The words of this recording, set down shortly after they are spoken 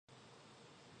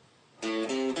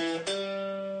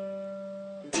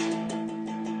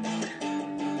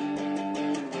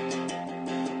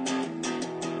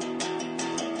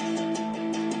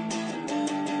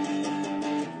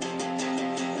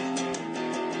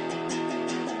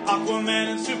Aquaman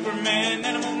and Superman,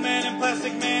 Animal Man and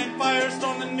Plastic Man,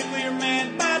 Firestorm and Nuclear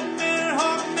Man, Batman and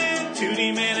Hawkman,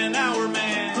 2D Man and Hour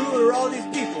Man. Who are all these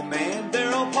people, man?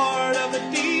 They're all part of the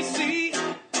DC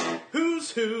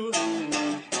Who's Who.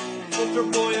 Ultra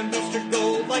Boy and Booster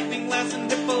Gold, Lightning Lass and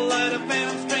Hippolyta,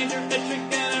 Phantom Stranger,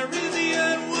 Etrick and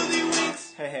Arizia and Woody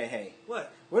Winks. Hey.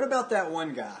 What? What about that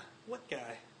one guy? What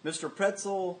guy? Mr.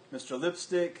 Pretzel, Mr.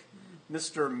 Lipstick,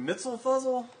 Mr.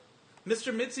 Mitzelfuzzle?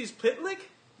 Mr. Mitzi's Pitlick?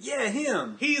 Yeah,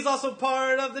 him. He's also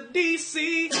part of the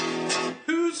DC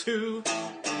Who's Who.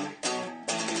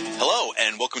 Hello,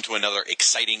 and welcome to another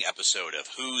exciting episode of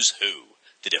Who's Who,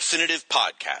 the definitive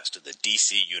podcast of the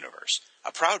DC Universe,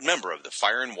 a proud member of the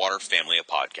Fire and Water family of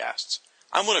podcasts.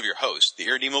 I'm one of your hosts, the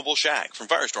irredeemable Shag from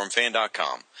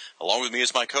FirestormFan.com. Along with me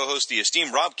is my co-host, the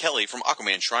esteemed Rob Kelly from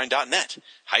AquamanShrine.net.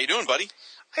 How you doing, buddy?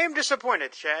 I am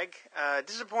disappointed, Shag.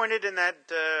 Disappointed in that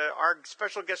our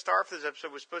special guest star for this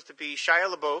episode was supposed to be Shia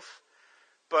LaBeouf,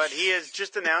 but he has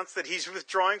just announced that he's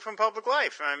withdrawing from public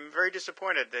life. I'm very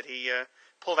disappointed that he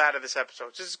pulled out of this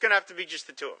episode. So it's going to have to be just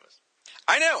the two of us.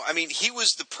 I know. I mean, he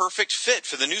was the perfect fit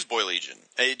for the Newsboy Legion.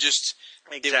 It just...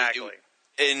 Exactly.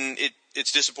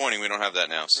 It's disappointing we don't have that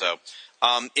now. So,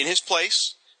 in his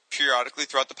place, periodically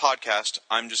throughout the podcast,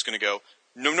 I'm just going to go,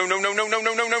 no,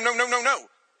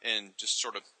 and just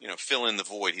sort of, fill in the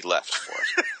void he left for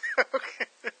us. Okay.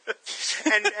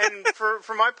 and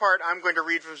for my part, I'm going to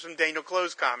read from some Daniel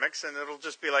Close comics, and it'll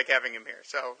just be like having him here.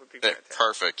 So it'll be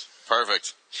fantastic.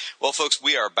 Perfect. Well, folks,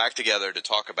 we are back together to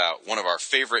talk about one of our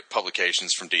favorite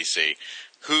publications from DC,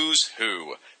 Who's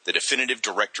Who, the definitive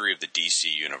directory of the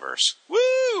DC Universe.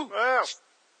 Woo! Wow.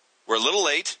 We're a little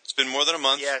late. It's been more than a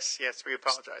month. Yes, we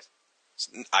apologize.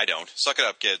 I don't. Suck it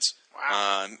up, kids.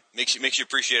 Wow. Makes you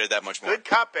appreciate it that much more. Good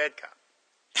cop, bad cop.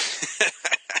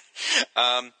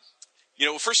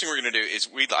 First thing we're going to do is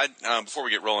before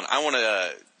we get rolling, I want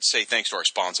to say thanks to our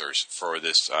sponsors for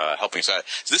this helping us out.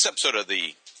 So this episode of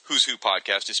the Who's Who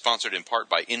podcast is sponsored in part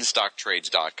by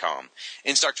InStockTrades.com.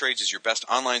 InStock Trades is your best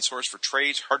online source for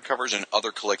trades, hardcovers, and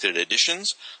other collected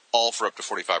editions, all for up to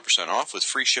 45% off with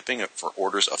free shipping for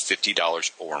orders of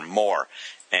 $50 or more.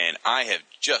 And I'm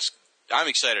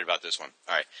excited about this one.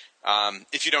 All right.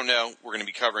 If you don't know, we're going to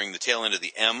be covering the tail end of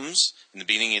the M's and the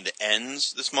beginning of the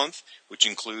N's this month, which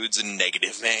includes a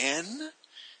Negative Man.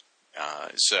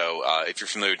 So if you're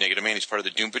familiar with Negative Man, he's part of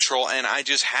the Doom Patrol. And I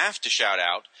just have to shout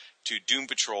out to Doom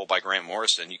Patrol by Grant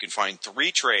Morrison. You can find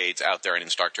 3 trades out there in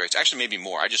InStock Trades. Actually, maybe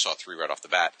more. I just saw 3 right off the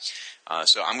bat.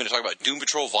 So I'm going to talk about Doom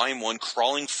Patrol Volume 1,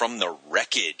 Crawling from the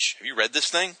Wreckage. Have you read this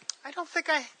thing? I don't think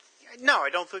I have.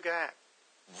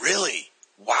 Really?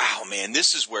 Wow, man.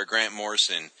 This is where Grant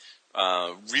Morrison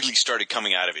really started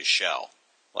coming out of his shell.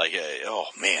 Oh,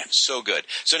 man, so good.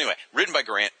 So anyway, written by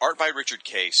Grant, art by Richard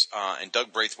Case and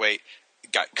Doug Braithwaite.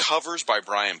 Got covers by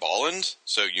Brian Bolland,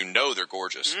 so they're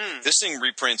gorgeous. This thing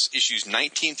reprints issues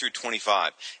 19 through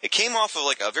 25. It came off of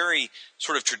a very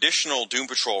sort of traditional Doom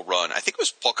Patrol run. I think it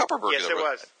was Paul Kupperberg. Yes, it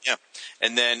was. Yeah.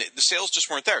 And then the sales just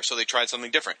weren't there, so they tried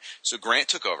something different. So Grant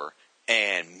took over,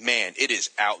 and man, it is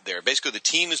out there. Basically, the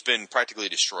team has been practically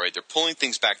destroyed. They're pulling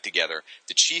things back together.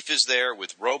 The Chief is there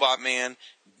with Robot Man.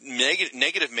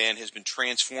 Negative Man has been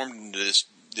transformed into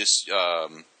this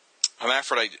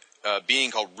hermaphrodite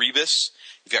being called Rebus.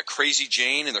 You've got Crazy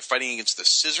Jane, and they're fighting against the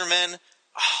Scissormen.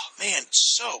 Oh, man,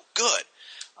 so good.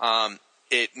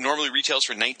 It normally retails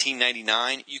for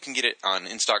 $19.99. You can get it on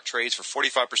InStock Trades for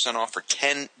 45% off for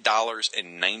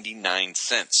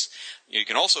 $10.99. You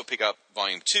can also pick up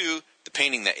Volume 2, The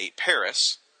Painting That Ate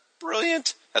Paris.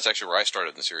 Brilliant. That's actually where I started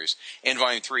in the series. And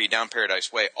Volume 3, Down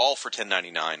Paradise Way, all for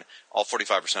 $10.99, all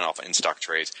 45% off InStock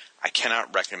Trades. I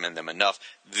cannot recommend them enough.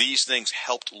 These things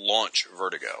helped launch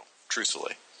Vertigo,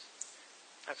 truthfully.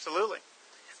 Absolutely.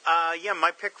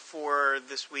 My pick for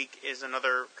this week is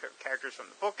another characters from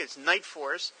the book. It's Night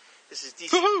Force. This is DC.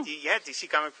 DC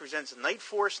Comics presents Night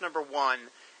Force number 1,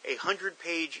 a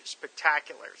 100-page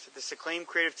spectacular. So this acclaimed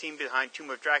creative team behind Tomb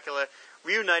of Dracula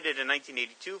reunited in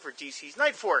 1982 for DC's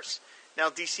Night Force. Now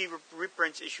DC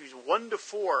reprints issues 1 to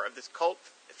 4 of this cult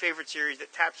favorite series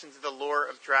that taps into the lore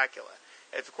of Dracula.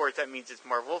 And of course, that means it's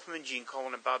Marv Wolfman, Gene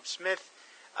Colan, and Bob Smith.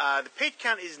 The page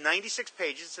count is 96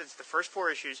 pages. So it's the first 4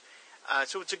 issues.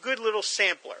 So it's a good little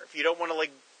sampler. If you don't want to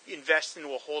invest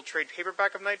into a whole trade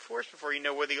paperback of Night Force before you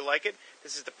know whether you like it,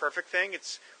 this is the perfect thing.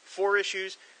 It's 4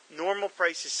 issues. Normal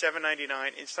price is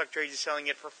 $7.99. InStock Trades is selling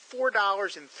it for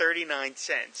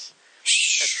 $4.39.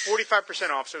 That's 45%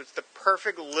 off. So it's the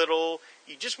perfect little.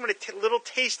 You just want a little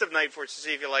taste of Night Force to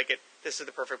see if you like it. This is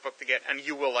the perfect book to get, and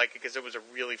you will like it because it was a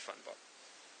really fun book.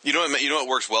 You know what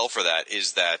works well for that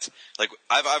is that, like,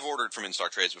 I've ordered from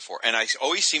In-Stock Trades before, and I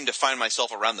always seem to find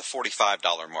myself around the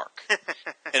 $45 mark.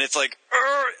 And it's like,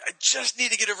 I just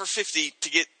need to get over 50 to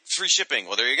get free shipping.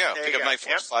 Well, there you go. Pick up Night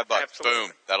Force, $5. Absolutely.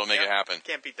 Boom. That'll make it happen.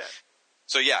 Can't beat that.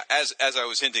 So yeah, as I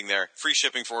was hinting there, free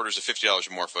shipping for orders of $50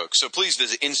 or more, folks. So please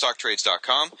visit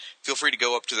InStockTrades.com. Feel free to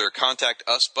go up to their Contact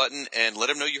Us button and let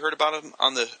them know you heard about them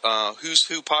on the Who's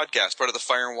Who podcast, part of the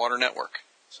Fire and Water Network.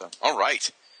 So, all right.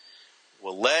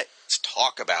 Well, let's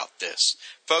talk about this.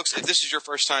 Folks, if this is your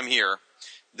first time here,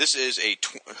 this is a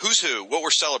Who's Who. What we're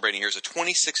celebrating here is a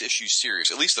 26-issue series.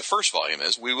 At least the first volume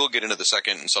is. We will get into the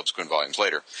second and subsequent volumes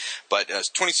later. But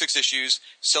 26 issues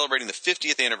celebrating the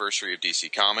 50th anniversary of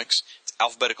DC Comics. It's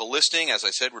alphabetical listing. As I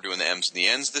said, we're doing the M's and the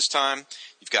N's this time.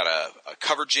 You've got a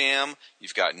cover jam.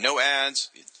 You've got no ads.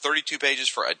 32 pages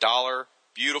for $1.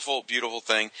 Beautiful, beautiful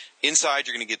thing. Inside,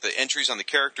 you're going to get the entries on the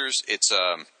characters. It's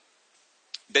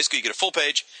basically, you get a full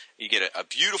page, you get a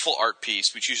beautiful art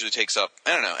piece, which usually takes up,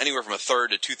 I don't know, anywhere from a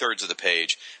third to two-thirds of the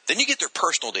page. Then you get their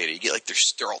personal data. You get, like,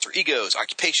 their alter egos,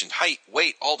 occupation, height,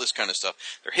 weight, all this kind of stuff.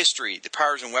 Their history, their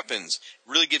powers and weapons.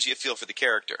 It really gives you a feel for the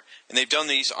character. And they've done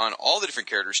these on all the different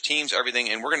characters, teams, everything,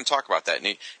 and we're going to talk about that.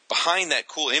 And behind that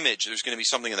cool image, there's going to be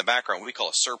something in the background, what we call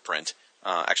a surprint.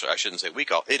 Actually, I shouldn't say we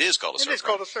call. It is called a surprint. It is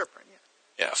called a surprint,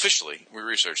 yeah. Yeah, officially. We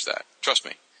researched that. Trust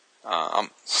me. I'm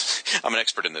an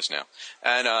expert in this now.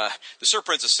 And the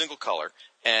surprint's a single color,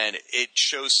 and it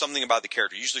shows something about the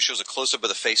character. It usually shows a close-up of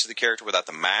the face of the character without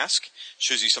the mask. It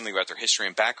shows you something about their history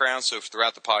and background. So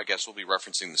throughout the podcast, we'll be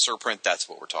referencing the surprint. That's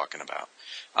what we're talking about.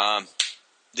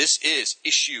 This is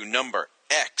issue number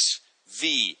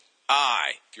XVI.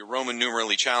 If you're Roman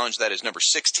numerally challenged, that is number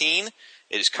 16.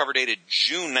 It is cover dated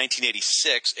June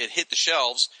 1986. It hit the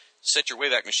shelves. Set your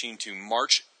Wayback Machine to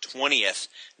March 20th,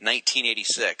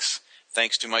 1986.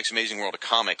 Thanks to Mike's Amazing World of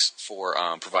Comics for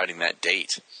providing that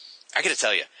date. I got to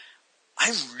tell you,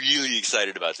 I'm really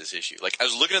excited about this issue. Like, I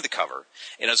was looking at the cover,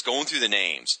 and I was going through the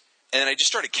names, and then I just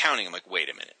started counting. I'm like,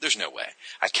 wait a minute, there's no way.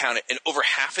 I counted, and over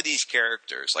half of these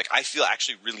characters, like, I feel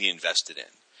actually really invested in.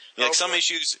 You know, like, some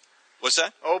issues, what's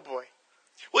that? Oh, boy.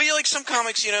 Well, yeah, like some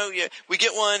comics, you know, we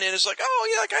get one and it's like, oh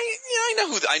yeah, like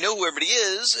I know who everybody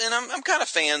is, and I'm kind of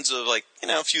fans of, like, you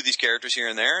know, a few of these characters here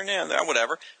and there, and yeah,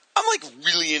 whatever. I'm like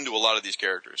really into a lot of these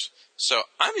characters, so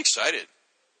I'm excited.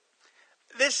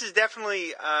 This is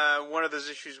definitely one of those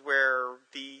issues where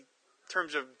the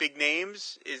terms of big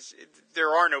names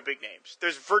there are no big names.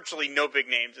 There's virtually no big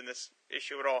names in this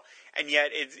issue at all, and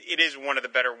yet it is one of the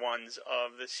better ones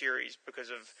of the series because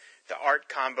of the art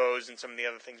combos and some of the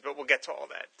other things. But we'll get to all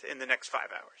that in the next 5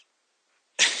 hours.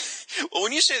 Well,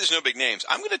 when you say there's no big names,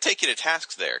 I'm going to take you to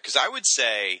task there, because I would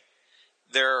say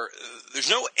there's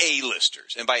no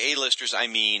A-listers, and by A-listers I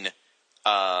mean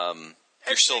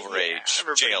your Silver Age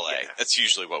JLA. Yeah. That's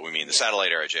usually what we mean. The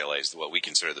Satellite Era JLA is what we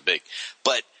consider the big.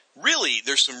 But really,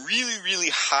 there's some really,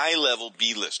 really high-level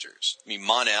B-listers. I mean,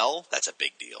 Mon-El, that's a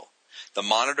big deal. The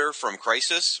Monitor from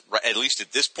Crisis, at least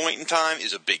at this point in time,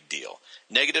 is a big deal.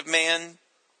 Negative Man,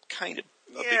 kind of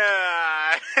a big deal.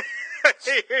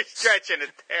 You're stretching it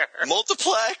there.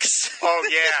 Multiplex. Oh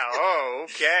yeah. Oh,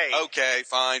 okay. Okay,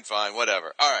 fine,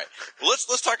 whatever. All right. Well,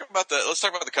 let's talk about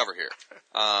the cover here.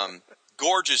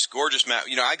 Gorgeous map.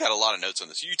 You know, I got a lot of notes on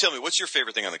this. You tell me, what's your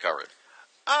favorite thing on the cover?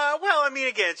 Well, I mean,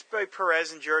 again, it's by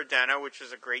Perez and Giordano, which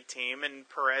is a great team, and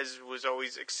Perez was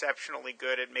always exceptionally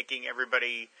good at making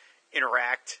everybody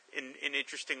interact in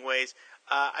interesting ways.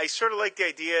 I sort of like the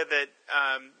idea that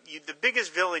the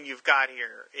biggest villain you've got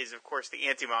here is, of course, the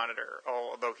Anti-Monitor,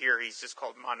 although here he's just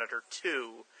called Monitor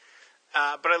 2.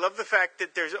 But I love the fact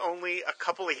that there's only a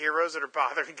couple of heroes that are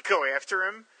bothering to go after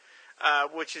him,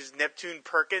 which is Neptune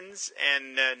Perkins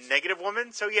and Negative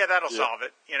Woman. So, yeah, that'll solve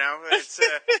it, you know. It's,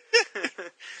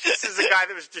 this is a guy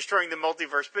that was destroying the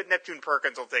multiverse, but Neptune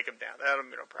Perkins will take him down. That'll be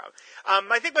no problem.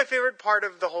 I think my favorite part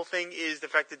of the whole thing is the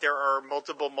fact that there are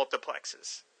multiple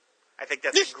multiplexes. I think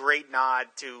that's a great nod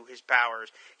to his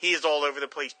powers. He is all over the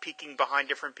place, peeking behind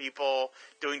different people,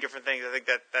 doing different things. I think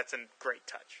that's a great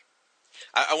touch.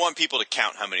 I want people to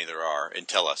count how many there are and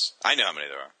tell us. I know how many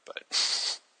there are, but...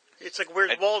 It's like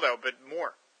Where's Waldo, but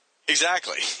more.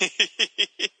 Exactly.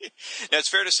 Now, it's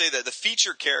fair to say that the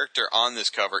feature character on this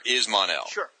cover is Mon-El.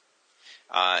 Sure.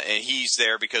 And he's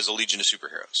there because of Legion of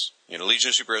Superheroes. You know, Legion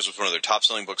of Superheroes was one of their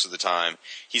top-selling books of the time.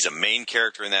 He's a main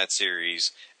character in that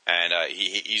series, and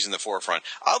he's in the forefront.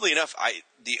 Oddly enough,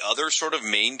 the other sort of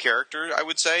main character, I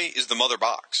would say, is the Mother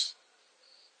Box.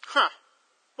 Huh.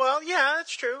 Well, yeah,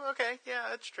 that's true. Okay, yeah,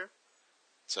 that's true.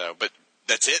 So, but...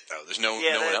 That's it, though. There's no one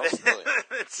else, really.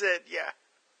 That's it, yeah.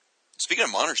 Speaking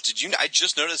of monitors, I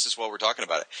just noticed this while we're talking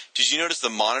about it. Did you notice the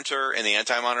Monitor and the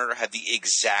Anti-Monitor had the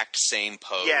exact same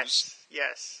pose? Yes.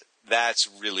 That's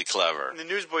really clever. And the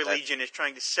Newsboy Legion is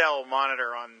trying to sell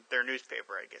Monitor on their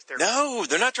newspaper, I guess. No,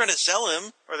 they're not trying to sell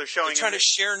him. Or they're showing. They're trying to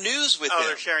share news with him. Oh,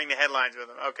 they're sharing the headlines with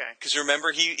him. Okay. Because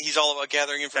remember, he's all about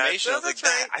gathering information. That's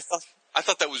right. I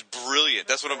thought that was brilliant.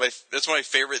 That's one of my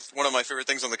favorite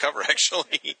things on the cover,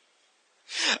 actually.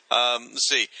 Let's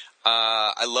see.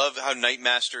 I love how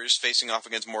Nightmaster is facing off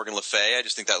against Morgan Le Fay. I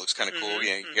just think that looks kind of cool.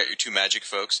 You got your two magic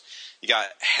folks. You got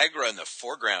Hegra in the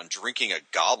foreground drinking a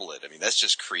goblet. I mean, that's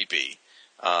just creepy.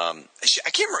 I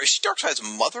can't remember. Is she Darkseid's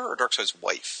mother or Darkseid's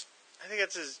wife? I think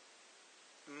that's his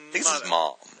mother. I think it's his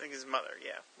mom. I think his mother,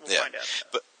 yeah. We'll find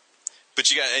out. But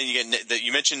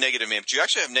you mentioned Negative Man, but you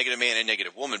actually have Negative Man and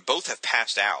Negative Woman. Both have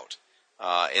passed out.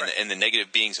 And the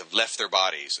negative beings have left their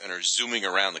bodies and are zooming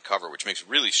around the cover, which makes it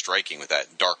really striking with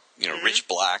that dark, rich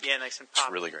black. Yeah, nice and pop.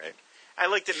 It's really great. I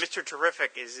like that Mr.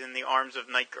 Terrific is in the arms of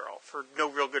Night Girl for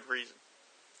no real good reason.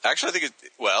 Actually, I think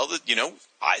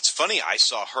it's funny. I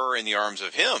saw her in the arms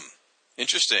of him.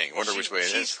 Interesting. Wonder which way it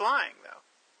is. She's flying, though.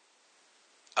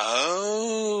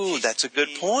 Oh, that's a good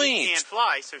point. He can't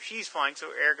fly, so she's flying, so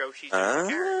ergo she's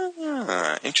doing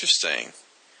the interesting.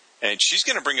 And she's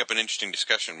going to bring up an interesting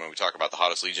discussion when we talk about the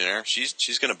hottest Legionnaire.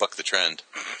 She's going to buck the trend.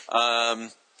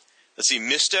 Let's see,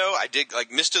 Misto. I dig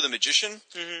Misto the Magician.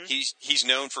 Mm-hmm. He's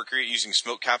known for using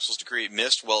smoke capsules to create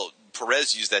mist. Well,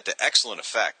 Perez used that to excellent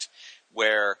effect,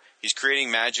 where he's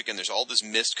creating magic and there's all this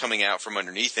mist coming out from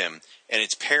underneath him, and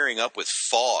it's pairing up with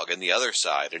fog on the other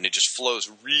side, and it just flows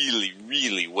really,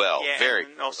 really well. Yeah,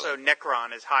 and also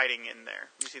Necron is hiding in there.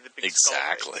 You see the big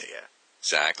skull right? Yeah.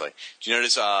 Exactly. Do you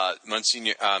notice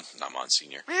Monsieur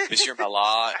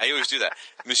Malat? I always do that.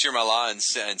 Monsieur Malat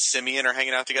and Simeon are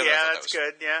hanging out together. Yeah, that's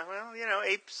good. Yeah, well,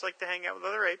 apes like to hang out with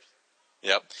other apes.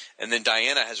 Yep. And then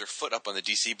Diana has her foot up on the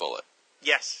DC bullet.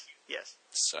 Yes.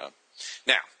 So,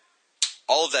 now,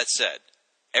 all of that said,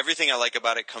 everything I like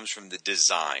about it comes from the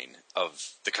design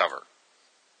of the cover.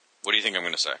 What do you think I'm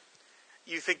going to say?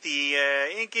 You think the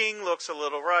inking looks a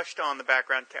little rushed on the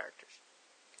background characters.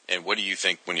 And what do you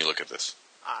think when you look at this?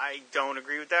 I don't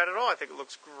agree with that at all. I think it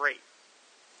looks great.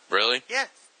 Really? Yeah.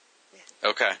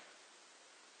 Okay.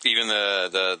 Even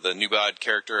the Nubad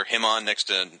character, Himon next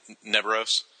to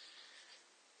Nebros?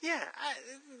 Yeah.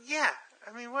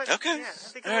 I mean, what? Okay. Yeah, I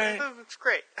think it looks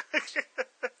great.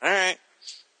 All right.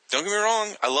 Don't get me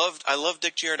wrong. I love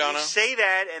Dick Giordano. You say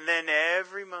that, and then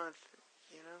every month,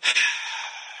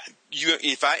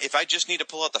 If I just need to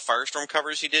pull out the Firestorm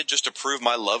covers he did just to prove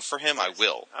my love for him, I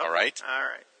will. Okay. All right.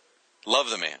 Love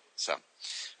the man. So,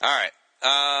 all right.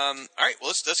 Well,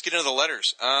 let's get into the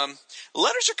letters.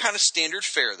 Letters are kind of standard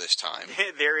fare this time.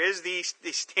 There is the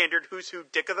standard Who's Who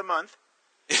Dick of the Month.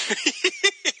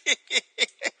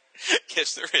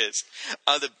 Yes, there is.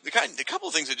 The couple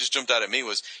of things that just jumped out at me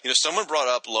was, someone brought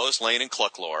up Lois Lane and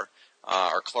Clucklore.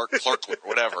 Or Clark,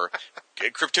 whatever,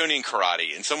 Kryptonian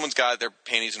karate, and someone's got their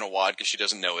panties in a wad because she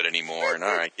doesn't know it anymore. And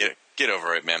all right, get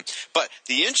over it, man. But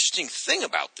the interesting thing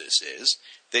about this is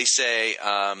they say,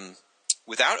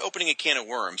 without opening a can of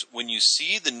worms, when you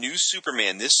see the new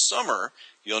Superman this summer,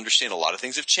 you'll understand a lot of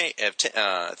things have changed.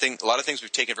 A lot of things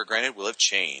we've taken for granted will have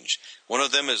changed. One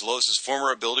of them is Lois's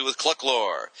former ability with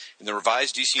Clucklore. In the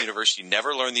revised DC universe, she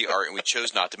never learned the art, and we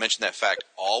chose not to mention that fact.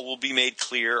 All will be made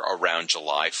clear around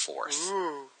July 4th.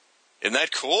 Ooh. Isn't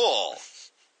that cool?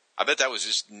 I bet that was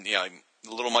just,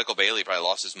 little Michael Bailey probably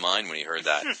lost his mind when he heard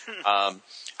that.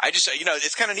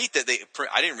 It's kind of neat that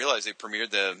I didn't realize they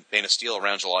premiered the Bane of Steel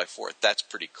around July 4th. That's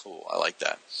pretty cool. I like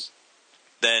that.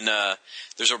 Then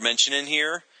there's a mention in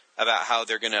here about how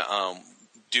they're going to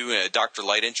do a Dr.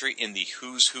 Light entry in the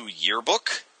Who's Who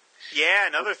yearbook. Yeah,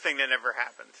 another thing that never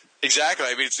happened. Exactly.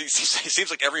 I mean, it seems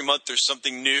like every month there's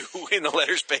something new in the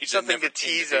letters page. Something to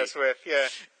tease us with, yeah.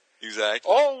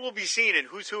 Exactly. All will be seen in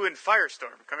Who's Who in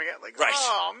Firestorm coming out right.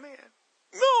 Oh, man.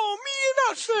 No, me,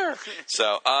 not fair.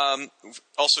 So,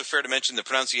 also fair to mention the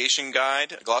pronunciation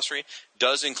guide, glossary,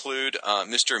 does include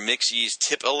Mr. Mixie's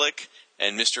Tip-a-lick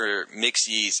and Mr.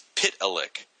 Mixie's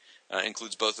Pit-a-lick.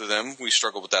 Includes both of them. We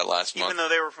struggled with that last month. Even though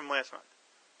they were from last month.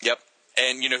 Yep.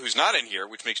 And you know who's not in here,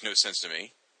 which makes no sense to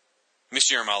me?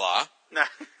 Monsieur Malat. No.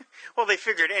 Well, they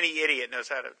figured any idiot knows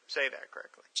how to say that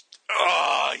correctly.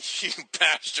 Oh, you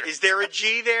bastard. Is there a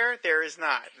G there? There is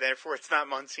not. Therefore, it's not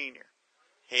Monsignor.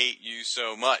 Hate you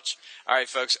so much. All right,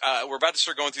 folks, we're about to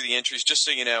start going through the entries. Just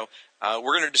so you know,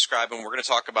 we're going to describe them, we're going to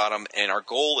talk about them, and our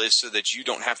goal is so that you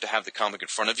don't have to have the comic in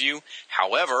front of you.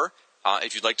 However,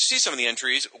 if you'd like to see some of the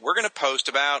entries, we're going to post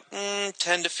about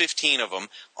 10 to 15 of them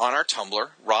on our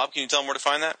Tumblr. Rob, can you tell them where to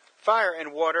find that?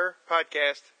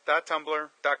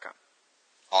 fireandwaterpodcast.tumblr.com.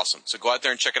 Awesome. So go out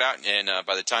there and check it out, and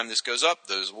by the time this goes up,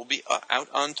 those will be out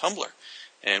on Tumblr.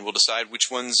 And we'll decide which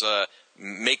ones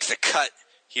make the cut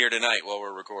here tonight while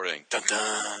we're recording. Dun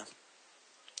dun!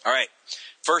 All right.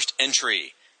 First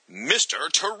entry,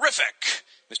 Mr. Terrific,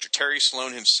 Mr. Terry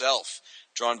Sloan himself,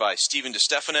 drawn by Stephen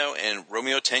DeStefano and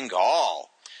Romeo Tengal.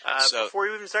 Before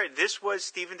you even start, this was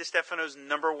Stephen DeStefano's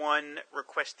 #1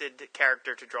 requested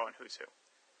character to draw in Who's Who.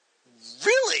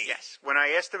 Really? Yes. When I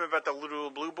asked him about the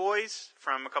Little Blue Boys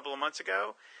from a couple of months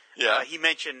ago, he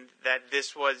mentioned that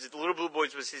the Little Blue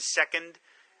Boys was his second,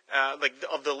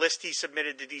 of the list he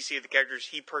submitted to DC of the characters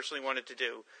he personally wanted to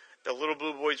do. The Little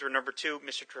Blue Boys were #2.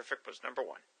 Mr. Terrific was #1.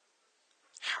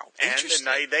 How interesting.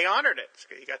 And they honored it.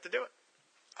 So he got to do it.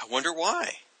 I wonder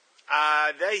why.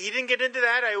 He didn't get into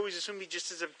that. I always assumed he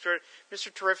just is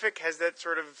Mr. Terrific has that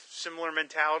sort of similar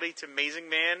mentality to Amazing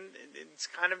Man in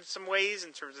kind of some ways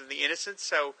in terms of the innocence.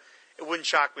 So it wouldn't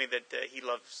shock me that he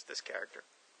loves this character.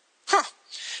 Huh.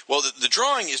 Well, the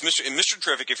drawing is Mr.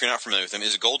 Terrific, if you're not familiar with him,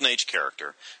 is a Golden Age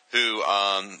character who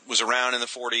was around in the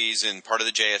 40s and part of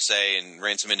the JSA and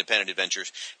ran some independent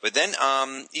adventures. But then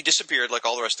he disappeared like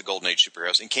all the rest of the Golden Age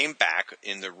superheroes and came back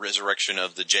in the resurrection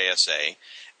of the JSA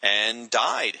and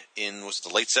died in the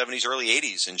late 70s, early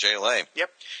 80s in JLA. Yep.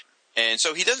 And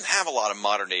so he doesn't have a lot of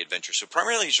modern-day adventures. So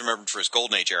primarily he's remembered for his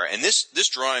Golden Age era. And this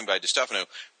drawing by DeStefano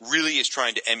really is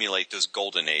trying to emulate this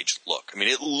Golden Age look. I mean,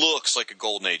 it looks like a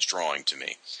Golden Age drawing to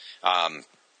me. And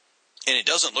it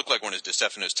doesn't look like one of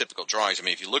DeStefano's typical drawings. I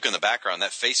mean, if you look in the background,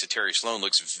 that face of Terry Sloan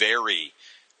looks very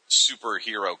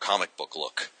superhero comic book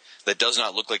look. That does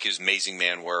not look like his Amazing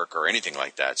Man work or anything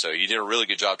like that. So you did a really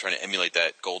good job trying to emulate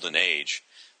that Golden Age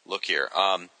look here.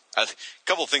 A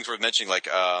couple of things worth mentioning, like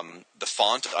the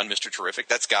font on Mr. Terrific,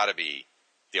 that's got to be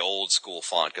the old school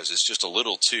font because it's just a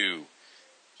little too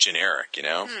generic, you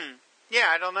know? Yeah,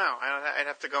 I don't know. I'd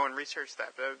have to go and research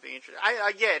that, but that would be interesting.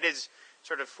 Yeah, it is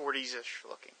sort of 40s-ish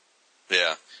looking.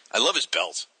 Yeah. I love his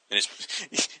belt. And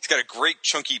he's got a great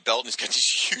chunky belt, and he's got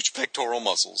these huge pectoral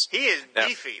muscles. He is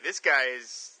beefy. This guy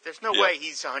is... There's no way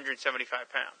he's 175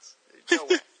 pounds. No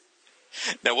way.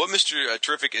 Now, what Mr.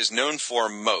 Terrific is known for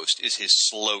most is his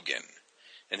slogan.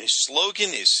 And his slogan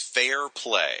is fair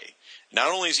play.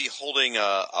 Not only is he holding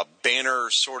a banner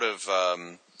sort of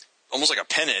almost like a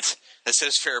pennant that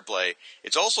says fair play,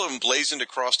 it's also emblazoned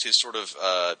across his sort of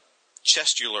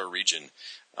chestular region.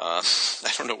 I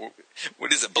don't know,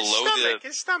 what is it, below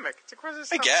his stomach. It's across his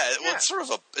stomach. I guess. Well, it's sort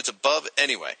of it's above.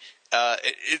 Anyway,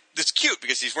 it's cute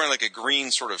because he's wearing like a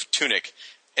green sort of tunic.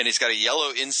 And he's got a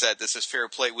yellow inset that says "Fair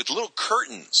Play" with little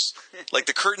curtains, like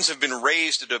the curtains have been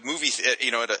raised at a movie,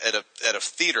 at a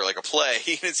theater, like a play.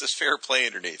 And it says "Fair Play"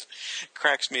 underneath.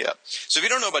 Cracks me up. So if you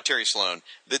don't know about Terry Sloan,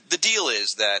 the deal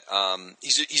is that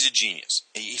he's a genius.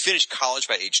 He finished college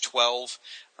by age 12.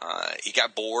 He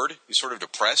got bored. He was sort of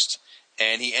depressed,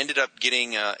 and he ended up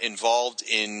getting involved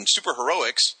in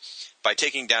superheroics by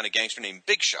taking down a gangster named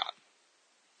Big Shot.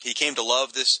 He came to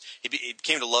love this. He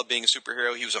came to love being a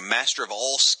superhero. He was a master of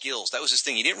all skills. That was his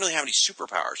thing. He didn't really have any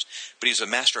superpowers, but he was a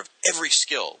master of every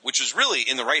skill, which was really,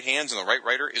 in the right hands and the right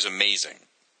writer, is amazing.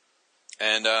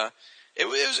 And it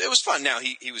was fun. Now,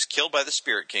 he was killed by the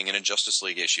Spirit King in a Justice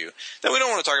League issue that we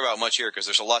don't want to talk about much here because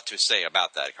there's a lot to say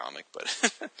about that comic. But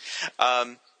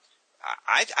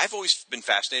I've always been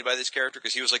fascinated by this character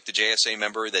because he was like the JSA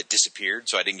member that disappeared,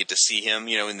 so I didn't get to see him,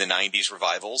 in the 90s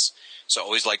revivals. So I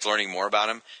always liked learning more about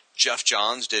him. Geoff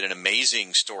Johns did an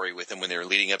amazing story with him when they were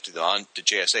leading up to the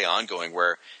JSA ongoing,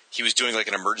 where he was doing like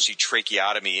an emergency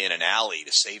tracheotomy in an alley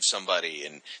to save somebody,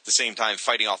 and at the same time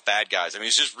fighting off bad guys. I mean,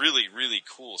 it's just really, really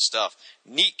cool stuff.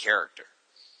 Neat character.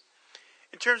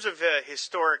 In terms of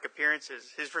historic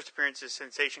appearances, his first appearance is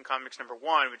Sensation Comics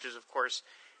 #1, which is, of course,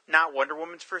 not Wonder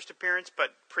Woman's first appearance,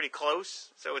 but pretty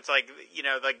close. So it's like,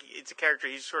 it's a character,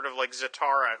 he's sort of like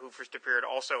Zatara, who first appeared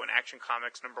also in Action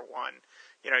Comics #1.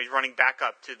 He's running back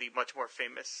up to the much more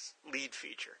famous lead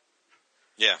feature.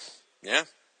 Yeah.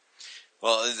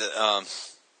 Well,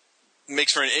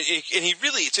 makes for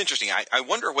it's interesting. I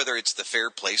wonder whether it's the fair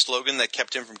play slogan that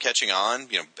kept him from catching on,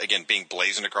 again, being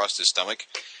blazoned across his stomach,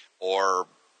 or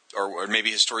maybe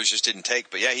his stories just didn't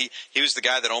take. But yeah, he was the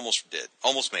guy that almost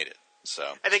made it.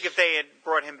 So I think if they had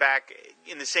brought him back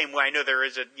in the same way, I know there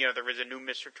is a new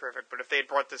Mr. Terrific, but if they had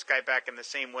brought this guy back in the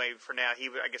same way for now, he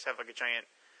would, I guess, have like a giant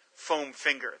foam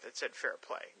finger that said fair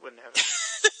play. Wouldn't have it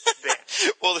bad.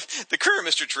 Well, the current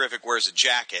Mr. Terrific wears a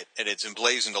jacket, and it's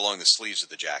emblazoned along the sleeves of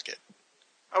the jacket.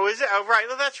 Oh, is it? Oh, right.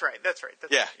 Well, that's right.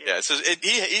 Yeah. So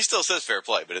he still says fair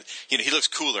play, but he looks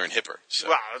cooler and hipper. So.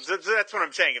 Wow, that's what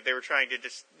I'm saying. If they were trying to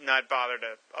just not bother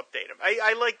to update him,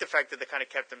 I like the fact that they kind of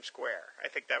kept him square. I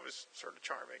think that was sort of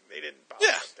charming. They didn't bother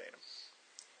to update him.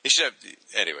 He should have.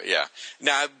 Anyway, yeah.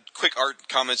 Now, quick art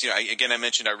comments. I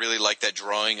mentioned I really like that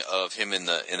drawing of him in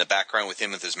the background with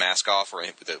him with his mask off, or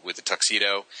with the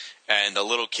tuxedo, and the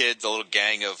little kid, the little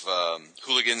gang of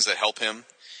hooligans that help him,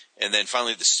 and then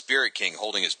finally the Spirit King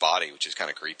holding his body, which is kind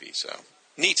of creepy. So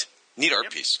neat art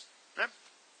piece. Yep.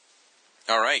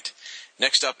 All right.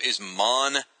 Next up is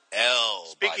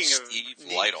Mon-El by Steve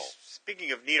Lytle.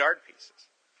 Speaking of neat art pieces.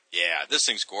 Yeah, this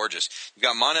thing's gorgeous. You've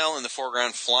got Mon-El in the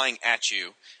foreground flying at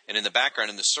you, and in the background,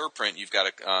 in the surprint, you've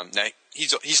got now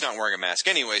he's not wearing a mask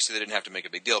anyway, so they didn't have to make a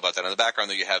big deal about that. In the background,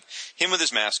 though, you have him with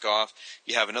his mask off.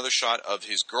 You have another shot of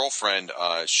his girlfriend,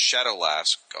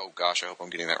 Shadowlass. Oh gosh, I hope I'm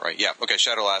getting that right. Yeah, okay,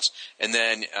 Shadowlass. And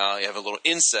then you have a little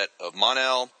inset of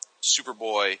Mon-El,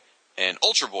 Superboy, and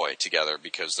Ultra Boy together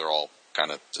because they're all kind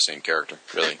of the same character,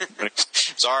 really.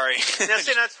 Sorry. Now,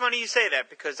 see, that's funny you say that,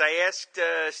 because I asked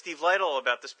Steve Lytle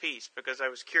about this piece, because I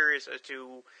was curious as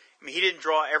to, I mean, he didn't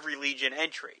draw every Legion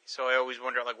entry, so I always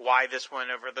wonder, like, why this one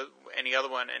over any other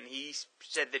one, and he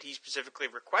said that he specifically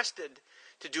requested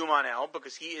to do Mon-El,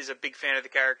 because he is a big fan of the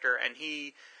character, and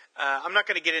he, I'm not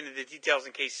going to get into the details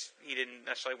in case he didn't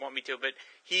necessarily want me to, but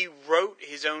he wrote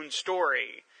his own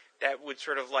story that would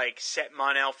sort of like set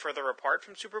Mon-El further apart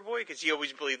from Superboy, because he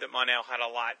always believed that Mon-El had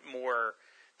a lot more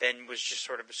than was just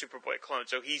sort of a Superboy clone.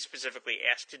 So he specifically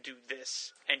asked to do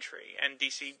this entry, and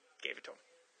DC gave it to him.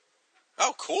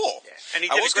 Oh, cool. Yeah. And he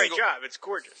did a great job. It's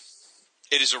gorgeous.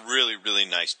 It is a really, really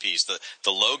nice piece.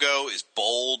 The logo is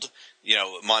bold.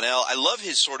 Mon-El, I love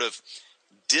his sort of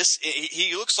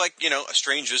he looks like, a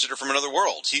strange visitor from another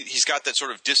world. He's got that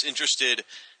sort of disinterested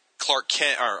Clark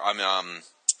Kent,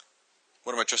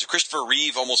 what am I trusting? Christopher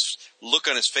Reeve almost look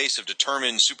on his face of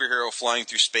determined superhero flying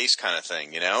through space kind of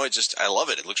thing. I love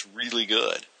it. It looks really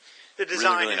good. The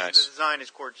design, really, really nice. The design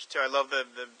is gorgeous too. I love the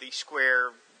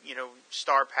square,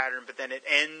 star pattern, but then it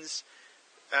ends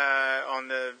on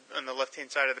the left hand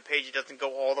side of the page. It doesn't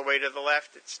go all the way to the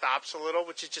left. It stops a little,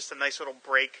 which is just a nice little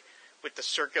break with the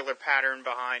circular pattern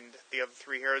behind the other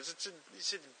three heroes.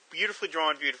 It's beautifully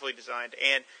drawn, beautifully designed,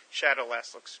 and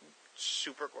Shadowlass looks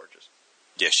super gorgeous.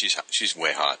 Yeah, she's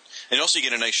way hot. And also you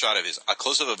get a nice shot of a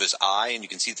close-up of his eye, and you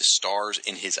can see the stars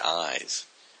in his eyes.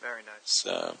 Very nice.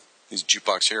 So, he's a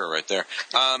jukebox hero right there.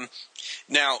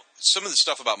 Now, some of the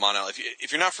stuff about Mon-El,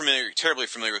 if you're not terribly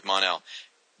familiar with Mon-El,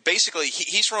 basically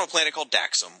he's from a planet called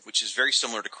Daxam, which is very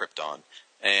similar to Krypton.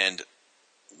 And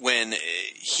when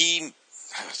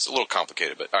it's a little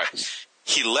complicated, but all right.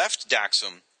 He left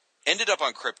Daxam, ended up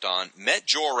on Krypton, met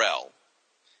Jor-El,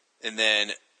 and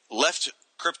then left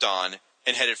Krypton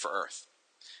and headed for Earth.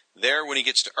 There, when he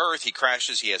gets to Earth, he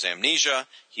crashes, he has amnesia,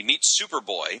 he meets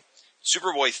Superboy.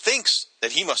 Superboy thinks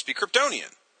that he must be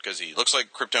Kryptonian, because he looks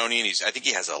like Kryptonian. I think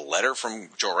he has a letter from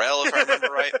Jor-El, if I remember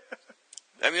right.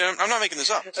 I mean, I'm not making this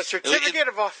up. A certificate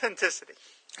of authenticity.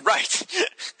 Right.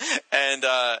 And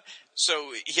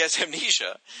so he has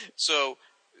amnesia. So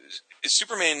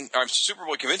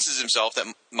Superboy convinces himself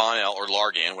that Mon-El, or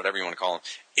Largan, whatever you want to call him,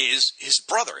 is his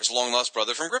brother, his long-lost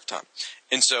brother from Krypton.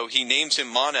 And so he names him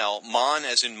Mon-El, Mon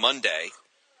as in Monday,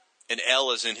 and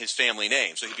El as in his family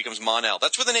name. So he becomes Mon-El.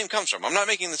 That's where the name comes from. I'm not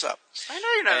making this up. I know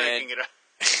you're not making it up.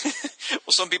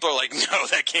 Well, some people are like, no,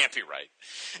 that can't be right.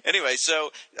 Anyway,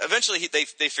 so eventually they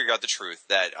figure out the truth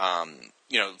that,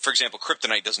 for example,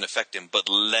 kryptonite doesn't affect him, but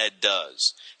lead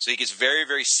does. So he gets very,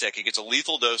 very sick. He gets a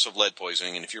lethal dose of lead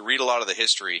poisoning, and if you read a lot of the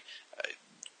history,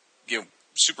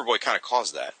 Superboy kind of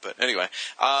caused that. But anyway,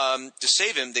 to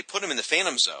save him, they put him in the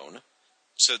Phantom Zone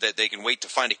so that they can wait to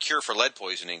find a cure for lead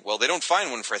poisoning. Well, they don't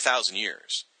find one for 1,000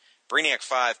 years. Brainiac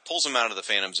 5 pulls him out of the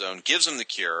Phantom Zone, gives him the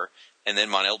cure, and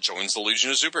then Mon-El joins the Legion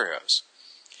of Superheroes.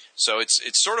 So it's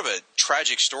sort of a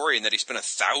tragic story in that he spent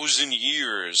 1,000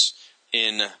 years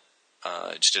in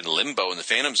just in limbo in the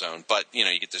Phantom Zone. But, you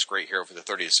get this great hero for the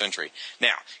 30th century.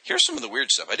 Now, here's some of the weird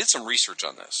stuff. I did some research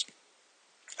on this.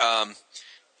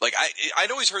 I'd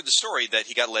always heard the story that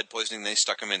he got lead poisoning, and they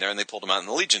stuck him in there, and they pulled him out in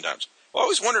the Legion times. Well, I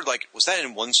always wondered, was that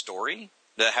in one story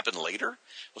that happened later?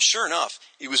 Well, sure enough,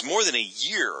 it was more than a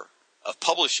year of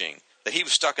publishing that he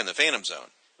was stuck in the Phantom Zone.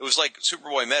 It was like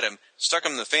Superboy met him, stuck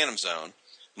him in the Phantom Zone.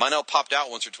 Mon-El popped out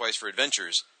once or twice for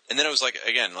adventures, and then it was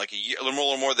a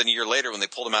little more than a year later when they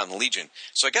pulled him out in the Legion.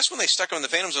 So I guess when they stuck him in the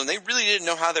Phantom Zone, they really didn't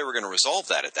know how they were going to resolve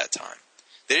that at that time.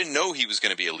 They didn't know he was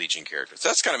going to be a Legion character. So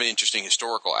that's kind of an interesting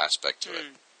historical aspect to it.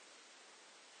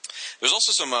 There's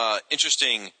also some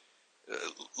interesting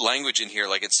language in here.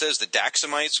 Like it says the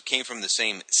Daxamites came from the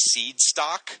same seed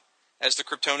stock as the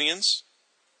Kryptonians.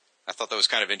 I thought that was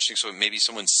kind of interesting. So maybe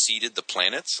someone seeded the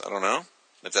planets. I don't know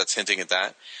if that's hinting at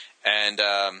that. And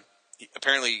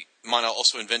apparently Mon-El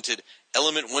also invented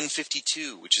Element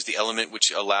 152, which is the element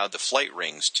which allowed the flight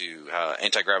rings to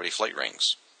anti-gravity flight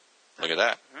rings. Look at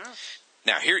that.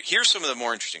 Now, here's some of the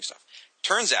more interesting stuff.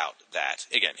 Turns out that,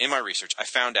 again, in my research, I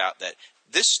found out that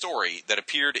this story that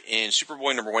appeared in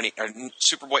Superboy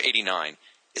Superboy 89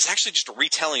 is actually just a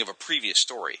retelling of a previous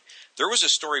story. There was a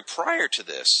story prior to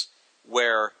this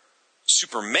where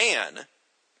Superman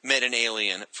met an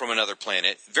alien from another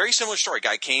planet. Very similar story.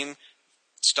 Guy came,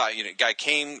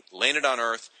 landed on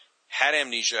Earth, had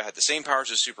amnesia, had the same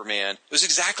powers as Superman. It was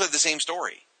exactly the same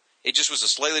story. It just was a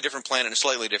slightly different planet and a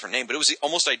slightly different name, but it was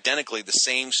almost identically the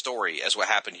same story as what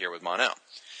happened here with Mon-El.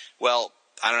 Well,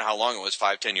 I don't know how long it was,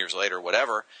 5-10 years later,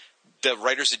 whatever. The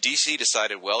writers at DC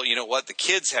decided, well, you know what? The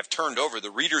kids have turned over. The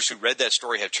readers who read that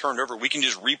story have turned over. We can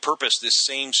just repurpose this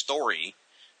same story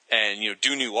and,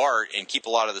 do new art and keep a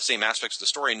lot of the same aspects of the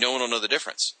story, and no one will know the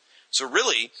difference. So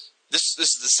really, this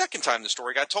is the second time the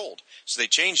story got told. So they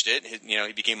changed it.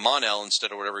 He became Mon-El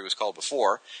instead of whatever he was called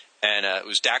before, and it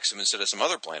was Daxam instead of some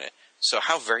other planet. So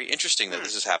how very interesting that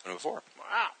this has happened before.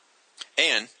 Wow.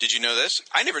 And did you know this?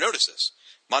 I never noticed this.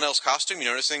 Mon-El's costume, you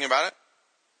notice anything about it?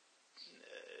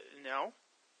 No.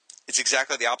 It's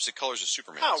exactly the opposite colors of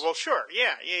Superman's. Oh, well, sure.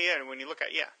 Yeah. When you look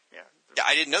at, yeah. Yeah,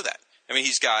 I didn't know that. I mean,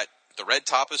 he's got the red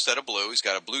top instead of blue. He's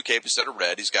got a blue cape instead of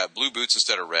red. He's got blue boots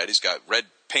instead of red. He's got red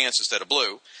pants instead of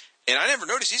blue. And I never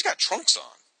noticed he's got trunks on.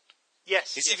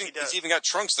 Yes, he does. He's even got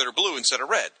trunks that are blue instead of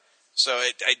red. So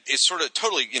it's sort of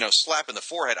totally, slap in the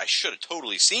forehead. I should have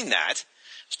totally seen that,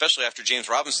 especially after James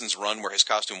Robinson's run where his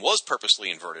costume was purposely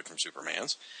inverted from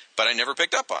Superman's. But I never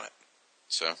picked up on it.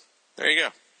 So there you go.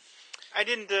 I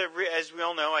didn't, as we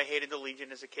all know, I hated the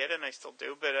Legion as a kid, and I still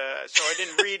do. But so I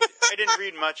didn't read. I didn't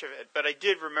read much of it, but I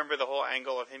did remember the whole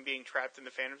angle of him being trapped in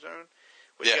the Phantom Zone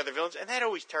with the other villains, and that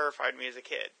always terrified me as a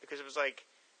kid because it was like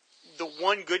the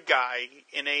one good guy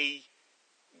in a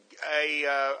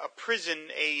prison,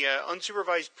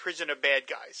 unsupervised prison of bad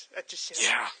guys. That just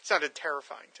sounded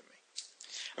terrifying to me.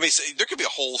 I mean, there could be a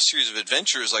whole series of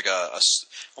adventures, like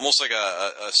almost like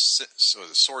a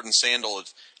sword and sandal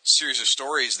series of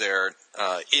stories there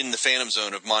in the Phantom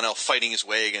Zone of Mon-El fighting his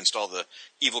way against all the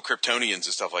evil Kryptonians and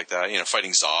stuff like that.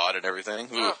 Fighting Zod and everything.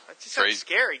 Ooh, it just sounds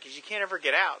scary because you can't ever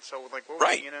get out. So, like,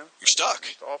 right, you're stuck.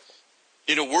 It's awful.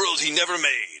 In a world he never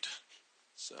made.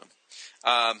 So,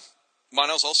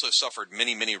 Mon-El's also suffered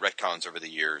many, many retcons over the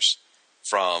years,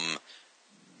 from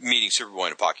meeting Superboy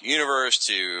in a Pocket Universe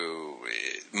to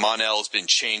Mon-El's been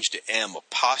changed to M'.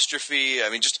 I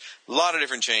mean, just a lot of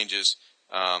different changes.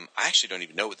 I actually don't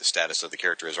even know what the status of the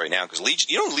character is right now because Legion,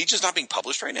 Legion's not being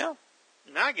published right now.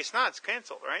 No, I guess not. It's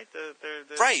canceled, right?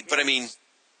 Right, but I mean,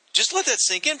 just let that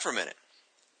sink in for a minute.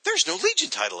 There's no Legion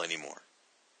title anymore.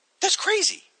 That's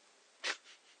crazy.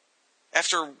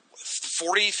 After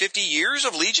 40, 50 years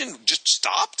of Legion, just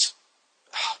stopped?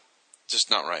 Just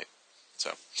not right.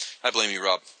 So, I blame you,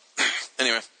 Rob.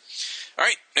 Anyway. All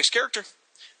right, next character.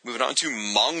 Moving on to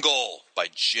Mongul by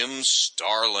Jim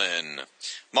Starlin.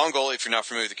 Mongul, if you're not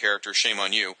familiar with the character, shame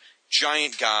on you.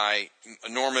 Giant guy,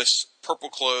 enormous purple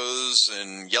clothes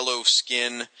and yellow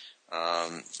skin,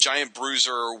 giant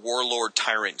bruiser, warlord,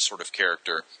 tyrant sort of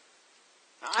character.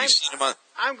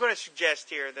 I'm going to suggest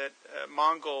here that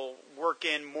Mongul work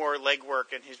in more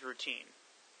legwork in his routine.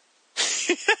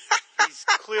 He's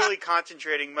clearly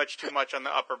concentrating much too much on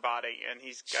the upper body, and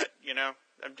he's got,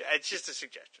 it's just a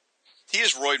suggestion. He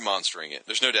is roid monstering it.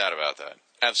 There's no doubt about that.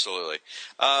 Absolutely.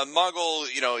 Mongul,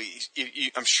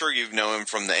 I'm sure you know him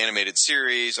from the animated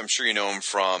series. I'm sure you know him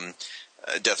from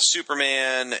Death of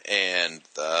Superman and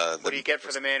what do you get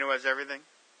for the man who has everything?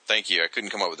 Thank you. I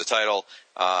couldn't come up with the title.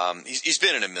 He's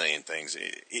been in a million things.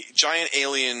 Giant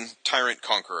alien tyrant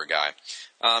conqueror guy.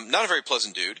 Not a very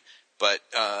pleasant dude, but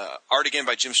art again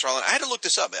by Jim Starlin. I had to look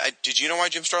this up. Did you know why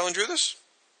Jim Starlin drew this?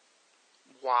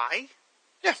 Why?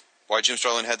 Yeah. Why Jim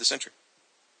Starlin had this entry.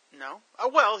 No. Oh,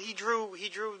 well, he drew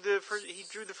the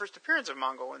first appearance of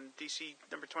Mongul in DC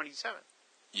number 27.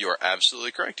 You are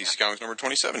absolutely correct. DC Comics number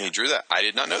 27. He drew that. I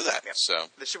did not know that. Yep. So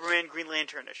the Superman Green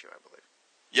Lantern issue, I believe.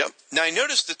 Yep. Now I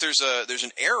noticed that there's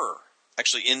an error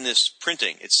actually in this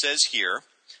printing. It says here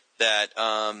that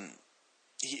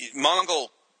Mongul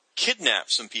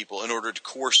kidnapped some people in order to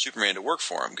coerce Superman to work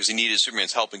for him because he needed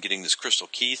Superman's help in getting this crystal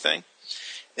key thing.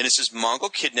 And it says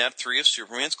Mongul kidnapped 3 of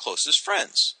Superman's closest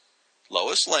friends.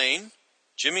 Lois Lane,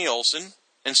 Jimmy Olsen,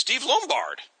 and Steve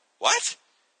Lombard. What?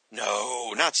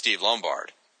 No, not Steve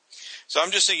Lombard. So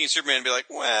I'm just thinking Superman would be like,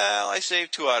 well, I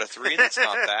saved 2 out of 3. That's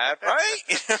not bad, right?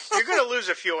 You're going to lose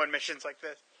a few on missions like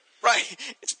this.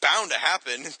 Right. It's bound to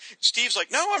happen. Steve's like,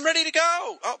 no, I'm ready to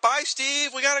go. Oh, bye,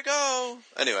 Steve. We got to go.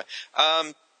 Anyway,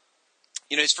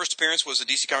 his first appearance was a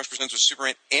DC Comics Presents with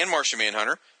Superman and Martian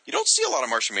Manhunter. You don't see a lot of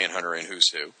Martian Manhunter in Who's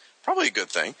Who. Probably a good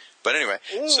thing. But anyway,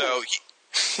 so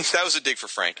that was a dig for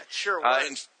Frank. That sure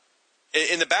was.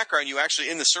 In the background,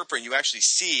 in the surprint, you actually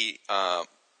see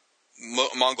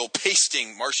Mongol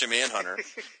pasting Martian Manhunter.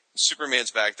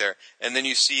 Superman's back there. And then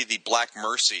you see the Black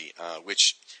Mercy,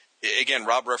 which, again,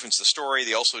 Rob referenced the story.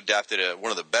 They also adapted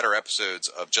one of the better episodes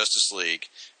of Justice League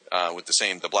with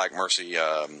the Black Mercy,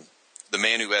 the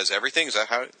man who has everything. Is that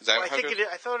how?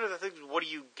 I thought of the thing. What do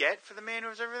you get for the man who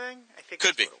has everything? I think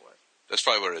could be. What it was. That's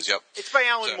probably what it is. Yep. It's by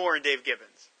Alan Moore and Dave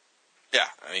Gibbons. Yeah,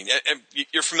 I mean,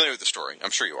 you're familiar with the story.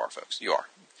 I'm sure you are, folks. You are,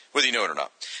 whether you know it or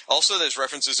not. Also, there's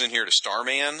references in here to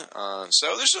Starman.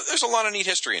 So there's a lot of neat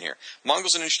history in here.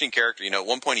 Mongol's an interesting character. At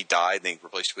one point he died, and they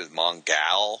replaced it with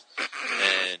Mongal.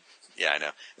 And yeah, I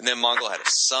know. And then Mongol had a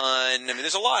son. I mean,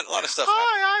 there's a lot of stuff.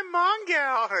 Hi, I'm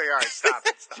Mongal. All right, stop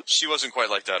it. She wasn't quite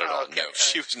like that at all. Okay. No,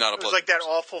 she was not a. It was like that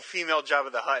awful female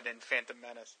Jabba the Hutt in Phantom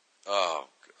Menace. Oh,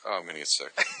 I'm gonna get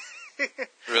sick.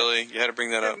 Really? You had to bring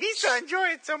that up? Misa, enjoy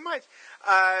it so much.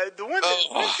 One of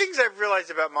the things I've realized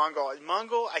about Mongol is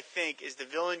Mongol, I think, is the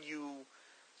villain you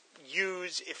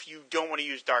use if you don't want to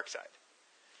use Darkseid.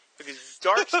 Because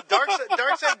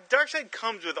Darkseid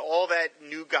comes with all that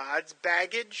New Gods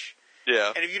baggage.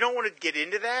 Yeah. And if you don't want to get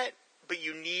into that, but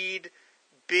you need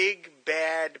big,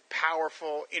 bad,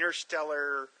 powerful,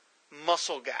 interstellar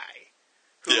muscle guy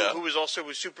who is also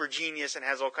a super genius and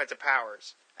has all kinds of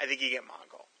powers, I think you get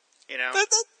Mongol.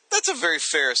 That's a very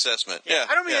fair assessment. Yeah.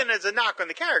 I don't mean it as a knock on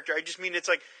the character. I just mean it's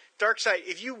like Darkseid.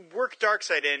 If you work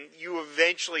Darkseid in, you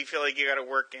eventually feel like you got to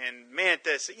work in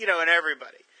Mantis, and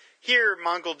everybody. Here,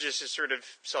 Mongol just is sort of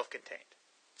self-contained.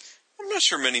 I'm not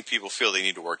sure many people feel they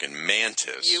need to work in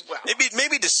Mantis.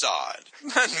 Maybe Desaad,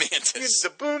 not Mantis. The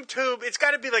boom tube. It's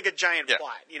got to be like a giant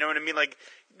plot. You know what I mean? Like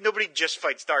nobody just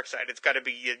fights Darkseid. It's got to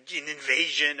be an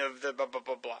invasion of the blah blah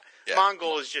blah blah. Yeah.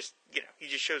 Mongol is just he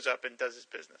just shows up and does his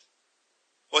business.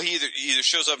 Well, he either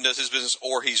shows up and does his business,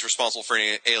 or he's responsible for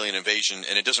any alien invasion,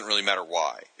 and it doesn't really matter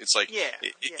why. It's like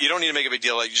you don't need to make a big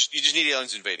deal. Like you just need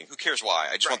aliens invading. Who cares why?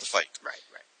 I just want the fight. Right.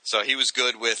 So he was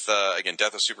good with again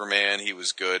Death of Superman. He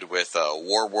was good with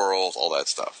War World, all that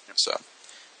stuff. So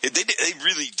they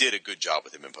really did a good job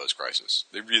with him in Post Crisis.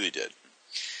 They really did.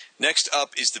 Next up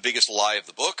is the biggest lie of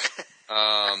the book.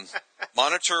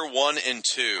 Monitor 1 and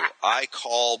 2. I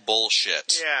call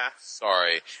bullshit. Yeah.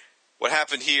 Sorry. What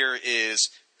happened here is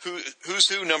Who's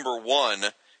Who number 1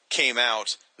 came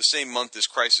out the same month as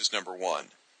Crisis number 1.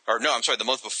 Or no, I'm sorry, the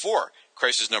month before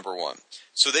Crisis number 1.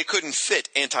 So they couldn't fit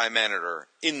Anti-Monitor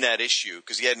in that issue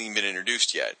because he hadn't even been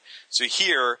introduced yet. So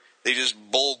here they just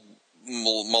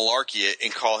malarkey it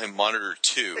and call him Monitor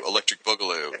 2, Electric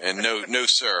Boogaloo. And no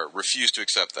sir, refuse to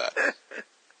accept that.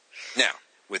 Now,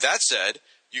 with that said,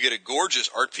 you get a gorgeous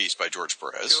art piece by George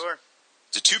Perez. Sure.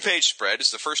 It's a 2-page spread.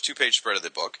 It's the first 2-page spread of the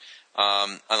book.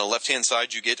 On the left-hand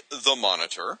side, you get the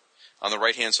Monitor. On the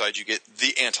right-hand side, you get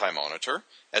the Anti-Monitor,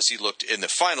 as he looked in the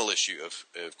final issue of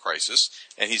Crisis.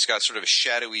 And he's got sort of a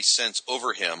shadowy sense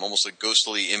over him, almost a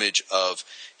ghostly image of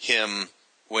him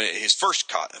when his first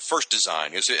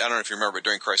design. I don't know if you remember, but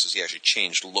during Crisis, he actually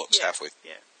changed looks halfway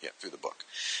through the book.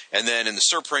 And then in the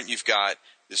surprint, you've got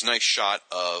this nice shot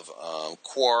of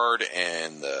Quard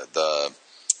and the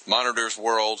Monitor's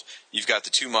world. You've got the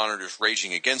two Monitors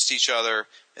raging against each other,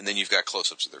 and then you've got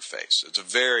close-ups of their face. It's a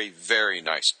very, very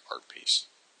nice art piece.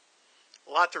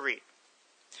 A lot to read.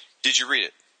 Did you read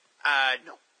it?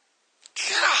 No.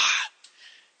 God.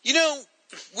 You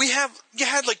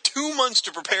had like 2 months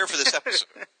to prepare for this episode.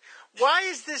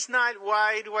 Why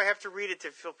do I have to read it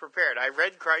to feel prepared? I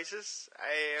read Crisis.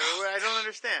 I don't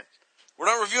understand. We're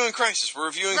not reviewing Crisis. We're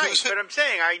reviewing Who's Who. But I'm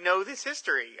saying I know this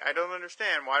history. I don't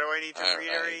understand. Why do I need to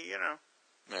read every,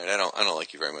 All right, I don't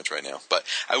like you very much right now. But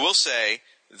I will say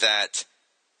that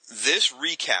this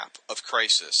recap of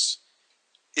Crisis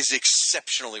is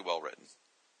exceptionally well written.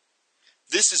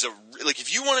 This is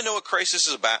if you want to know what Crisis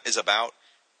is about,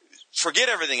 forget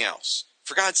everything else.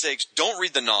 For God's sakes, don't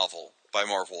read the novel by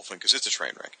Marv Wolfman because it's a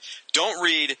train wreck. Don't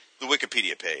read the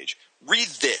Wikipedia page. Read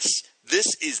this.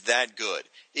 This is that good.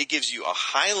 It gives you a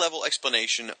high-level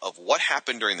explanation of what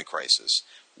happened during the Crisis,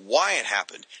 why it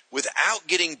happened, without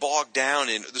getting bogged down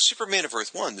in the Superman of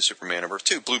Earth 1, the Superman of Earth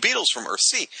 2, Blue Beetles from Earth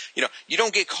C. You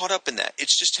don't get caught up in that.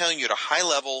 It's just telling you at a high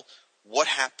level what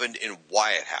happened and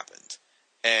why it happened.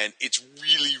 And it's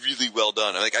really, really well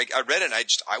done. I read it and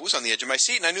I was on the edge of my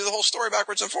seat and I knew the whole story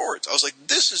backwards and forwards. I was like,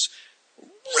 this is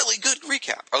really good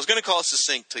recap. I was going to call it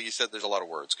succinct till you said there's a lot of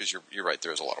words because you're right,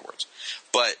 there is a lot of words.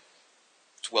 But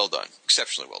it's well done,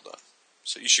 exceptionally well done.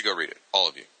 So you should go read it, all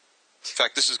of you. In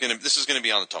fact, this is going to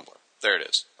be on the Tumblr. There it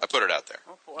is. I put it out there.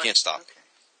 Oh, boy. You can't stop. Okay.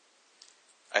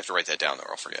 I have to write that down, though,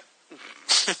 or I'll forget.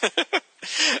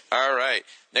 All right.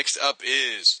 Next up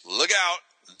is Look Out,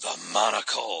 the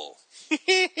Monocle.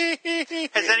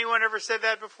 Has anyone ever said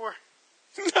that before?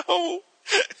 No,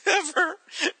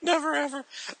 never, ever.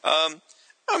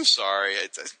 I'm sorry.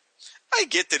 I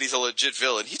get that he's a legit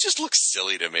villain. He just looks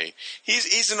silly to me.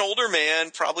 He's an older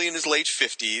man, probably in his late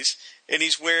 50s, and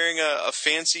he's wearing a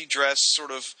fancy dress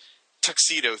sort of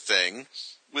tuxedo thing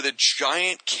with a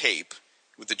giant cape,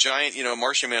 with a giant,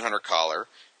 Martian Manhunter collar,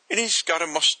 and he's got a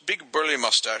big burly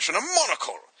mustache and a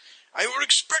monocle. I would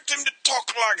expect him to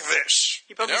talk like this.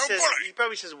 He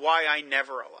probably says, "Why I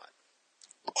never" a lot.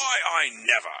 Why I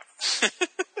never.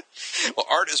 Well,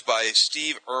 art is by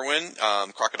Steve Irwin,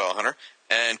 Crocodile Hunter,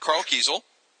 and Carl Kiesel.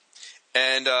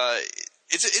 And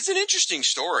it's an interesting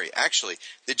story, actually.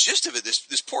 The gist of it,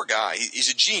 this poor guy, he's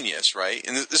a genius, right?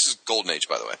 And this is Golden Age,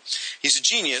 by the way. He's a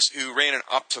genius who ran an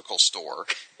optical store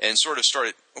and sort of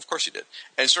started, of course he did,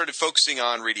 and started focusing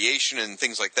on radiation and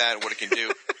things like that and what it can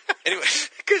do. Anyway.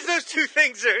 Because those two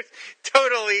things are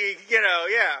totally,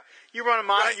 yeah. You run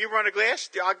a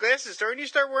glasses store, and you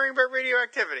start worrying about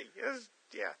radioactivity.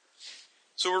 Yeah.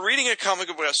 So we're reading a comic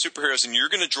book about superheroes, and you're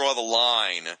going to draw the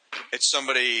line at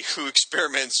somebody who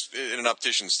experiments in an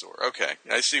optician store. Okay,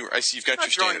 I see. You've got your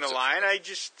drawing the line. I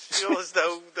just feel as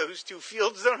though those two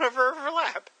fields don't ever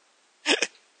overlap.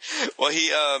 Well,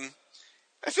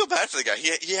 I feel bad for the guy.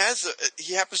 He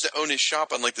happens to own his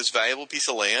shop on like this valuable piece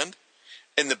of land,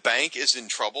 and the bank is in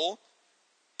trouble.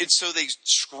 And so they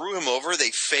screw him over. They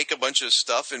fake a bunch of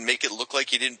stuff and make it look like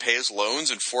he didn't pay his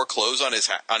loans and foreclose on his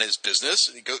business.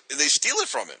 And they steal it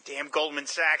from him. Damn Goldman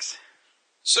Sachs.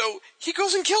 So he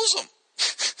goes and kills them.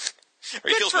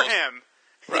 Good for him.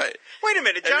 Right. Wait a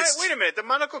minute, John. Wait a minute. The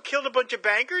monocle killed a bunch of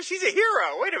bankers. He's a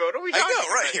hero. Wait a minute. What are we talking about?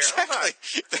 Right? Exactly.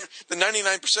 The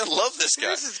 99% love this guy.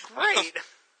 This is great.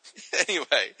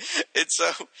 Anyway, it's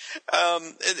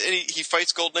and he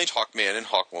fights Golden Age Hawkman and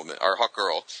Hawkwoman or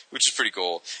Hawkgirl, which is pretty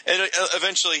cool. And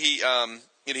eventually he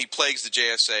he plagues the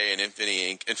JSA and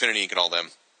Infinity Inc. and all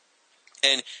them.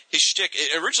 And his shtick,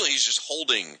 originally he's just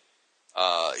holding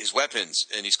his weapons,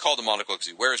 and he's called the monocle because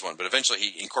he wears one. But eventually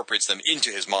he incorporates them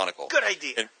into his monocle. Good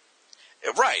idea.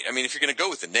 Right. I mean, if you're going to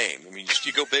go with the name,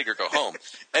 you go big or go home.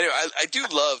 Anyway, I do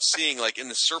love seeing, like, in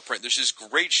the Surprint, there's this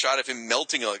great shot of him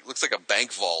melting, looks like a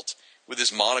bank vault with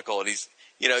his monocle, and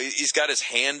he's got his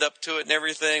hand up to it and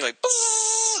everything, like,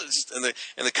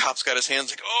 and the cop's got his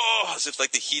hands like, as if,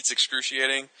 like, the heat's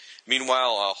excruciating.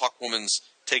 Meanwhile, Hawkwoman's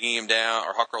taking him down,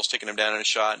 or Hawkgirl's taking him down in a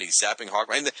shot, and he's zapping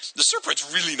Hawkman. And the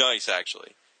Surprint's really nice,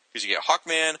 actually, because you get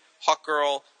Hawkman,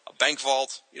 Hawkgirl, a bank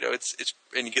vault,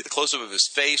 and you get the close-up of his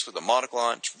face with the monocle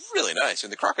on. It's really nice,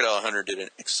 and the Crocodile Hunter did an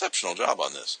exceptional job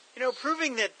on this.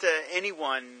 Proving that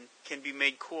anyone can be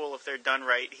made cool if they're done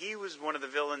right. He was one of the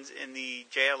villains in the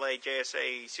JLA,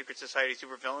 JSA, Secret Society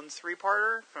Supervillains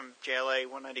 3-parter from JLA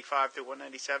 195 to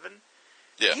 197.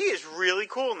 Yeah. He is really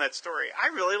cool in that story.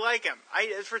 I really like him.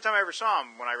 It's the first time I ever saw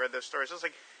him when I read those stories. I was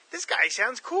like, this guy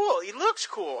sounds cool. He looks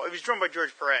cool. It was drawn by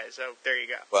George Perez, so there you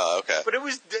go. Well, okay. But it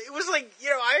was like,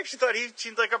 I actually thought he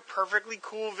seemed like a perfectly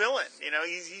cool villain.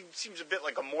 He seems a bit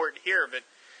like a Mort here, but,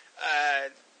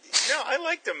 I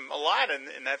liked him a lot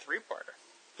in that 3-parter.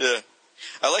 Yeah.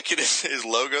 I like his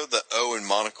logo, the O in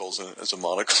monocles as a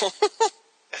monocle.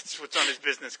 That's what's on his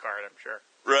business card, I'm sure.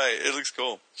 Right, it looks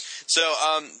cool. So,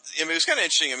 it was kind of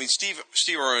interesting.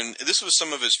 Steve Irwin, this was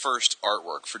some of his first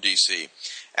artwork for DC.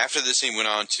 After this, he went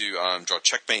on to draw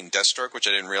Checkmate and Deathstroke, which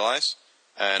I didn't realize.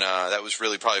 And that was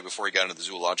really probably before he got into the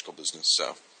zoological business.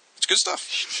 So, it's good stuff.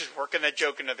 Just working that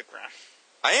joke into the ground.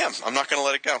 I am. I'm not going to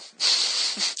let it go.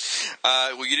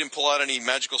 Well, you didn't pull out any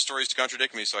magical stories to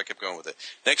contradict me, so I kept going with it.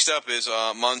 Next up is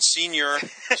Monsignor.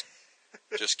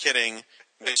 Just kidding.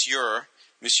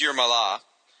 Monsieur Malat.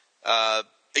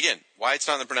 Again, why it's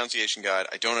not in the pronunciation guide,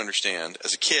 I don't understand.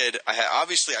 As a kid, I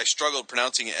struggled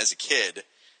pronouncing it as a kid,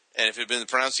 and if it had been the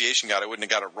pronunciation guide, I wouldn't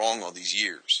have got it wrong all these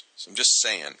years. So I'm just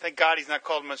saying. Thank God he's not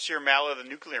called Monsieur Mallow, the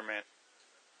Nuclear Man.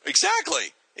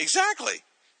 Exactly.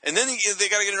 And then they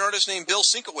got to get an artist named Bill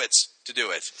Sienkiewicz to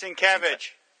do it. Sienkiewicz.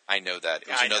 I know that. It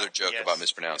was another joke about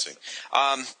mispronouncing.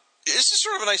 Yes. This is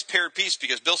sort of a nice paired piece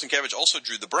because Bill Sienkiewicz also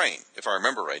drew The Brain, if I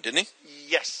remember right, didn't he?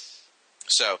 Yes.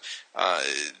 So,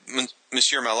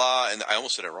 Monsieur Malat, and I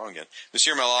almost said it wrong again,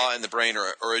 Monsieur Malat and The Brain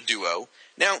are a duo.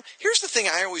 Now, here's the thing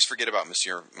I always forget about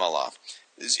Monsieur Malat.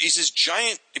 He's this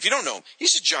giant, if you don't know him,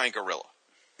 he's a giant gorilla.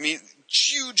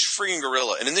 Huge freaking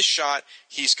gorilla. And in this shot,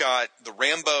 he's got the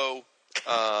Rambo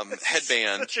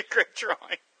headband. Such a great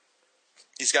drawing.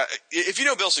 He's got, if you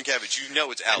know Bill Sienkiewicz, you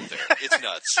know it's out there. It's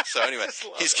nuts. So anyway,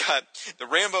 he's got the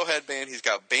Rambo headband, he's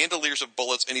got bandoliers of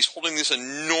bullets, and he's holding this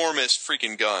enormous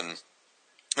freaking gun.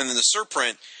 And then the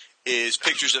surprint is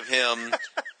pictures of him.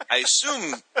 I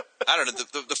assume, I don't know,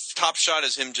 the top shot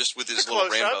is him just with his little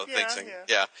close-up, Rambo thing.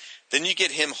 Yeah. Then you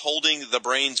get him holding the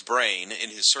Brain's brain in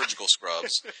his surgical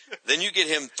scrubs. Then you get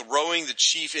him throwing the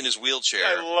Chief in his wheelchair.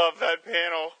 I love that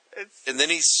panel. And then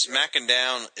he's smacking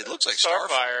down, it looks like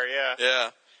Starfire, yeah. Yeah.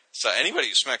 So anybody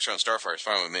who smacks around Starfire is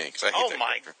fine with me. Cause I hate that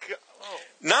character. God.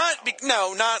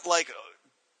 Oh. Not like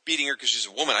beating her because she's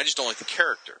a woman. I just don't like the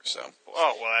character. So.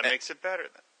 Oh, well, that makes it better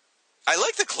then. I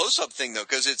like the close-up thing, though,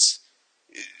 because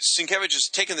Sienkiewicz has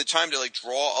taken the time to, like,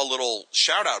 draw a little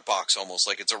shout-out box almost.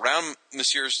 Like, it's around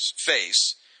Monsieur's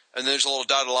face, and there's a little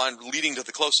dotted line leading to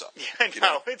the close-up. Yeah, I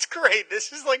know. It's great.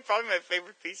 This is, like, probably my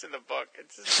favorite piece in the book.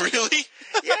 It's just, really?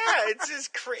 Yeah, it's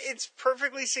just it's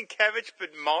perfectly Sienkiewicz,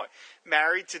 but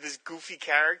married to this goofy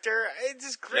character. It's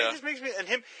just great. Yeah. It just makes me... And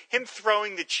him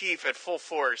throwing the Chief at full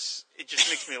force, it just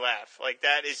makes me laugh. Like,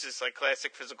 that is just, like,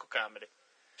 classic physical comedy.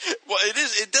 Well, it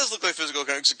is. It does look like physical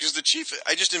connection because the Chief.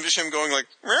 I just envision him going like.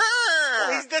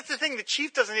 Well, that's the thing. The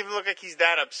Chief doesn't even look like he's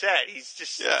that upset. He's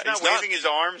just he's not waving his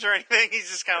arms or anything. He's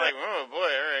just kind of like, oh boy,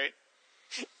 all right.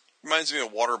 Reminds me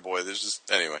of Waterboy. There's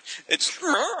just anyway. It's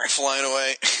flying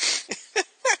away.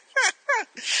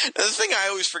 Now, the thing I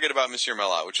always forget about Monsieur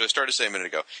Mallat, which I started to say a minute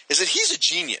ago, is that he's a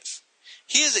genius.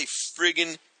 He is a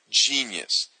friggin'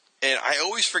 genius. And I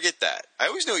always forget that. I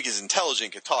always know he's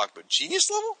intelligent, could talk, but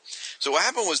genius level? So what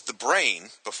happened was the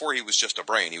Brain, before he was just a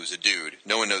brain, he was a dude.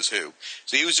 No one knows who.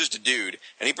 So he was just a dude,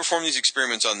 and he performed these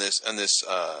experiments on this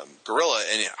gorilla,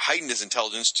 and it heightened his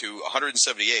intelligence to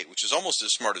 178, which is almost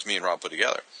as smart as me and Rob put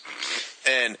together.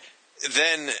 And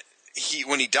then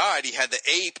when he died, he had the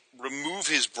ape remove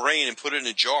his brain and put it in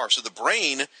a jar. So the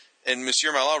Brain and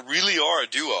Monsieur Mallat really are a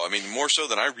duo. I mean, more so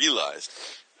than I realized.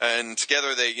 And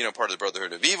together they, part of the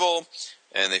Brotherhood of Evil,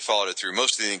 and they followed it through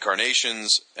most of the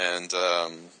incarnations, and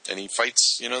he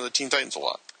fights, the Teen Titans a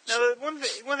lot. Now, one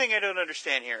thing I don't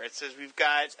understand here, it says we've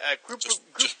got a group...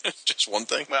 Just one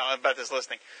thing? Well, about this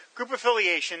listing. Group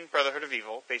affiliation, Brotherhood of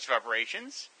Evil, base of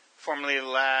operations, formerly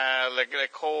La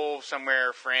Colle,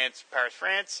 somewhere, Paris,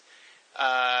 France.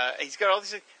 He's got all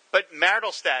these things, but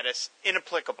marital status,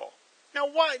 inapplicable. Now,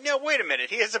 wait a minute.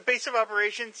 He has a base of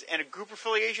operations and a group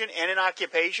affiliation and an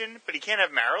occupation, but he can't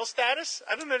have marital status?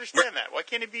 I don't understand that. Why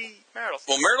can't he be marital status?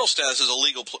 Well, marital status is a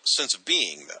legal sense of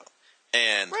being, though.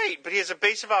 And right, but he has a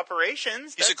base of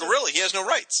operations. He's a gorilla. He has no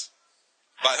rights,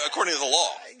 according to the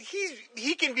law.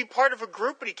 He can be part of a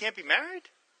group, but he can't be married?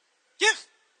 Yeah.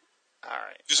 All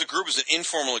right. Because a group is an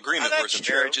informal agreement, whereas a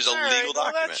marriage is a legal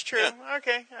document. That's true. Yeah.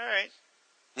 Okay, all right.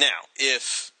 Now,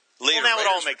 if... Later, now it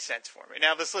all makes sense for me.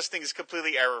 Now this listing is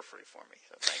completely error-free for me,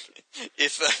 so thank you.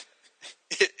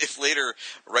 If later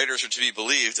writers are to be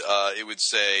believed, it would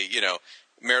say,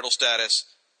 marital status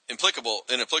inapplicable.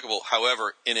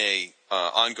 However, in a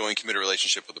ongoing committed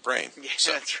relationship with the Brain. Yeah,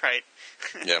 so, that's right.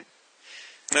 Yeah.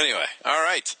 Anyway, all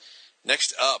right.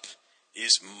 Next up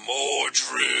is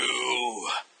Mordru.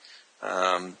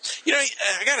 I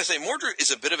gotta say, Mordru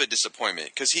is a bit of a disappointment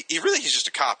because he really is just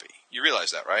a copy. You realize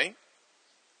that, right?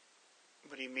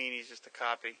 What do you mean he's just a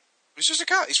copy? He's just a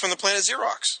copy. He's from the planet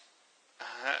Xerox.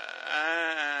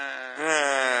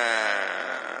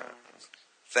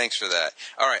 Thanks for that.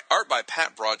 All right, art by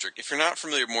Pat Broderick. If you're not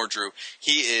familiar with Mordru,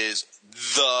 he is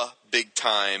the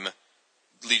big-time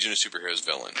Legion of Superheroes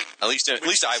villain. At least I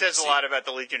would say. Says a lot about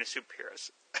the Legion of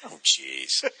Superheroes. Oh,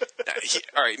 jeez.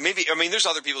 All right, maybe. I mean, there's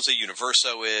other people who say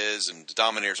Universo is and the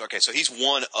Dominators. Okay, so he's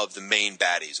one of the main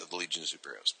baddies of the Legion of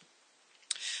Superheroes.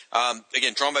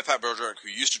 Again, drawn by Pat Broderick, who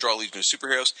used to draw Legion of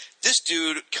Superheroes. This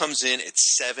dude comes in at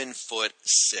 7'6".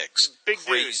 Big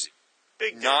Crazy. dude.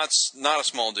 Big dude. Not a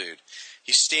small dude.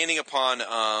 He's standing upon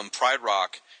Pride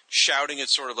Rock, shouting at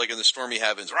sort of like in the stormy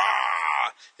heavens,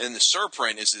 "Rah!" And the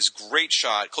surprint is this great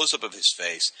shot, close-up of his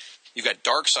face. You've got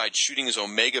Darkseid shooting his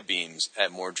Omega beams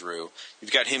at Mordru.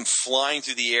 You've got him flying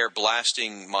through the air,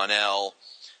 blasting Mon-El.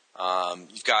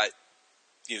 You've got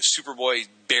Superboy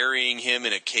burying him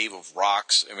in a cave of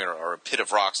rocks, or a pit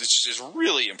of rocks. It's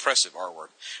really impressive artwork.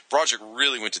 Broderick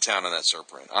really went to town on that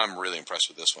surprint. I'm really impressed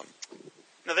with this one.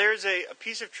 Now, there's a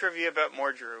piece of trivia about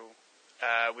Mordru,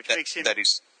 which makes him... That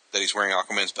he's wearing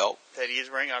Aquaman's belt? That he is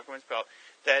wearing Aquaman's belt.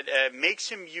 That makes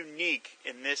him unique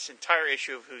in this entire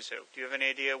issue of Who's Who. Do you have any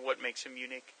idea what makes him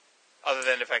unique? Other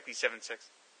than the fact he's 7'6"?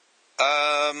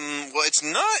 Well, it's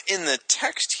not in the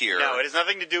text here. No, it has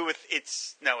nothing to do with it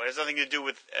has nothing to do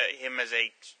with him as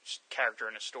a character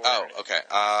in a story. Oh, okay.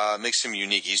 Makes him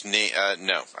unique. He's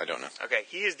no, I don't know. Okay,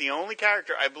 he is the only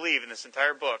character I believe in this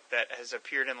entire book that has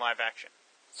appeared in live action.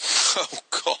 Oh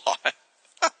God.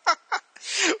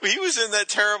 He was in that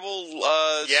terrible.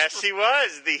 Yes, he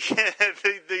was the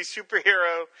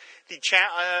superhero,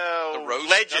 The Rose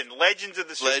Legends of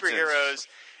the Superheroes Legends.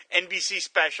 NBC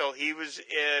special. He was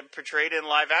portrayed in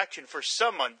live action for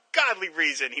some ungodly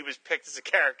reason. He was picked as a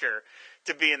character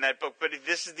to be in that book, but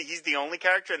he's the only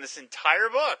character in this entire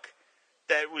book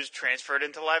that was transferred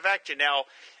into live action. Now,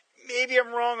 maybe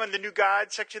I'm wrong on the New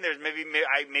Gods section. There's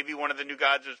maybe one of the New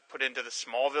Gods was put into the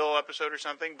Smallville episode or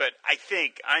something, but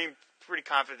I'm pretty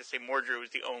confident to say Mordru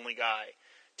is the only guy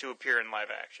to appear in live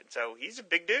action. So he's a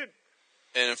big dude.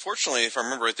 And unfortunately, if I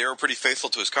remember right, they were pretty faithful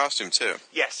to his costume, too.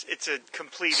 Yes, it's a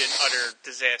complete and utter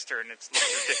disaster, and it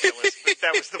looks ridiculous, but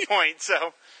that was the point,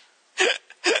 so...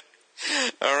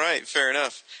 All right, fair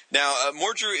enough. Now,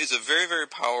 Mordru is a very, very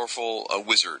powerful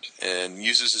wizard and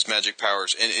uses his magic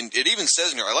powers. And it even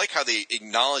says in here, I like how they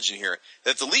acknowledge in here,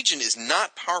 that the Legion is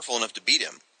not powerful enough to beat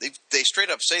him. They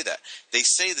straight up say that. They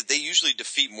say that they usually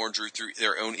defeat Mordru through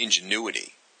their own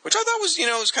ingenuity, which I thought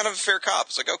was kind of a fair cop.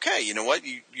 It's like, okay, you know what?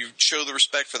 You show the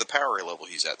respect for the power level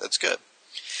he's at. That's good.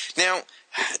 Now,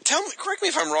 correct me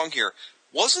if I'm wrong here.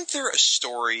 Wasn't there a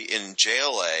story in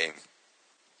JLA?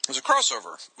 There's a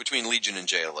crossover between Legion and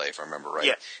JLA, if I remember right.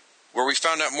 Yeah. Where we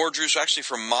found out Mordru's actually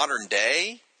from modern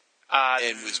day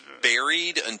and was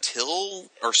buried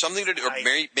or something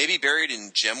maybe buried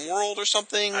in Gemworld or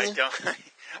something. I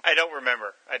don't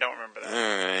remember. I don't remember that.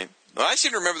 All right. Well, I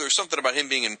seem to remember there was something about him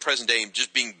being in present day and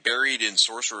just being buried in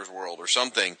Sorcerer's World or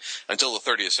something until the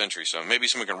 30th century. So maybe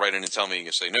someone can write in and tell me, you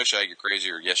can say, no, Shag, you're crazy,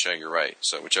 or yes, Shag, you're right.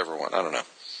 So whichever one. I don't know.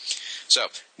 So,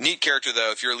 neat character,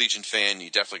 though. If you're a Legion fan, you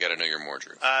definitely got to know your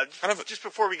Mordru. Just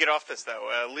before we get off this, though,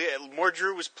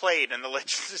 Mordru was played in the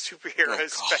Legends of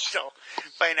Superheroes special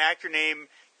by an actor named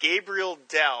Gabriel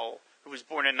Dell, who was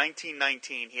born in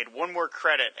 1919. He had one more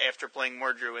credit after playing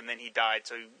Mordru, and then he died.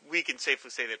 So we can safely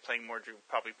say that playing Mordru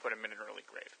probably put him in an early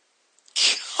grave.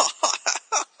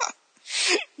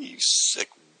 You sick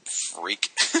freak.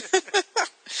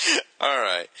 All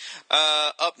right.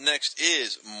 Up next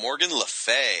is Morgan Le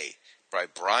Fay by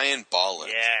Brian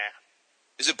Bolland. Yeah.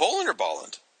 Is it Boland or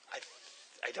Bolland?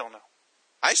 I don't know.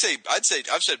 I've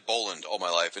said Boland all my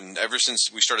life, and ever since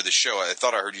we started the show, I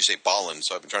thought I heard you say Bolland,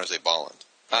 so I've been trying to say Bolland.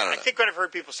 I don't know. I think when I've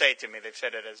heard people say it to me, they've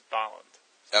said it as Bolland.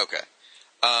 Okay.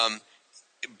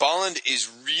 Bolland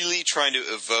is really trying to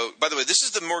evoke... By the way, this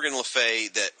is the Morgan Le Fay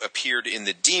that appeared in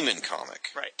the Demon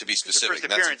comic, right? To be specific. The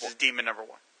first appearance is Demon #1.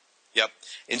 Yep.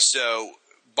 And so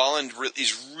Bolland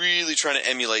is really trying to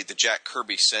emulate the Jack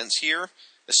Kirby sense here,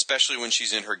 especially when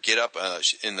she's in her get-up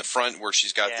in the front where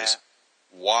she's got this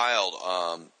wild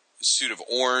suit of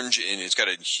orange, and it's got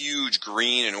a huge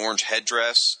green and orange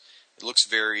headdress. It looks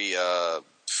very,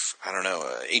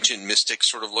 ancient mystic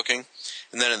sort of looking.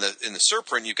 And then in the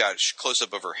Surprint, you've got a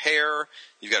close-up of her hair,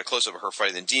 you've got a close-up of her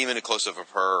fighting the demon, a close-up of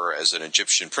her as an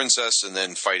Egyptian princess, and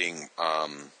then fighting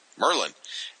Merlin.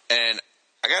 And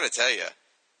I got to tell you,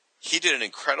 he did an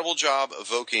incredible job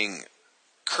evoking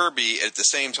Kirby at the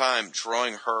same time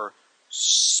drawing her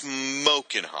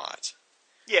smoking hot.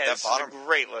 Yeah, that's a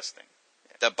great listing.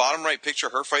 Yeah. That bottom right picture,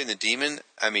 her fighting the demon,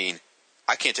 I mean,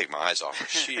 I can't take my eyes off her.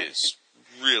 She is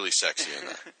really sexy in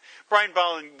that. Brian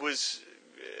Bolland was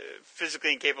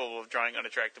physically incapable of drawing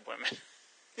unattractive women.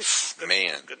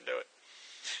 Man. Couldn't do it.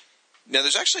 Now,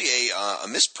 there's actually a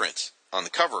misprint on the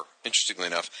cover, interestingly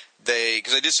enough.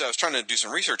 Because I was trying to do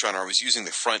some research on her. I was using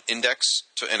the front index,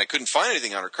 and I couldn't find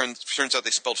anything on her. Turns out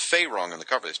they spelled Fay wrong on the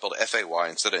cover. They spelled F-A-Y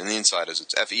instead of in the inside as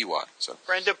it's F-E-Y. So.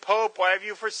 Brenda Pope, why have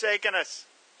you forsaken us?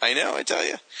 I know, I tell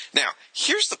you. Now,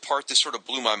 here's the part that sort of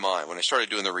blew my mind when I started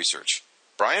doing the research.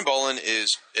 Brian Bolland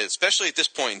is, especially at this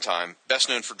point in time, best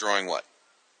known for drawing what?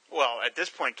 Well, at this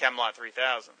point, Camelot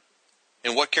 3000.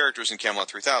 And what characters in Camelot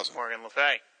 3000? Morgan Le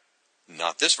Fay.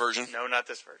 Not this version. No, not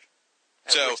this version.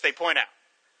 Which they point out.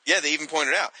 Yeah, they even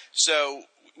pointed out. So,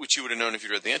 which you would have known if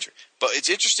you read the entry. But it's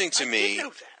interesting to me. I know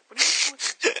that. What are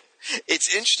you doing?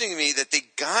 It's interesting to me that they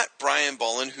got Brian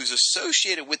Bolland, who's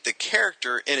associated with the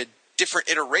character, in a different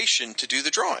iteration to do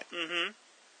the drawing. Mm-hmm.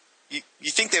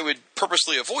 You think they would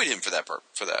purposely avoid him for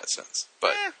that sense?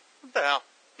 But what the hell?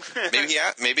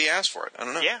 maybe he asked for it. I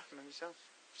don't know. Yeah, maybe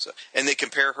so. And they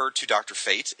compare her to Dr.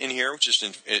 Fate in here, which is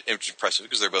impressive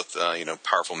because they're both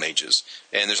powerful mages.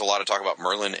 And there's a lot of talk about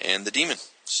Merlin and the demon.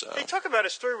 So they talk about a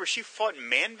story where she fought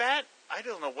Man-Bat. I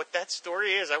don't know what that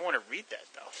story is. I want to read that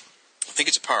though. I think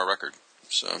it's a power record.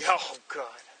 So. Oh God.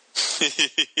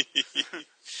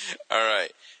 All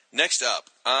right. Next up,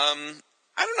 I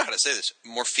don't know how to say this.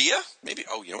 Morphia? Maybe.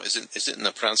 Oh, is it in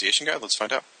the pronunciation guide? Let's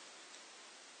find out.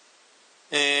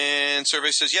 And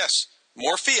survey says yes.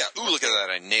 Morphia. Ooh, look at that.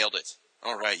 I nailed it.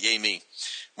 All right. Yay me.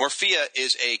 Morphia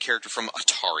is a character from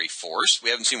Atari Force. We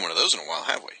haven't seen one of those in a while,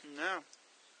 have we? No.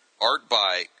 Art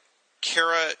by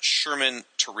Kara Sherman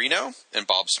Torino and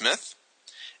Bob Smith.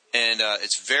 And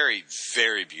it's very,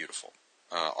 very beautiful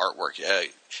artwork.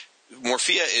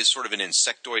 Morphea is sort of an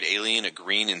insectoid alien, a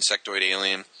green insectoid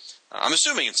alien. I'm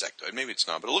assuming insectoid. Maybe it's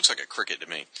not, but it looks like a cricket to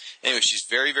me. Anyway, she's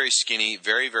very, very skinny,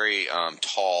 very, very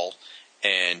tall,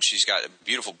 and she's got a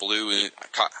beautiful blue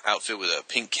outfit with a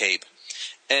pink cape.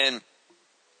 And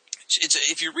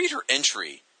if you read her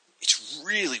entry, it's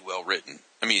really well written.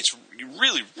 I mean, it's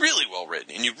really, really well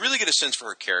written, and you really get a sense for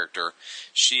her character.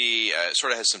 She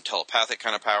sort of has some telepathic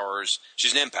kind of powers.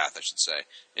 She's an empath, I should say,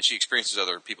 and she experiences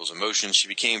other people's emotions. She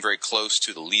became very close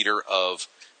to the leader of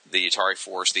the Atari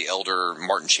Force, the elder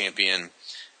Martin Champion,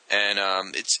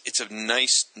 and it's a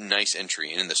nice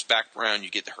entry. And in this background, you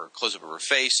get her close-up of her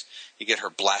face. You get her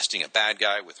blasting a bad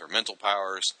guy with her mental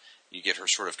powers. You get her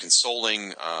sort of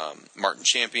consoling Martin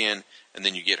Champion, and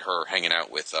then you get her hanging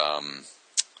out with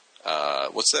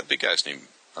what's that big guy's name?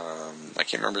 I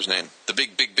can't remember his name. The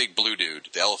big blue dude,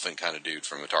 the elephant kind of dude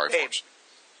from Atari Force.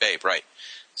 Babe, right.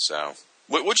 So,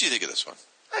 what do you think of this one?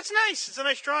 That's nice. It's a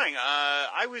nice drawing.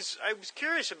 I was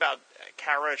curious about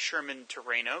Kara Sherman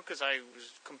Torino because I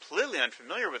was completely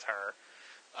unfamiliar with her.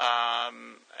 I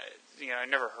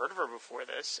never heard of her before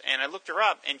this, and I looked her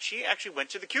up, and she actually went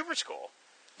to the Kubert School.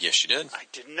 Yes, she did. I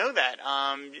didn't know that.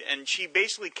 And she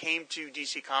basically came to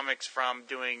DC Comics from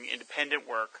doing independent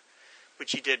work, which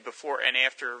she did before and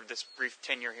after this brief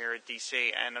tenure here at DC.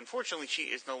 And unfortunately, she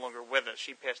is no longer with us.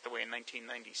 She passed away in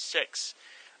 1996.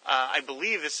 I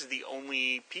believe this is the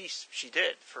only piece she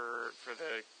did for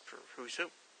Who's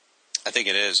Who. I think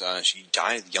it is. She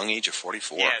died at the young age of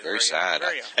 44. Yeah, very sad.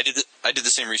 Very young. I did the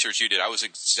same research you did. I was in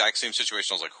the exact same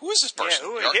situation. I was like, who is this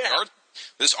person? Yeah,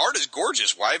 This art is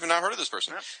gorgeous. Why have I not heard of this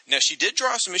person? Yeah. Now, she did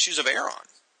draw some issues of Aeron.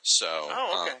 So, okay.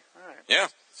 All right. Yeah.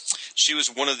 She was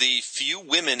one of the few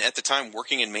women at the time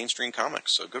working in mainstream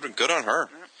comics. So good on her.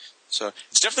 Yeah. So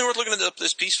it's definitely worth looking at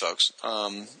this piece, folks.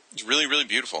 It's really, really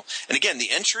beautiful. And again, the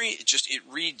entry, it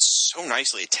reads so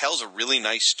nicely. It tells a really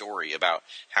nice story about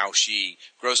how she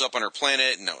grows up on her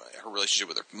planet and her relationship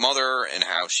with her mother and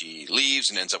how she leaves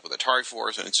and ends up with Atari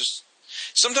Force. And it's just,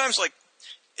 sometimes like,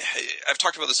 I've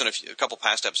talked about this in a couple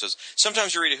past episodes.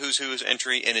 Sometimes you read a Who's Who's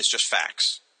entry and it's just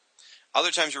facts.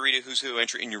 Other times you read a Who's Who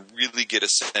entry and you really get a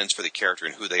sense for the character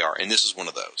and who they are. And this is one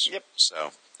of those. Yep.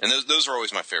 So, and those are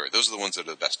always my favorite. Those are the ones that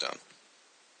are the best done.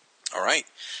 All right.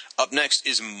 Up next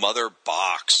is Mother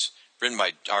Box,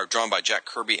 drawn by Jack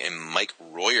Kirby and Mike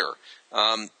Royer.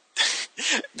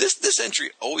 This entry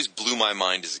always blew my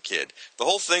mind as a kid. The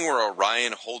whole thing where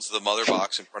Orion holds the Mother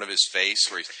Box in front of his face,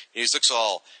 where he looks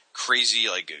all crazy,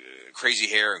 like crazy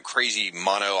hair and crazy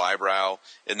mono eyebrow,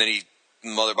 and then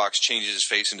Mother Box changes his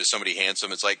face into somebody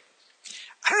handsome. It's like,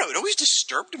 I don't know, it always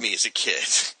disturbed me as a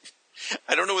kid.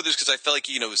 I don't know whether it's because I felt like,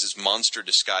 it was this monster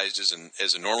disguised as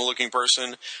a normal-looking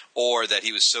person, or that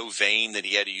he was so vain that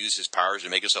he had to use his powers to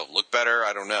make himself look better.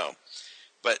 I don't know.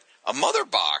 But a Mother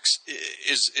Box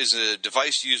is a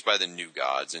device used by the New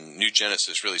Gods, and New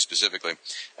Genesis really specifically.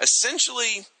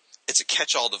 Essentially, it's a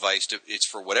catch-all device. It's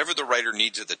for whatever the writer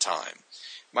needs at the time.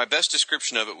 My best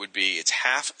description of it would be it's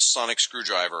half sonic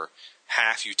screwdriver,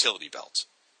 half utility belt.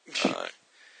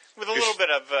 With a little bit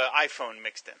of iPhone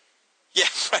mixed in. Yeah,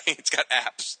 right. It's got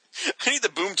apps. I need the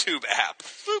BoomTube app.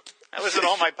 Boop. I listen to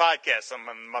all my podcasts on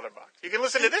my Mother Box. You can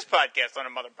listen to this podcast on a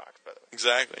Mother Box, by the way.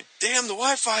 Exactly. Damn, the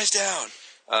Wi-Fi's down.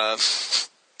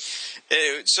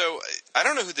 So, I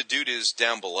don't know who the dude is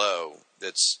down below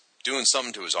that's doing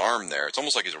something to his arm there. It's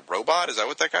almost like he's a robot. Is that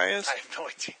what that guy is? I have no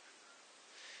idea.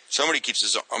 Somebody keeps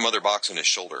his Mother Box on his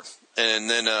shoulder. And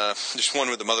then there's one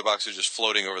where the Mother Box is just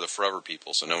floating over the Forever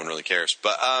People, so no one really cares.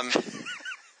 But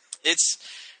it's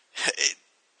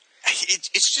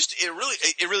just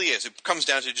it really is. It comes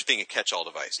down to just being a catch-all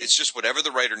device. It's just whatever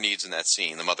the writer needs in that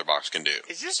scene, the Mother Box can do.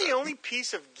 Is this the only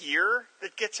piece of gear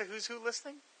that gets a Who's Who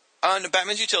listing? No,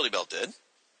 Batman's utility belt did.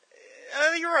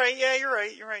 You're right. Yeah, you're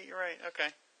right.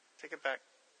 Okay, take it back.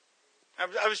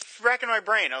 I was racking my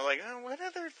brain. I was like, what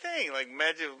other thing? Like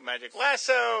Magic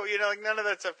Lasso, like none of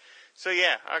that stuff. So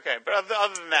yeah, okay. But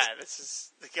other than that, this is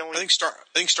the only. I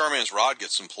think Starman's rod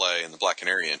gets some play in the Black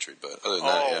Canary entry, but other than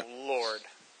that, yeah. Oh Lord.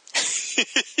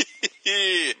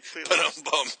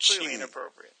 Completely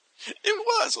inappropriate. It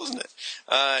was, wasn't it?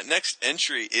 Next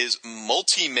entry is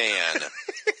Multi-Man.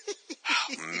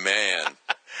 Oh, man.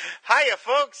 Hiya,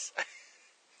 folks.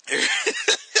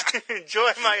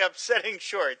 Enjoy my upsetting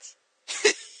shorts.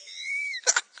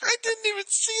 I didn't even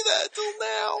see that till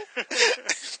now.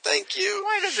 Thank you.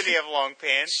 Why doesn't he have long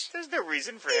pants? There's no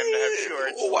reason for him to have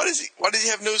shorts. Well, why does he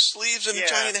have no sleeves and a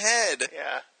giant head?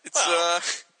 Yeah.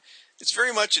 It's It's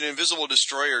very much an Invisible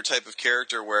Destroyer type of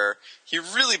character where he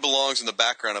really belongs in the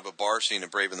background of a bar scene in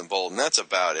Brave and the Bold, and that's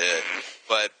about it.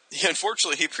 But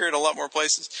unfortunately, he appeared in a lot more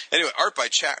places. Anyway, art by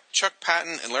Chuck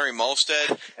Patton and Larry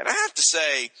Molstead. And I have to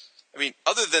say, I mean,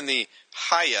 other than the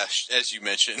Haya, as you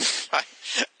mentioned,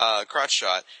 crotch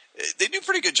shot, they do a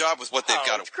pretty good job with what they've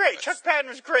got. It's great. Chuck Patton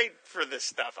was great for this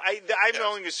stuff. I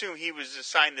only assume he was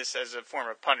assigned this as a form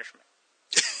of punishment.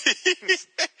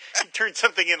 He turned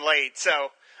something in late, so...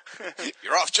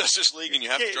 You're off Justice League and you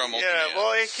have to draw Multi-Man. Yeah,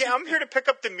 well, I'm here to pick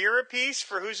up the mirror piece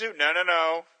for Who's Who.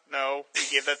 No. We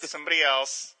gave that to somebody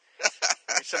else.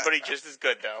 Somebody just as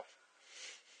good, though.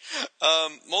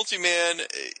 Multi-Man,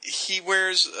 he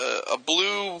wears a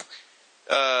blue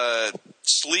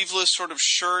sleeveless sort of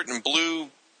shirt and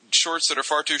blue shorts that are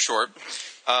far too short.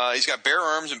 He's got bare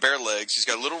arms and bare legs. He's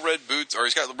got little red boots, or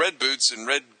he's got red boots and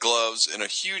red gloves and a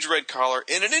huge red collar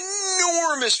and an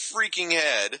enormous freaking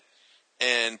head.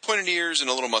 And pointed ears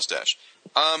and a little mustache.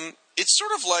 It's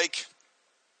sort of like,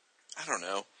 I don't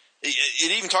know.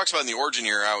 It even talks about in the origin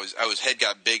here how his head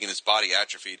got big and his body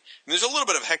atrophied. And there's a little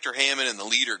bit of Hector Hammond and the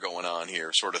Leader going on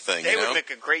here, sort of thing. They would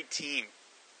make a great team.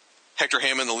 Hector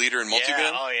Hammond, the Leader, and Multi-Man?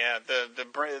 Yeah, oh yeah,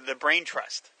 the Brain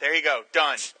Trust. There you go,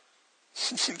 done.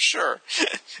 Sure.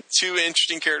 Two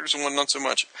interesting characters and one not so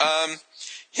much.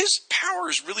 His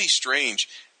power is really strange.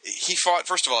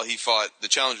 First of all, he fought the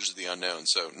Challengers of the Unknown,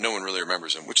 so no one really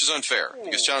remembers him, which is unfair,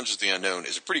 because Challengers of the Unknown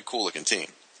is a pretty cool-looking team,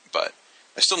 but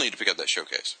I still need to pick up that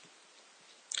showcase.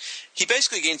 He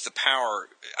basically gains the power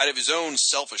out of his own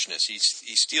selfishness. He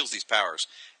steals these powers,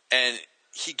 and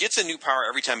he gets a new power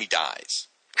every time he dies.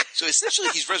 So essentially,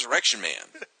 he's Resurrection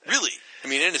Man. Really. I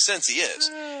mean, in a sense, he is.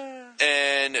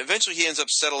 And eventually he ends up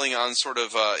settling on sort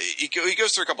of, he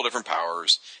goes through a couple different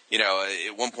powers. You know,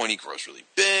 at one point he grows really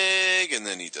big, and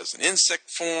then he does an insect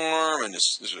form, and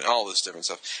there's all this different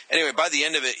stuff. Anyway, by the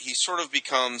end of it, he sort of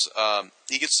becomes,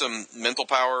 he gets some mental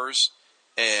powers,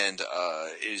 and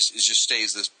just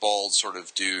stays this bald sort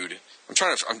of dude.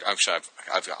 Honestly,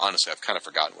 I've kind of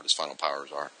forgotten what his final powers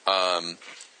are. Wasn't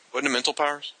it mental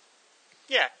powers?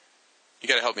 Yeah. You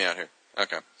got to help me out here.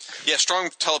 Okay. Yeah, strong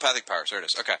telepathic powers. There it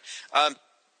is. Okay.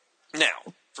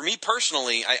 Now, for me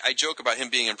personally, I joke about him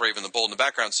being in Brave and the Bold in the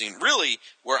background scene. Really,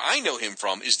 where I know him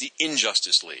from is the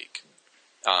Injustice League.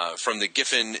 From the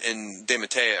Giffen and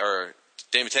DeMatteis,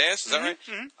 is that right?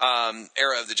 Mm-hmm.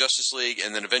 Era of the Justice League,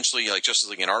 and then eventually like Justice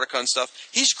League Antarctica and stuff.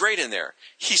 He's great in there.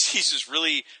 He's this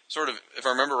really sort of, if I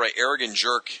remember right, arrogant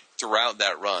jerk throughout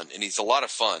that run, and he's a lot of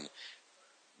fun.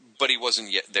 But he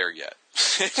wasn't there yet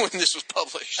when this was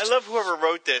published. I love whoever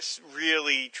wrote this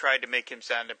really tried to make him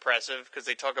sound impressive, because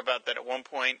they talk about that at one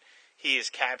point he is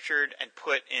captured and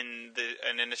put in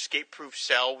an escape-proof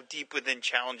cell deep within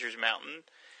Challenger's Mountain.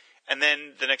 And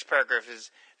then the next paragraph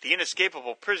is, the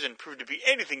inescapable prison proved to be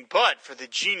anything but for the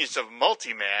genius of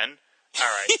Multi-Man. All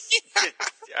right.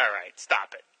 All right,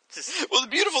 stop it. Well, the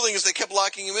beautiful thing is they kept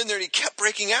locking him in there and he kept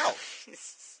breaking out.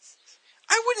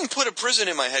 I wouldn't put a prison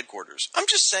in my headquarters. I'm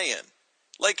just saying.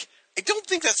 Like, I don't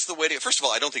think that's the way to... First of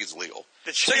all, I don't think it's legal.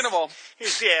 Second of all...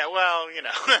 Yeah, well, you know.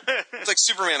 It's like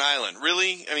Superman Island.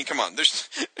 Really? I mean, come on.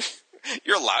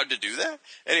 You're allowed to do that?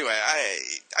 Anyway,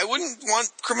 I wouldn't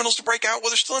want criminals to break out while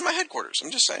they're still in my headquarters.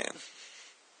 I'm just saying.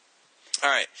 All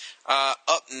right.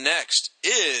 Up next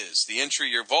is the entry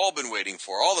you've all been waiting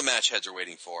for. All the match heads are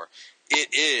waiting for. It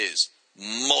is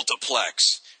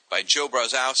Multiplex by Joe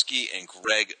Brzezowski and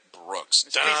Greg Brooks.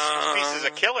 This piece is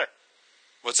a killer.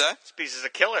 What's that? This piece is a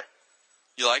killer.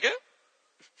 You like it?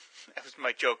 That was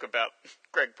my joke about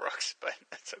Greg Brooks, but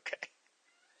that's okay.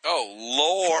 Oh,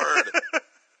 Lord.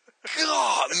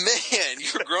 God, man,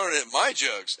 you're groaning at my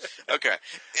jokes. Okay.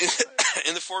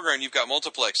 In the foreground, you've got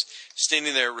Multiplex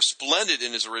standing there resplendent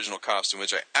in his original costume,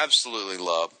 which I absolutely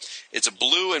love. It's a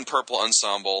blue and purple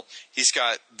ensemble. He's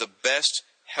got the best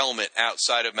helmet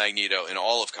outside of Magneto in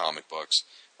all of comic books.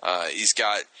 He's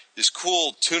got this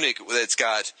cool tunic that's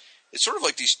got, it's sort of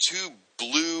like these two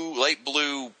light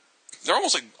blue, they're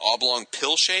almost like oblong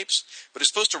pill shapes, but it's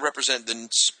supposed to represent the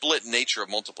split nature of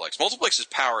Multiplex. Multiplex's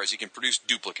power is he can produce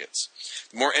duplicates.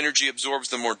 The more energy absorbs,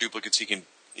 the more duplicates he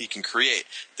can create.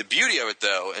 The beauty of it,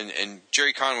 though, and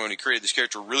Jerry Conway, when he created this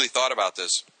character, really thought about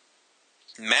this,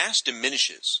 mass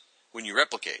diminishes when you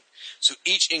replicate. So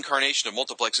each incarnation of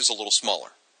Multiplex is a little smaller.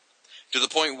 To the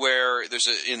point where in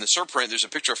the surprint, there's a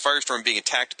picture of Firestorm being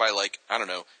attacked by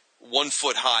 1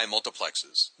 foot high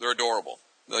multiplexes. They're adorable.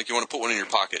 Like you want to put one in your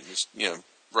pocket and just,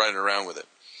 ride it around with it.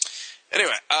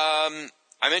 Anyway,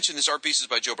 I mentioned this art piece is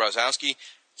by Joe Brzezowski.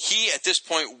 He, at this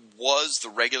point, was the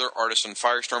regular artist on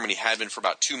Firestorm, and he had been for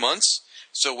about 2 months.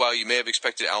 So while you may have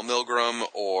expected Al Milgrom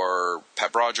or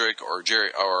Pat Broderick or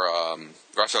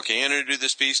Raphael Caiano to do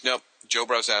this piece, nope. Joe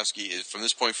Brozowski is, from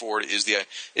this point forward, is the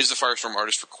Firestorm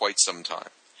artist for quite some time.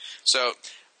 So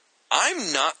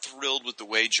I'm not thrilled with the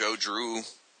way Joe drew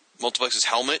Multiplex's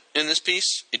helmet in this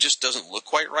piece. It just doesn't look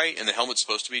quite right, and the helmet's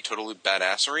supposed to be totally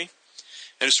badassery.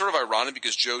 And it's sort of ironic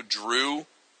because Joe drew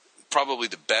probably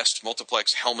the best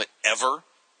Multiplex helmet ever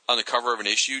on the cover of an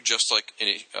issue, just like in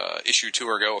issue 2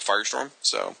 ago of Firestorm.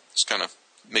 So it's kind of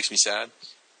makes me sad.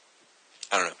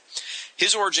 I don't know.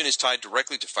 His origin is tied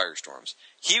directly to Firestorm's.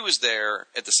 He was there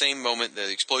at the same moment that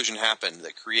the explosion happened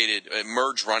that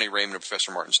merged Ronnie Raymond and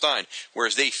Professor Martin Stein,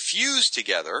 whereas they fused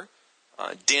together,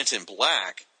 Danton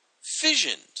Black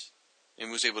fissioned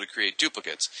and was able to create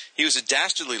duplicates. He was a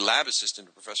dastardly lab assistant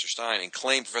to Professor Stein and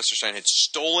claimed Professor Stein had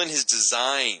stolen his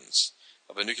designs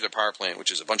of a nuclear power plant,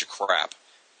 which is a bunch of crap,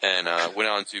 and went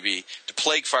on to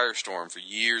plague Firestorm for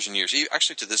years and years.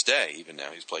 Actually, to this day, even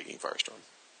now, he's plaguing Firestorm.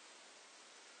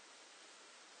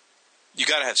 You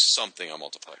got to have something on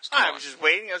Multiplex. I was just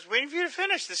waiting. I was waiting for you to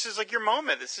finish. This is like your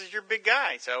moment. This is your big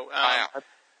guy. So I'm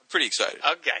pretty excited.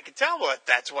 Okay, I can tell. Well,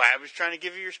 that's why I was trying to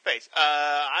give you your space.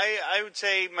 I would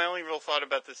say my only real thought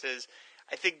about this is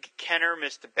I think Kenner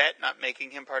missed a bet not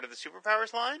making him part of the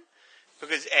Superpowers line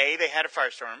because A, they had a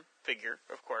Firestorm figure,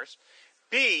 of course.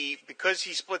 B, because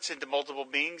he splits into multiple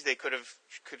beings, they could have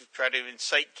tried to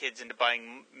incite kids into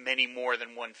buying many more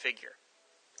than one figure.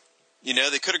 You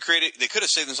know, they could have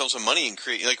saved themselves some money and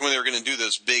create, like when they were going to do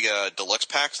those big deluxe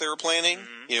packs they were planning.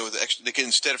 Mm-hmm. You know, they could,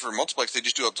 instead of for Multiplex, they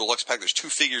just do a deluxe pack. There's 2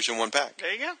 figures in one pack.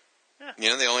 There you go. Yeah. You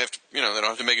know, they only have to, they don't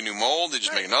have to make a new mold. They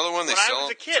just make another one. When I was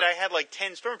a kid, I had like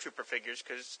 10 Stormtrooper figures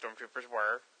because Stormtroopers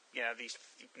were, these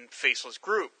faceless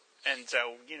group. And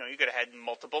so, you could have had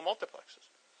multiple multiplexes.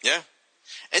 Yeah.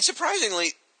 And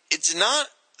surprisingly, it's not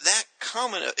that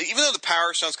common. Even though the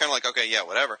power sounds kind of like, okay, yeah,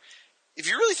 whatever. If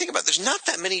you really think about it, there's not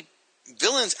that many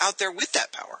villains out there with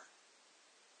that power.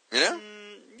 You know?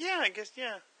 I guess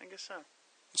so.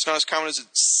 It's not as common as it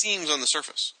seems on the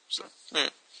surface. So,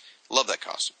 love that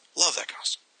costume.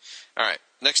 All right,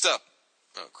 next up.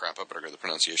 Oh, crap, I better go to the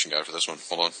pronunciation guide for this one.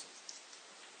 Hold on.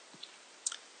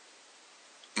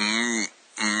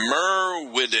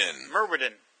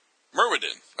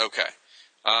 Merwidin. Okay.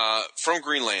 From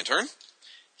Green Lantern.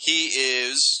 He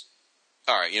is...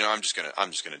 All right, I'm just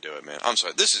gonna do it, man. I'm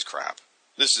sorry. This is crap.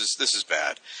 This is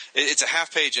bad. It's a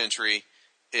half-page entry.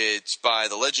 It's by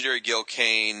the legendary Gil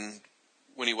Kane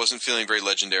when he wasn't feeling very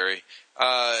legendary.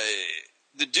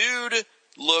 The dude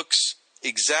looks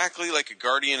exactly like a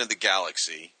Guardian of the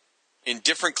Galaxy in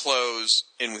different clothes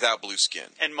and without blue skin.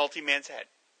 And Multi-Man's head.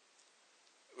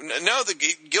 No,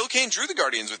 Gil Kane drew the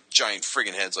Guardians with giant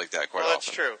friggin' heads like that quite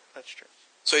often. That's true.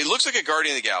 So he looks like a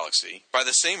Guardian of the Galaxy by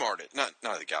the same artist. Not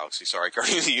the Galaxy, sorry,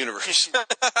 Guardian of the Universe.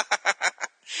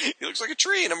 He looks like a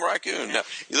tree and a raccoon. No,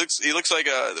 he looks like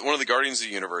one of the Guardians of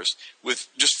the Universe with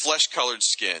just flesh-colored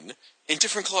skin in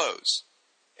different clothes.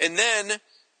 And then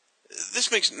this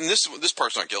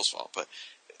part's not Gil's fault, but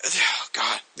oh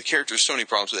God, the character has so many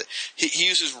problems with it. He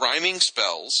uses rhyming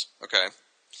spells, okay,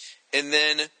 and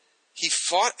then he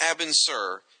fought Abin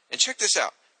Sur, and check this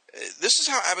out. This is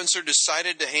how Abin Sur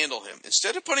decided to handle him.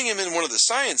 Instead of putting him in one of the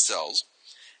science cells,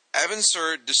 Abin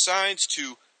Sur decides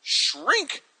to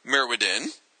shrink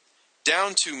Merwidin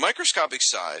down to microscopic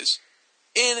size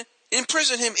and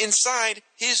imprison him inside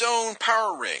his own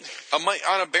power ring,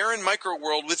 on a barren micro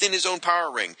world within his own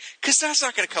power ring, because that's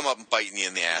not going to come up and bite me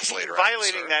in the ass later.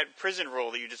 Violating that prison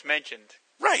rule that you just mentioned.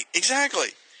 Right, exactly.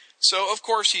 So, of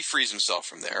course, he frees himself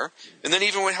from there. And then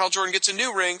even when Hal Jordan gets a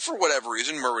new ring, for whatever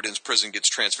reason, Merwidin's prison gets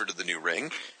transferred to the new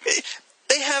ring.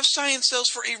 They have science cells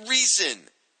for a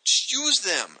reason. Just use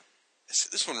them.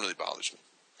 This one really bothers me.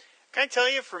 Can I tell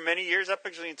you, for many years, up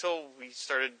actually until we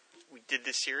did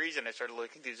this series and I started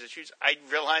looking through these issues, I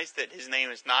realized that his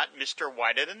name is not Mr.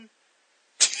 Whiteden.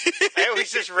 I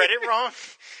always just read it wrong.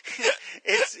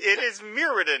 It is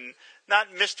Merwidin,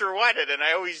 not Mr. Whiteden.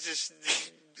 I always just...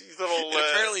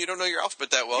 apparently you don't know your alphabet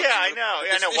that well. Yeah, I know.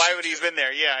 Why would he have been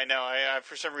there? Yeah, I know.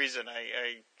 For some reason,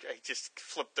 I just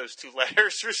flipped those 2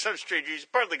 letters for some strange reason,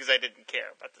 partly because I didn't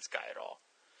care about this guy at all.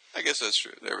 I guess that's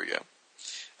true. There we go.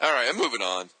 All right, I'm moving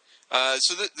on.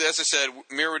 So as I said,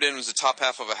 Merwidin was the top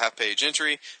half of a half-page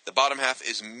entry. The bottom half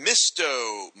is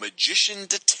Misto, Magician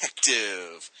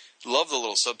Detective. Love the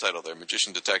little subtitle there,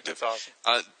 Magician Detective. That's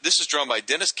awesome. This is drawn by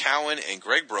Dennis Cowan and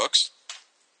Greg Brooks.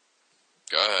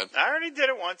 Go ahead. I already did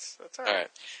it once. That's all right.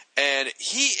 And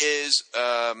he is,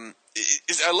 I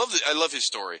love his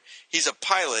story. He's a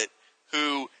pilot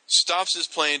who stops his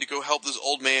plane to go help this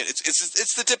old man.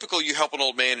 It's the typical you help an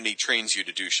old man and he trains you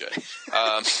to do shit.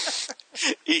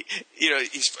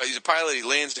 He's a pilot. He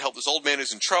lands to help this old man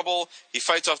who's in trouble. He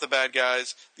fights off the bad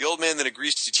guys. The old man then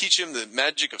agrees to teach him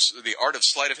the art of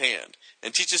sleight of hand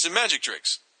and teaches him magic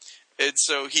tricks. And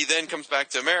so he then comes back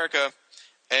to America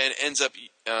and ends up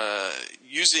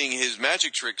using his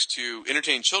magic tricks to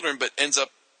entertain children, but ends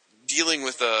up dealing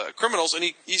with criminals, and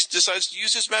he decides to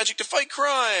use his magic to fight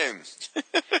crime. You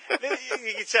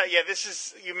can tell, this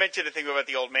is, you mentioned a thing about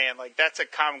the old man. Like, that's a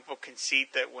comic book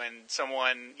conceit that when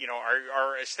someone,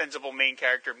 our ostensible main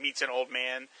character meets an old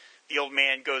man, the old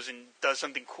man goes and does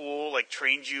something cool, like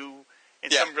trains you in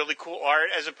some really cool art,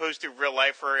 as opposed to real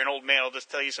life where an old man will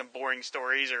just tell you some boring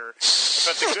stories or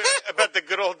about the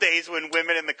good old days when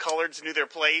women and the coloreds knew their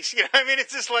place.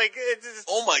 It's just like...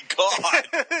 oh my God!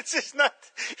 It's just not...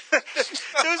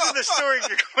 Those are the stories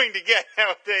you're going to get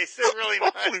nowadays. They're really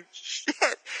not...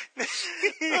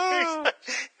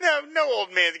 No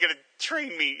old man's going to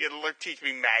train me and teach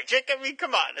me magic. I mean,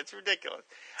 come on, it's ridiculous.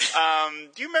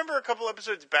 Do you remember a couple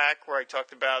episodes back where I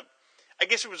talked about... I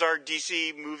guess it was our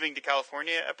DC moving to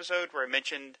California episode where I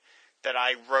mentioned that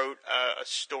I wrote a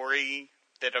story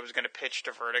that I was going to pitch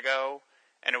to Vertigo,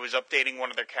 and it was updating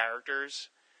one of their characters.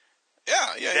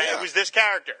 Yeah. It was this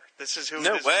character. This is this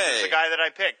is the guy that I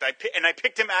picked. I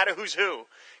picked him out of Who's Who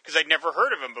because I'd never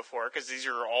heard of him before because these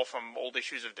are all from old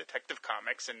issues of Detective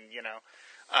Comics, and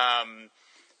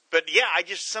But yeah,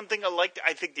 something I liked.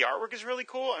 I think the artwork is really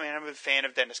cool. I mean, I'm a fan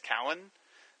of Dennis Cowan.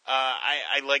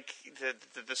 I like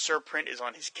the surprint is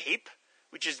on his cape,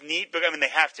 which is neat. But I mean, they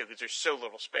have to because there's so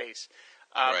little space.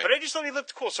 Right. But I just thought he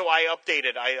looked cool, so I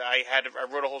updated. I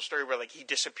wrote a whole story where like he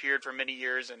disappeared for many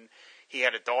years, and he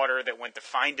had a daughter that went to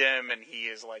find him, and he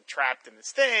is like trapped in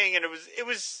this thing. And it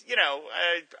was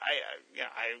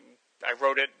I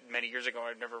wrote it many years ago.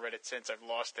 I've never read it since. I've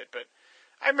lost it, but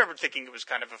I remember thinking it was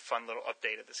kind of a fun little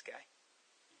update of this guy.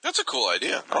 That's a cool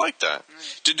idea. I like that.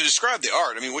 To describe the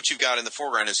art, I mean, what you've got in the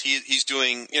foreground is he's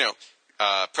doing,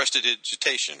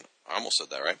 prestidigitation. I almost said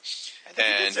that right. I think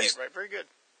you did say it right. Very good.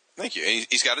 Thank you. And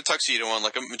he's got a tuxedo on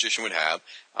like a magician would have.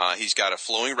 He's got a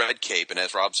flowing red cape, and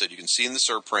as Rob said, you can see in the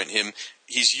surprint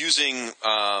he's using.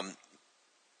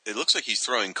 It looks like he's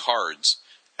throwing cards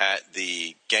at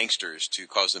the gangsters to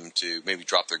cause them to maybe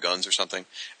drop their guns or something,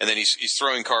 and then he's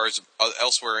throwing cards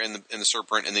elsewhere in the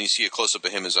surprint, and then you see a close up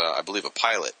of him as I believe a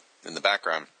pilot in the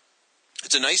background.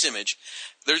 It's a nice image.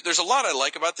 There's a lot I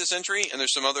like about this entry, and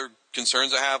there's some other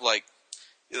concerns I have, like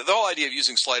the whole idea of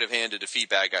using sleight of hand to defeat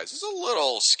bad guys is a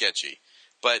little sketchy.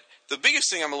 But the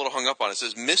biggest thing I'm a little hung up on, it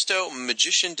says Misto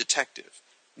Magician Detective.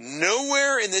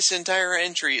 Nowhere in this entire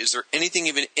entry is there anything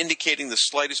even indicating the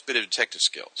slightest bit of detective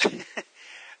skills.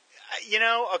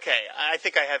 Okay, I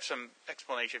think I have some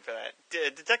explanation for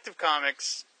that. Detective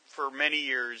Comics, for many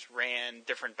years, ran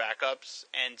different backups,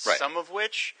 and some of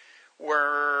which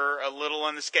were a little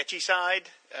on the sketchy side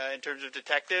in terms of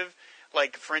detective.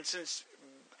 Like, for instance,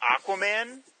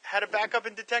 Aquaman had a backup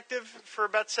in detective for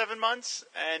about 7 months,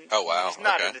 and he's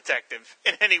not a detective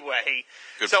in any way.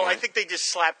 Good so point. I think they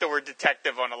just slapped the word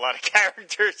detective on a lot of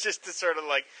characters just to sort of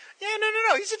like,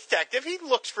 no, he's a detective. He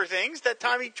looks for things. That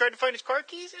time he tried to find his car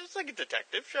keys, it was like a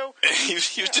detective show. he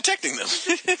was detecting them.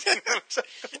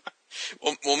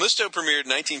 Well, Misto premiered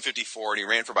in 1954, and he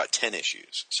ran for about 10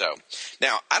 issues. So,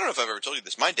 now, I don't know if I've ever told you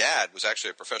this. My dad was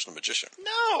actually a professional magician.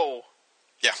 No.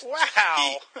 Yeah.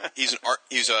 Wow.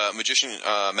 He's a magician,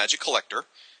 magic collector.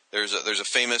 There's a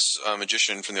famous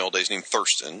magician from the old days named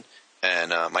Thurston,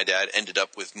 and my dad ended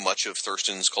up with much of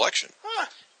Thurston's collection. Huh.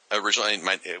 Originally,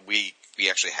 we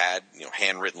actually had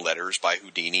handwritten letters by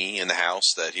Houdini in the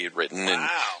house that he had written, and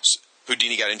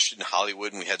Houdini got interested in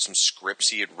Hollywood, and we had some scripts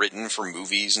he had written for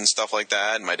movies and stuff like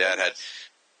that. And my dad had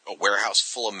a warehouse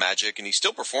full of magic, and he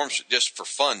still performs just for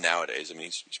fun nowadays. I mean,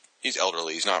 he's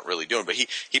elderly; he's not really doing it, but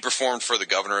he performed for the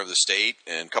governor of the state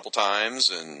and a couple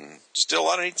times, and just did a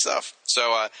lot of neat stuff.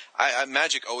 So,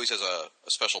 magic always has a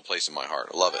special place in my heart.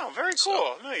 I love it. Oh, very cool.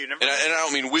 So, no, you never. And I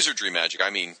don't mean wizardry magic;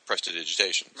 I mean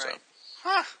prestidigitation. Right. So.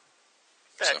 Huh.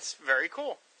 That's very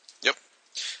cool. Yep.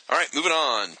 All right, moving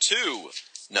on to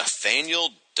Nathaniel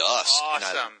Dusk.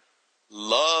 Awesome. And I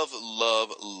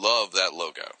love that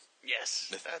logo.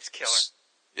 Yes, that's killer.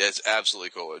 Yeah, it's absolutely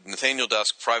cool. Nathaniel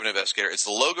Dusk, private investigator. It's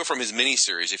the logo from his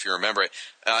miniseries, if you remember it.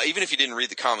 Even if you didn't read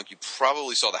the comic, you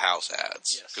probably saw the house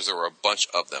ads because there were a bunch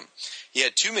of them. He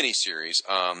had 2 miniseries.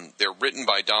 They're written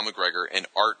by Don McGregor and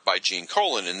art by Gene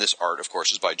Colan, and this art, of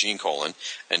course, is by Gene Colan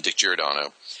and Dick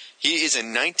Giordano. He is a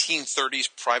 1930s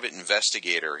private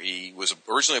investigator. He was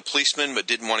originally a policeman but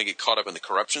didn't want to get caught up in the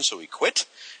corruption, so he quit.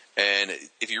 And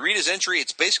if you read his entry,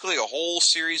 it's basically a whole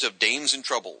series of dames and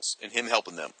troubles and him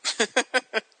helping them.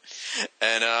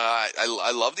 And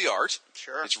I love the art.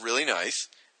 Sure. It's really nice.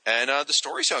 And the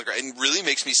story sounds great. And really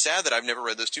makes me sad that I've never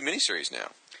read those 2 miniseries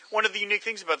now. One of the unique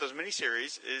things about those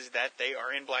miniseries is that they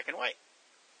are in black and white.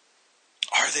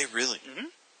 Are they really? Mm-hmm.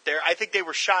 I think they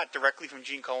were shot directly from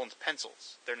Gene Colan's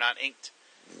pencils. They're not inked.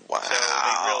 Wow. So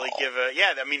they really give a...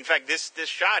 Yeah, I mean, in fact, this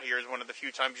shot here is one of the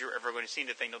few times you're ever going to see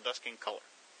Nathaniel Dusk in color.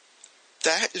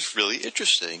 That is really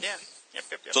interesting. Yeah. Yep.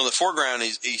 So in the foreground,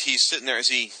 he's sitting there.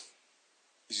 He's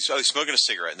smoking a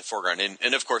cigarette in the foreground.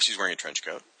 And of course, he's wearing a trench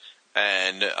coat.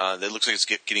 And it looks like it's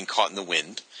getting caught in the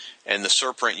wind. And the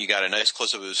surprint, you got a nice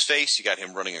close-up of his face. You got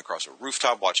him running across a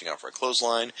rooftop, watching out for a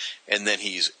clothesline. And then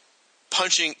he's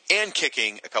punching and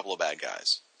kicking a couple of bad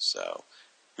guys. So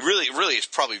really, it's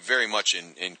probably very much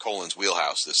in Colan's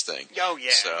wheelhouse, this thing. Oh,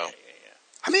 yeah. So Yeah.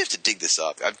 I may have to dig this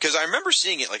up. Because I remember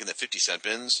seeing it like in the 50-cent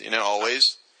bins,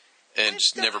 always. And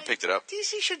just never picked it up.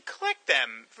 DC should collect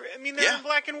them. I mean, they're Yeah. in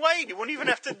black and white. You wouldn't even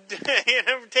have to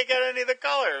take out any of the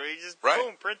color. You just, Right.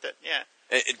 boom, print it. Yeah.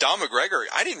 And Don McGregor,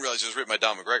 I didn't realize it was written by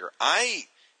Don McGregor.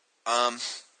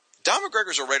 Don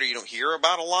McGregor's a writer you don't hear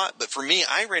about a lot, but for me,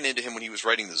 I ran into him when he was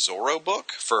writing the Zorro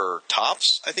book for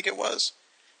Topps, I think it was.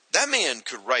 That man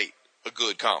could write a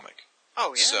good comic.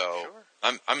 Oh, yeah, So sure.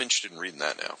 I'm interested in reading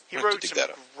that now. He I'll have to wrote dig some that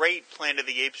up. great Planet of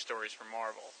the Apes stories for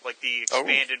Marvel, like the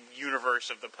expanded universe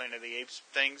of the Planet of the Apes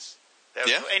things.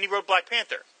 Yeah. And he wrote Black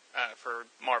Panther for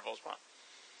Marvel as well.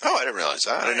 Oh, I didn't realize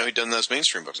that. I didn't know he'd done those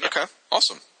mainstream books. Yeah. Okay,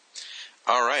 awesome.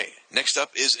 All right, next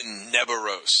up is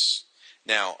Neburos.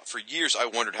 Now, for years, I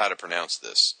wondered how to pronounce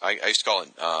this. I used to call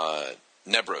it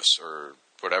Nebros or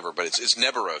whatever, but it's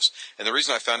Neburos. And the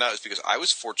reason I found out is because I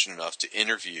was fortunate enough to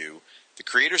interview the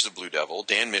creators of Blue Devil,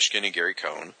 Dan Mishkin and Gary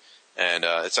Cohn. And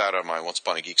it's out on my Once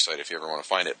Upon a Geek site if you ever want to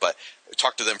find it. But I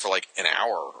talked to them for like an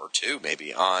hour or two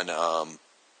maybe on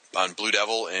Blue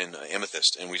Devil and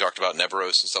Amethyst. And we talked about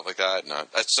Neburos and stuff like that. And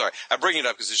sorry, I bring it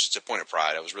up because it's just a point of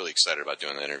pride. I was really excited about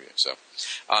doing the interview. So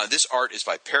this art is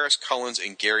by Paris Cullins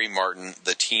and Gary Martin,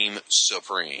 the Team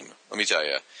Supreme. Let me tell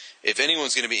you, if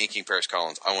anyone's going to be inking Paris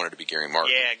Cullins, I want it to be Gary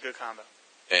Martin. Yeah, good combo.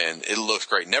 And it looks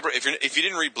great. If you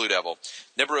didn't read Blue Devil,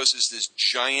 Neburos is this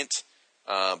giant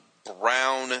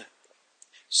brown,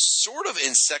 sort of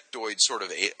insectoid sort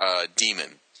of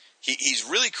demon. He's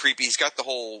really creepy. He's got the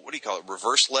whole, what do you call it,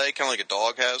 reverse leg, kind of like a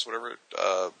dog has, whatever,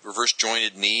 reverse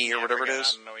jointed knee or whatever it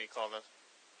is. I don't know what you call this.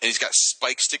 And he's got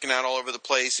spikes sticking out all over the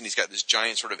place, and he's got this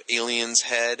giant sort of alien's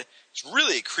head. It's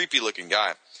really a creepy looking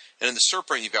guy. And in the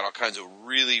Serpent, you've got all kinds of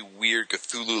really weird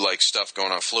Cthulhu-like stuff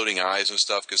going on, floating eyes and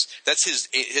stuff, because that's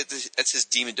his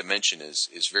demon dimension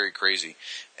is very crazy.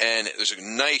 And there's a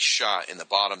nice shot in the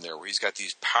bottom there where he's got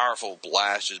these powerful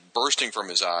blasts just bursting from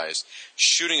his eyes,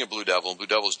 shooting a Blue Devil, and Blue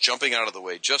Devil's jumping out of the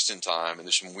way just in time, and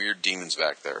there's some weird demons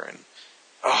back there. And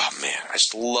oh man, I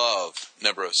just love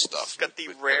Neburos stuff. It's got the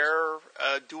rare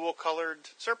dual-colored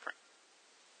Serpent.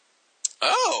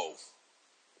 Oh.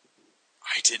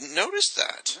 I didn't notice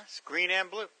that. It's green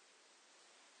and blue.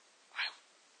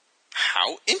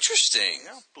 How interesting.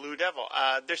 Yeah, Blue Devil.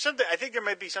 There's something. I think there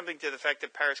might be something to the fact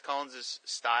that Paris Cullins'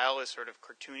 style is sort of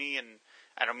cartoony, and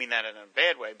I don't mean that in a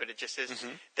bad way, but it just is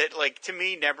that, like, to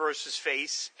me, Neburos'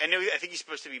 face. I think he's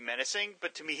supposed to be menacing,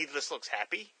 but to me, he just looks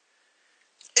happy.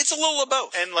 It's a little of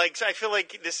both. And like, so I feel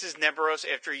like this is Neburos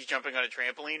after he's jumping on a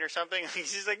trampoline or something.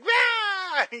 He's just like,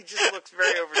 rah! He just looks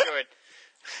very overjoyed.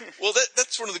 Well,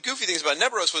 that's one of the goofy things about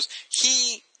Neburos was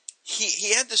he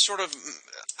had this sort of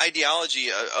ideology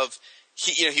of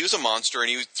he was a monster and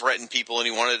he would threaten people and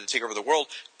he wanted to take over the world,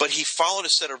 but he followed a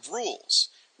set of rules,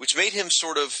 which made him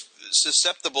sort of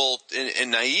susceptible and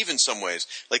naive in some ways.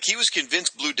 Like he was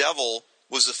convinced Blue Devil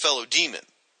was a fellow demon.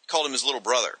 He called him his little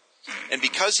brother. And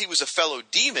because he was a fellow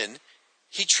demon,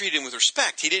 he treated him with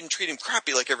respect. He didn't treat him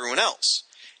crappy like everyone else.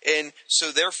 And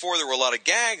so, therefore, there were a lot of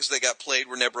gags that got played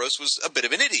where Neburos was a bit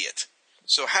of an idiot.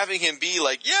 So having him be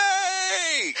like,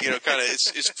 yay, kind of,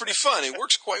 it's pretty fun. It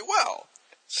works quite well.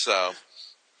 So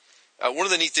one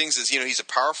of the neat things is, he's a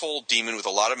powerful demon with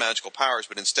a lot of magical powers,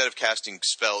 but instead of casting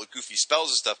goofy spells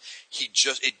and stuff,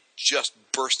 it just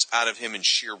bursts out of him in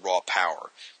sheer raw power,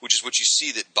 which is what you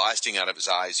see that blasting out of his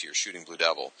eyes here, shooting Blue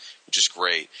Devil, which is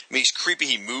great. I mean, he's creepy.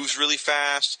 He moves really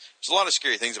fast. There's a lot of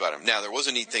scary things about him. Now, there was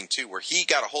a neat thing, too, where he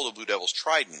got a hold of Blue Devil's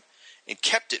trident and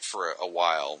kept it for a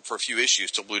while, for a few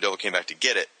issues, till Blue Devil came back to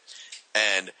get it.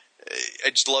 And I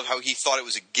just love how he thought it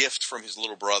was a gift from his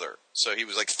little brother. So he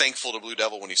was like thankful to Blue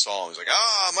Devil when he saw him. He was like,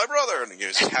 my brother. And he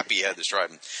was happy he had this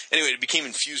trident. Anyway, it became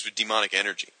infused with demonic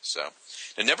energy. So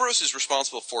now Neburos is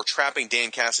responsible for trapping Dan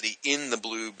Cassidy in the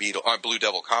Blue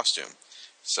Devil costume.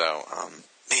 So,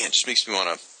 man, it just makes me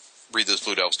want to read those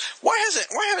Blue Devils. Why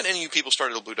haven't any of you people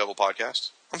started a Blue Devil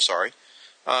podcast? I'm sorry.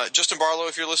 Justin Barlow,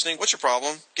 if you're listening, what's your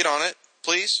problem? Get on it,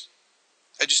 please.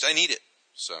 I need it.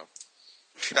 So,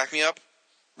 back me up,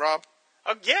 Rob.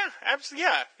 Oh, yeah, absolutely.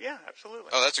 Yeah, absolutely.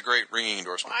 Oh, that's a great ringing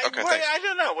endorsement. Okay, thanks. thanks. I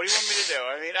don't know. What do you want me to do?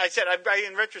 I mean, I said,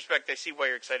 in retrospect, I see why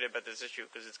you're excited about this issue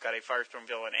because it's got a Firestorm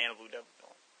villain and a Blue Devil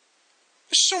villain.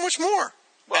 There's so much more.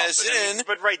 Well,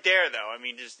 but right there, though, I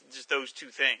mean, just those two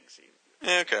things.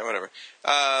 Okay, whatever.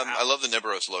 I love the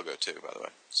Neburos logo too, by the way.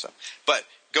 So, but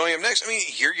going up next, I mean,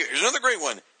 here's another great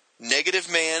one.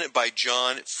 Negative Man by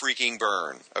John freaking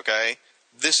Byrne. Okay,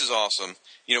 this is awesome.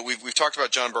 You know, we've talked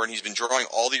about John Byrne. He's been drawing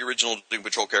all the original Doom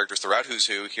Patrol characters throughout Who's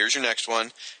Who. Here's your next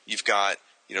one. You've got,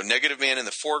 Negative Man in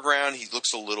the foreground. He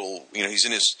looks a little,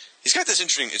 he's got this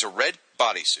interesting, it's a red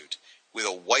bodysuit with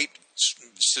a white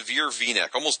severe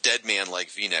V-neck, almost Dead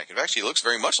Man-like V-neck. In fact, he looks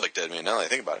very much like Dead Man now that I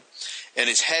think about it. And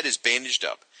his head is bandaged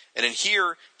up. And in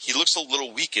here, he looks a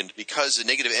little weakened because the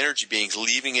negative energy being's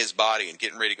leaving his body and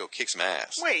getting ready to go kick some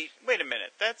ass. Wait a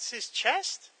minute. That's his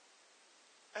chest?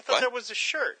 I thought that was a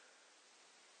shirt.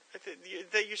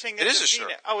 That you're saying that's a V-neck.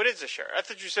 shirt. Oh, it is a shirt. I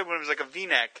thought you said when it was like a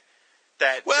V-neck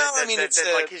that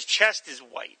like his chest is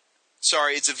white.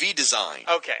 Sorry, it's a V design.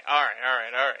 Okay, all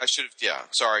right. I should have,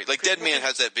 sorry. Like Dead Man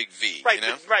has that big V, right?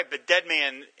 But Dead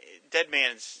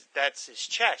Man's that's his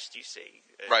chest. You see,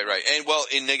 right. And well,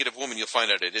 in Negative Woman, you'll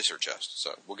find out it is her chest.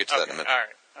 So we'll get to that in a minute. All right.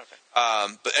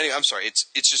 Okay. But anyway, I'm sorry.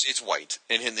 It's white,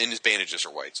 and his bandages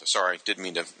are white. So sorry, didn't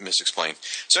mean to misexplain.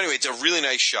 So anyway, it's a really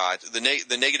nice shot. The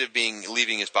negative being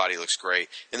leaving his body looks great.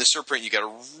 In the Serpent, you got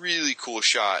a really cool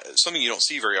shot, something you don't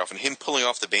see very often. Him pulling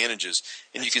off the bandages,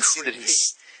 and you can see that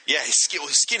his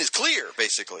skin is clear.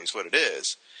 Basically, is what it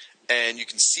is, and you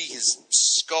can see his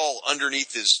skull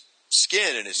underneath his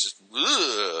skin, and it's just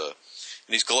ugh.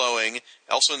 And he's glowing.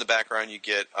 Also in the background, you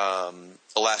get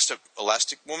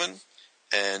Elastic Woman.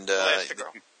 And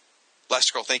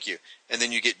Elastigirl, thank you. And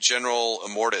then you get General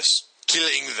Immortus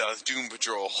killing the Doom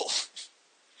Patrol,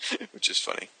 which is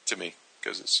funny to me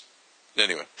because it's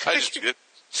anyway. I just it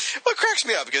cracks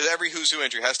me up because every Who's Who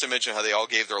entry has to mention how they all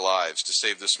gave their lives to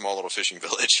save this small little fishing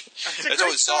village. That's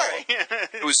always Zal.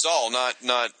 It was Zal, not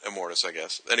Immortus, I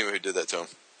guess. Anyway, who did that to him?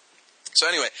 So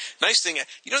anyway, nice thing.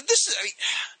 This is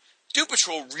Doom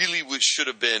Patrol really should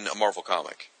have been a Marvel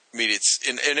comic. I mean, it's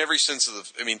in every sense of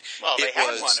the. I mean, they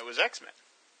had one. It was X-Men.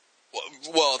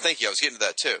 Well, thank you. I was getting to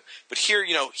that too. But here,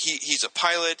 he's a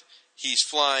pilot. He's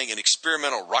flying an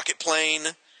experimental rocket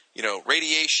plane.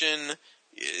 Radiation.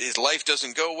 His life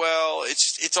doesn't go well.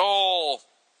 It's all.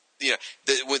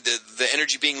 With the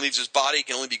energy being leaves his body, it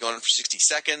can only be gone for 60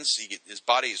 seconds. His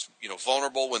body is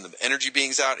vulnerable when the energy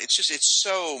being's out. It's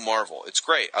so Marvel. It's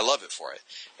great. I love it for it.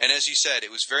 And as you said, it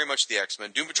was very much the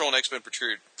X-Men. Doom Patrol and X-Men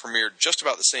premiered just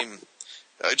about the same,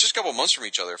 just a couple of months from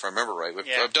each other, if I remember right.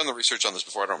 I've done the research on this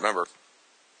before. I don't remember.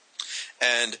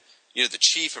 And the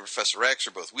Chief and Professor X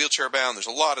are both wheelchair bound. There's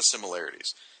a lot of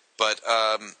similarities. But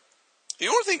the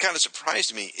only thing kind of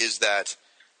surprised me is that.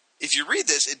 If you read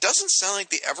this, it doesn't sound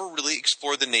like they ever really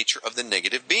explore the nature of the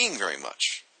negative being very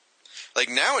much. Like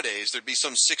nowadays, there'd be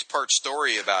some 6-part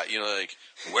story about, like,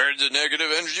 where did the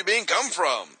negative energy being come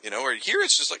from? Or here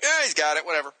it's just like, he's got it,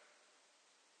 whatever.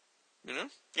 Yeah.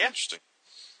 Interesting.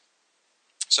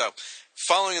 So,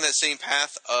 following that same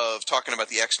path of talking about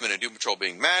the X-Men and Doom Patrol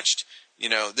being matched,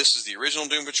 this is the original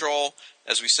Doom Patrol,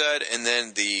 as we said, and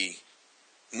then the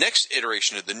next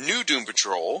iteration of the new Doom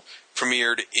Patrol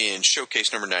premiered in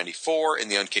Showcase number 94,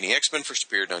 and the Uncanny X-Men first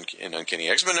appeared in Uncanny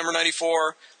X-Men number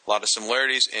 94. A lot of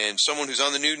similarities, and someone who's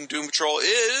on the new Doom Patrol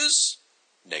is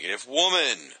Negative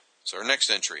Woman. So our next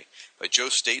entry by Joe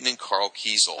Staton and Carl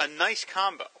Kiesel. A nice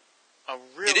combo. A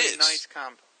really nice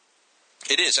combo.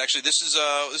 It is. Actually, this is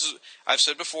I've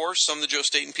said before, some of the Joe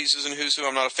Staton pieces in Who's Who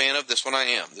I'm not a fan of. This one I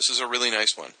am. This is a really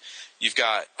nice one. You've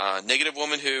got Negative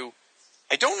Woman who,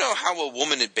 I don't know how a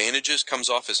woman in bandages comes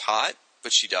off as hot,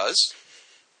 but she does.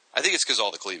 I think it's because all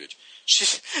the cleavage.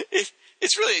 She's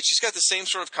got the same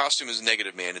sort of costume as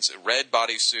Negative Man. It's a red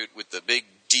bodysuit with the big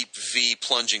deep V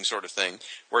plunging sort of thing.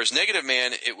 Whereas Negative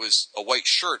Man, it was a white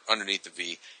shirt underneath the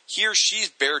V. Here, she's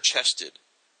bare chested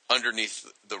underneath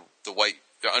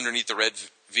underneath the red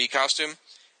V costume,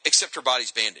 except her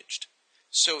body's bandaged.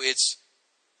 So it's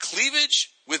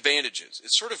cleavage with bandages.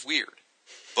 It's sort of weird,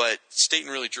 but Staton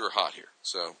really drew her hot here.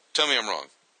 So tell me I'm wrong.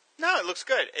 No, it looks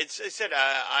good. I said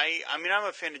I'm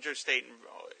a fan of Joe Staton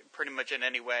pretty much in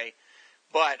any way,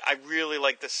 but I really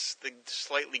like the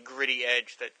slightly gritty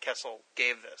edge that Kessel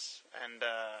gave this, and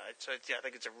I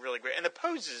think it's a really great. And the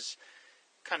pose is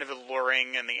kind of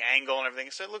alluring, and the angle and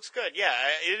everything, so it looks good. Yeah,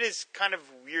 it is kind of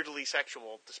weirdly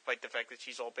sexual, despite the fact that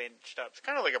she's all bandaged up. It's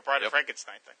kind of like a Bride of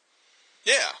Frankenstein thing.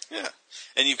 Yeah.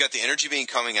 And you've got the energy being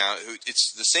coming out.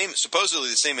 It's the same, supposedly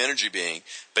the same energy being,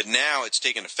 but now it's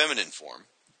taken a feminine form.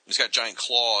 It's got giant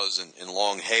claws and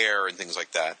long hair and things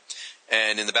like that.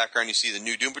 And in the background, you see the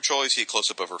new Doom Patrol. You see a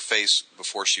close-up of her face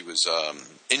before she was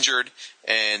injured.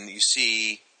 And you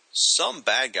see some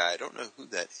bad guy. I don't know who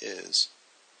that is.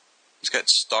 He's got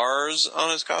stars on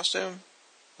his costume.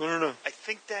 I don't know. I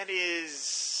think that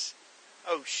is...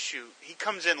 Oh, shoot. He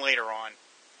comes in later on.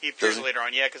 He appears later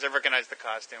on, yeah, because I recognize the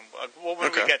costume. Well,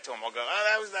 when we get to him, I'll go,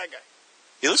 oh, that was that guy.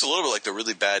 He looks a little bit like the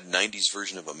really bad 90s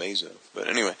version of Amazo. But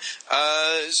anyway,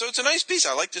 so it's a nice piece.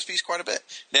 I like this piece quite a bit.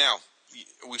 Now,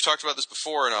 we've talked about this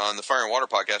before on the Fire and Water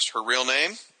podcast. Her real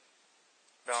name?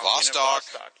 Vostok.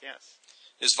 Yes.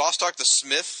 Is Vostok the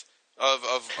Smith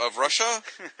of Russia?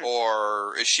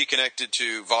 Or is she connected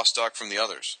to Vostok from the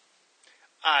others?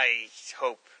 I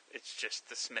hope it's just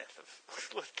the Smith of...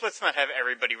 Let's not have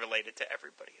everybody related to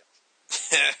everybody else.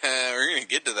 We're going to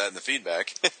get to that in the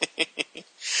feedback.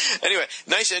 Anyway,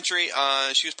 nice entry.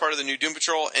 She was part of the new Doom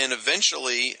Patrol, and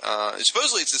eventually,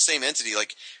 supposedly it's the same entity.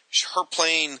 Like, her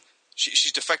plane,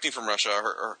 she's defecting from Russia,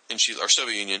 or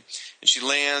Soviet Union, and she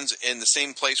lands in the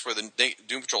same place where the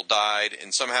Doom Patrol died,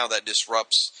 and somehow that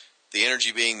disrupts the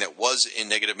energy being that was in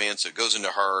Negative Man, so it goes into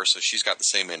her, so she's got the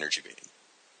same energy being.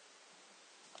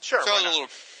 Sure, Sounds a little...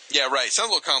 Yeah, right. Sounds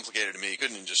a little complicated to me. You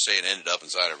couldn't just say it ended up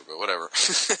inside of her, but whatever.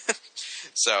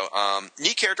 So,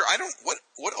 neat character.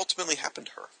 What ultimately happened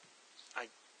to her? I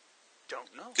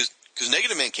don't know. Because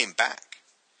Negative Man came back.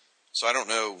 So I don't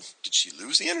know. Did she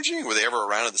lose the energy? Were they ever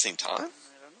around at the same time? I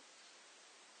don't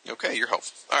know. Okay, you're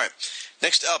helpful. All right.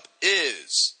 Next up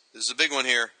this is a big one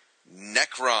here,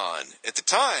 Necron. At the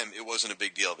time, it wasn't a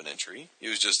big deal of an entry. He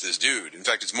was just this dude. In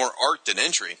fact, it's more art than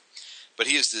entry. But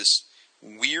he is this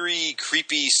weary,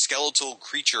 creepy, skeletal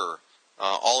creature,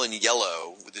 all in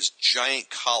yellow, with this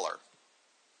giant collar.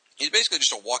 He's basically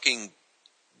just a walking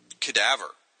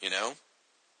cadaver, you know?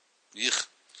 Yuck.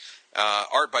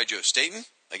 Art by Joe Staton,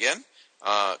 again.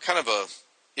 Kind of a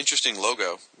interesting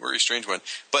logo, very strange one.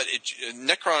 But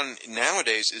Necron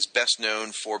nowadays is best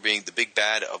known for being the big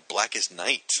bad of Blackest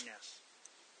Night. Yes.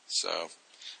 So...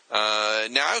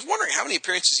 now, I was wondering how many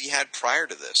appearances he had prior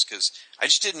to this, because I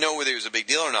just didn't know whether he was a big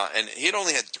deal or not, and he had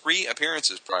only had 3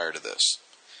 appearances prior to this.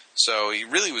 So he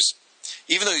really was,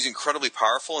 even though he's incredibly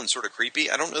powerful and sort of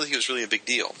creepy, I don't know that he was really a big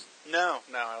deal. No,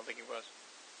 I don't think he was.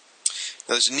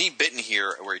 Now, there's a neat bit in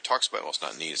here where he talks about, well, it's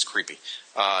not neat, it's creepy,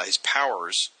 his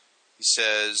powers. He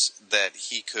says that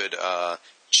he could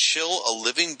chill a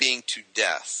living being to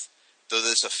death, though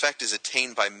this effect is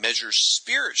attained by measures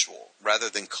spiritual rather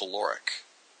than caloric.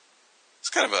 It's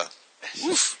kind of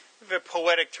a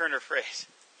poetic turn of phrase.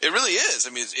 It really is. I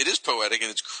mean, it is poetic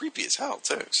and it's creepy as hell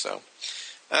too. So,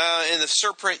 in the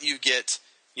surprint, you get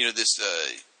this.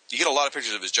 You get a lot of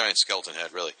pictures of his giant skeleton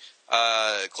head. Really,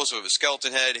 close up of his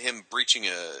skeleton head, him breaching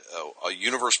a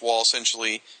universe wall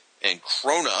essentially, and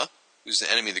Krona, who's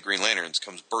the enemy of the Green Lanterns,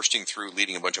 comes bursting through,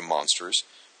 leading a bunch of monsters,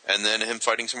 and then him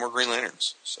fighting some more Green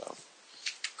Lanterns. So,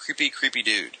 creepy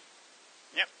dude.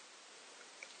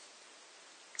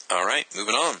 All right,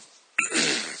 moving on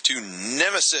to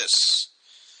Nemesis.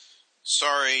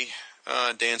 Sorry,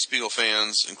 Dan Spiegel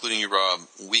fans, including you, Rob,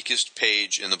 weakest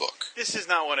page in the book. This is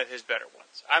not one of his better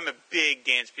ones. I'm a big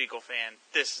Dan Spiegel fan.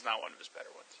 This is not one of his better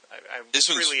ones. I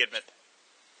freely admit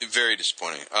that. Very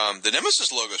disappointing. The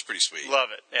Nemesis logo is pretty sweet. Love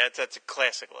it. That's a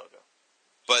classic logo.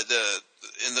 But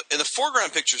in the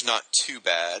foreground picture is not too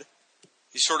bad.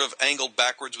 He's sort of angled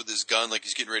backwards with his gun, like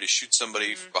he's getting ready to shoot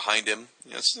somebody behind him.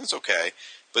 It's okay.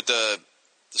 But the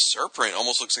surprint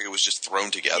almost looks like it was just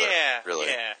thrown together. Yeah, really.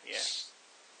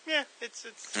 Yeah. It's.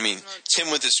 I mean, it's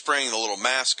him with his spraying the little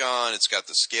mask on. It's got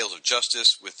the scales of justice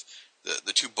with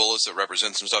the 2 bullets that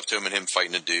represent some stuff to him, and him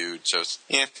fighting a dude. So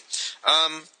yeah.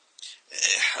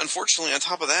 Unfortunately, on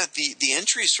top of that, the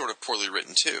entry is sort of poorly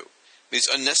written too. I mean, it's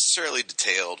unnecessarily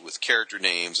detailed with character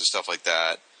names and stuff like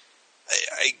that.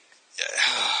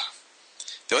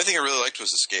 The only thing I really liked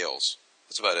was the scales.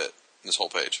 That's about it. This whole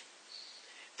page.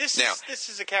 This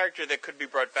is a character that could be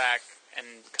brought back and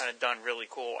kind of done really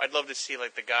cool. I'd love to see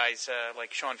like the guys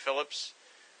like Sean Phillips,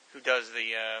 who does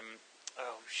the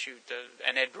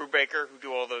and Ed Brubaker, who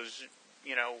do all those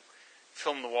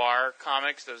film noir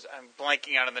comics. Those I'm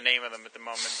blanking out on the name of them at the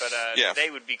moment, but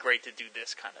they would be great to do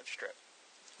this kind of strip.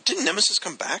 Didn't Nemesis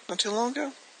come back not too long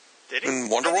ago? Did he? In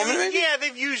Wonder Woman, maybe? Yeah,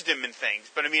 they've used him in things,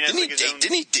 but I mean,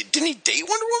 didn't he date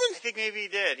Wonder Woman? I think maybe he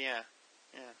did. Yeah.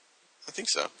 I think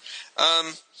so.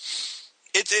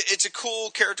 It's a cool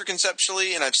character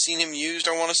conceptually, and I've seen him used,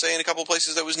 I want to say, in a couple of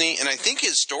places that was neat. And I think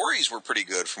his stories were pretty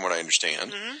good, from what I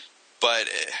understand. Mm-hmm. But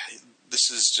this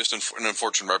is just an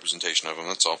unfortunate representation of him,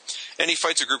 that's all. And he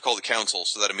fights a group called the Council,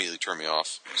 so that immediately turned me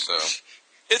off. So,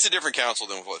 it's a different council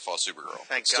than what fought Supergirl.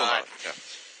 Thank Still God. not, yeah.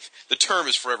 The term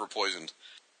is forever poisoned.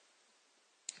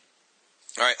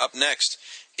 All right, up next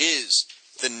is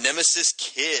the Nemesis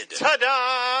Kid.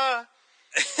 Ta-da!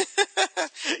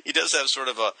 He does have sort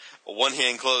of a one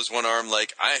hand closed, one arm,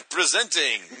 like, I'm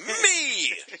presenting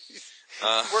me!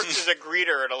 Works as a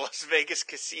greeter at a Las Vegas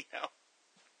casino.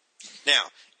 Now,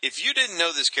 if you didn't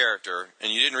know this character,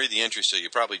 and you didn't read the entry, so you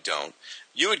probably don't,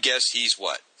 you would guess he's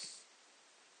what?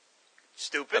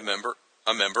 Stupid. A member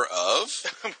of?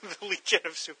 The Legion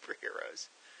of Superheroes.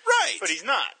 Right! But he's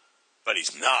not. But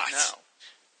he's not. No.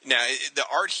 Now, the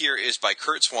art here is by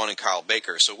Kurt Swan and Kyle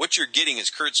Baker, so what you're getting is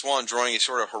Kurt Swan drawing a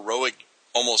sort of heroic,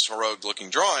 almost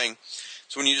heroic-looking drawing.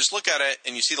 So when you just look at it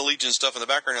and you see the Legion stuff in the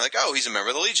background, you're like, oh, he's a member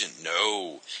of the Legion.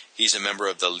 No, he's a member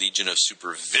of the Legion of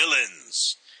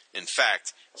Supervillains. In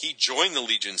fact, he joined the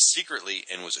Legion secretly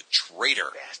and was a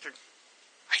traitor. Bastard.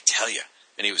 I tell you.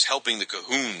 And he was helping the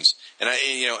Cahoons. And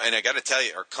I got to tell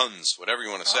you, or Kuns, whatever you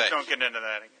want to say. Don't get into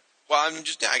that again. Well,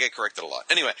 I get corrected a lot.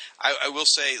 Anyway, I will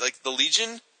say, like, the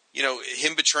Legion,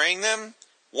 him betraying them,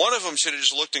 one of them should have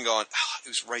just looked and gone, it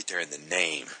was right there in the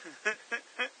name.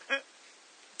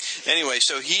 Anyway,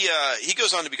 so he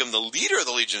goes on to become the leader of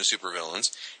the Legion of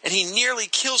Supervillains, and he nearly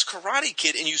kills Karate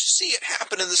Kid, and you see it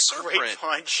happen in the Great surprint.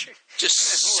 punch. Just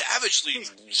savagely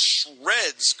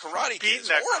shreds Karate Kid. Beating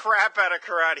the crap out of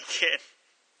Karate Kid.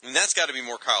 And that's got to be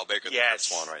more Kyle Baker than Kurt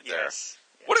Swan right there. Yes.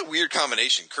 What a weird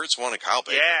combination, Kurt Swan and Kyle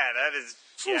Baker. Yeah, that is...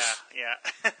 Oof. Yeah.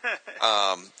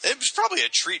 It was probably a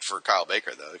treat for Kyle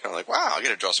Baker, though. They're kind of like, wow, I got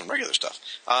to draw some regular stuff.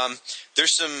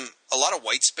 There's a lot of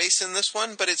white space in this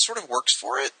one, but it sort of works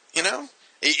for it,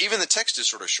 Even the text is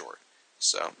sort of short.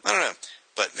 So, I don't know.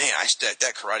 But, man,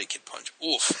 that Karate Kid punch,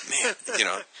 oof, man,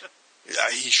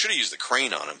 he should have used the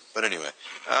crane on him. But anyway,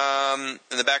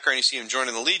 in the background you see him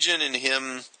joining the Legion and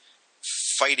him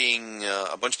fighting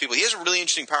a bunch of people. He has a really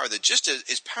interesting power that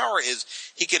his power is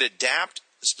he could adapt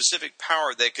a specific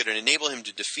power that could enable him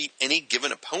to defeat any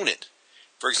given opponent.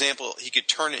 For example, he could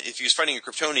if he was fighting a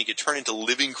Kryptonian, he could turn into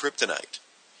living kryptonite.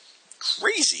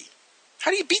 Crazy.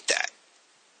 How do you beat that?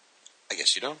 I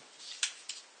guess you don't.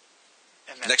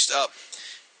 Next up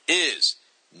is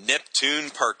Neptune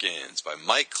Perkins by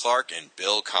Mike Clark and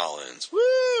Bill Collins.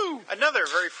 Woo! Another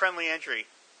very friendly entry.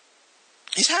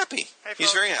 He's happy. Hey,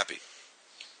 He's very happy.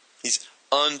 He's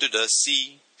under the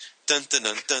sea. Dun, dun,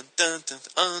 dun, dun, dun, dun,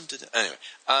 under the...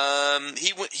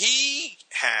 Anyway, he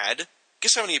had...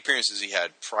 Guess how many appearances he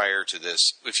had prior to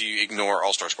this, if you ignore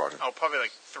All-Star Squadron? Oh, probably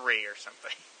like 3 or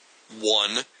something.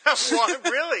 1. What?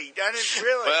 Really? I didn't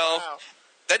really. Well, wow.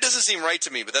 That doesn't seem right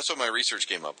to me, but that's what my research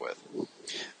came up with.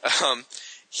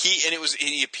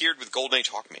 He appeared with Golden Age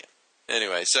Hawkman.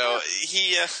 Anyway, so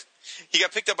he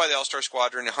got picked up by the All-Star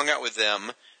Squadron and hung out with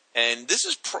them. And this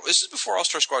is before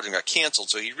All-Star Squadron got canceled,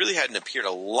 so he really hadn't appeared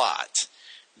a lot.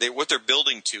 What they're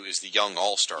building to is the Young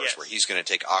All-Stars, yes, where he's going to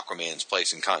take Aquaman's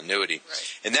place in continuity.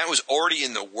 Right. And that was already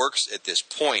in the works at this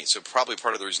point, so probably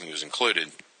part of the reason he was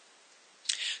included.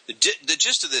 The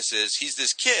gist of this is he's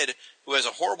this kid who has a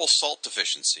horrible salt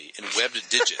deficiency and webbed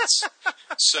digits.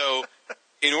 So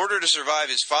in order to survive,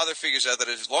 his father figures out that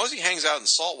as long as he hangs out in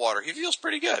salt water, he feels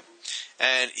pretty good.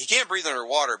 And he can't breathe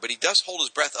underwater, but he does hold his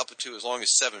breath up to as long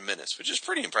as 7 minutes, which is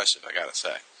pretty impressive, I gotta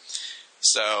say.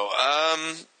 So,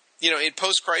 in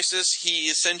post-crisis, he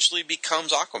essentially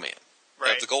becomes Aquaman.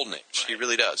 Right. Of the Golden Age. Right. He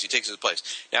really does. He takes his place.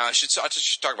 Now, I should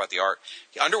talk about the art.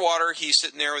 Underwater, he's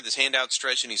sitting there with his hand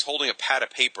outstretched, and he's holding a pad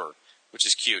of paper, which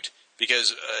is cute,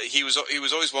 because he was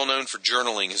always well known for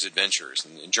journaling his adventures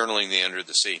and journaling the under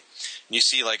the sea. And you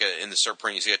see, in the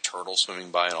surprint, you see a turtle swimming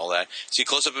by and all that. You see a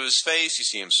close-up of his face. You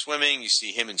see him swimming. You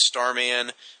see him in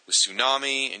Starman with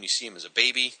Tsunami, and you see him as a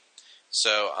baby.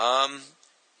 So,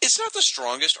 it's not the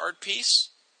strongest art piece,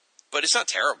 but it's not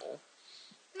terrible.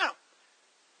 No.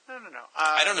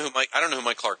 I don't know who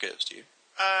Mike Clark is. Do you?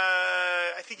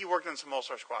 I think he worked on some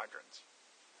All-Star Squadrons.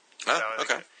 Oh, So,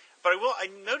 okay. But I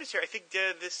noticed here, I think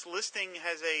this listing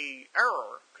has a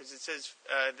error, because it says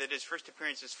that his first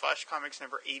appearance is Flash Comics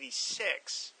number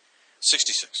 86.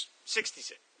 66.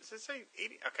 66. Does it say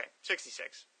 80? Okay,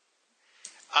 66.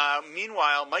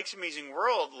 Meanwhile, Mike's Amazing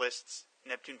World lists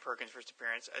Neptune Perkins' first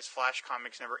appearance as Flash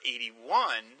Comics number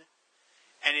 81,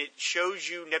 and it shows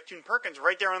you Neptune Perkins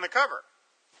right there on the cover.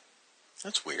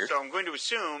 That's weird. So I'm going to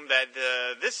assume that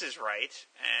this is right,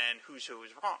 and Who's Who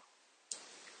is wrong.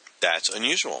 That's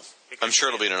unusual. Because I'm sure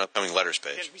it'll be in an upcoming letters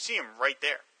page. We see him right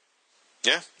there.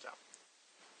 Yeah. So.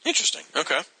 Interesting.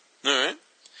 Okay. All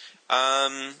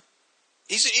right.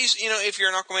 He's if you're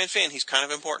an Aquaman fan, he's kind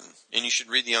of important, and you should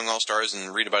read the Young All Stars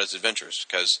and read about his adventures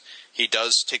because he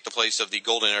does take the place of the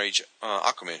Golden Age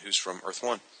Aquaman, who's from Earth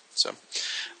 1. So,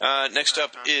 next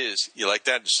up is you like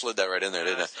that? Just slid that right in there,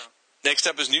 didn't I? Next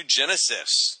up is New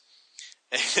Genesis.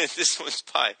 And this one's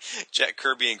by Jack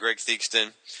Kirby and Greg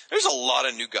Theakston. There's a lot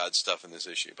of New God stuff in this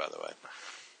issue, by the way.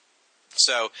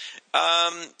 So,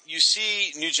 you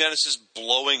see New Genesis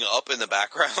blowing up in the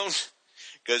background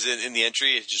because in the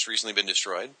entry it has just recently been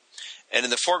destroyed. And in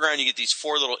the foreground you get these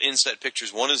 4 little inset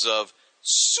pictures. One is of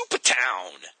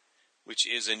Supertown, which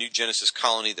is a New Genesis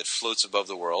colony that floats above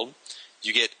the world.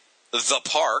 You get The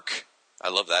Park. I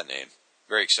love that name.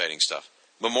 Very exciting stuff.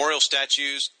 Memorial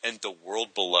statues and The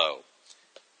World Below.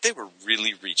 They were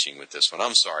really reaching with this one.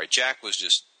 I'm sorry. Jack was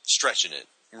just stretching it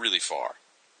really far.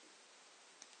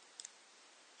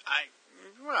 How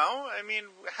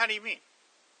do you mean?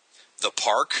 The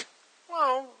Park?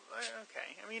 Well,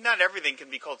 okay. I mean, not everything can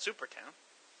be called Supertown.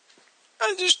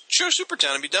 Just show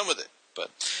Supertown and be done with it. But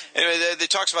anyway, it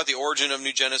talks about the origin of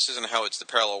New Genesis and how it's the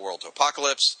parallel world to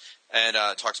Apocalypse, and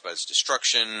talks about its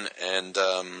destruction, and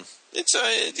it's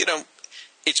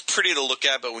pretty to look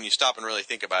at, but when you stop and really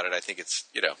think about it, I think it's,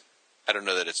 I don't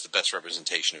know that it's the best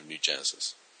representation of New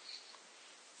Genesis.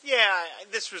 Yeah,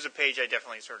 this was a page I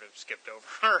definitely sort of skipped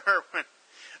over when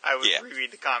I would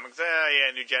reread the comics.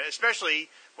 New Genesis, especially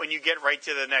when you get right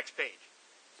to the next page.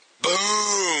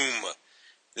 Boom!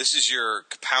 This is your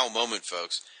kapow moment,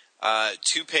 folks.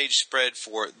 2-page spread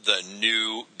for the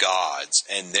New Gods,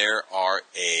 and there are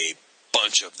a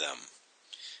bunch of them.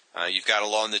 You've got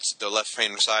along the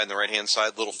left-hand side and the right-hand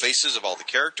side little faces of all the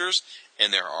characters,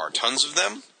 and there are tons of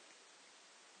them.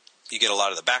 You get a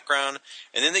lot of the background,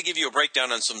 and then they give you a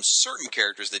breakdown on some certain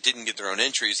characters that didn't get their own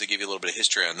entries. They give you a little bit of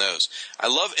history on those. I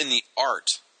love in the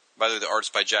art, by the way, the art's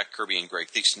by Jack Kirby and Greg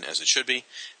Theakston, as it should be.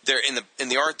 There in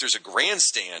the art, there's a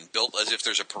grandstand built as if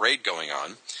there's a parade going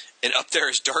on, and up there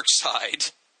is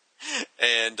Darkseid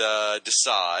and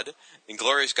Desaad, and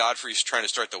Glorious Godfrey's trying to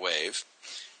start the wave,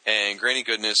 and Granny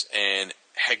Goodness and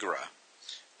Hegra.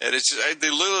 And they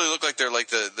literally look like they're like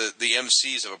the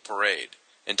MCs of a parade.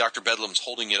 And Dr. Bedlam's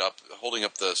holding up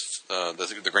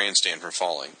the grandstand from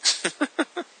falling.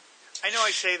 I know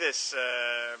I say this,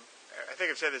 I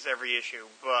think I've said this every issue,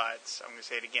 but I'm going to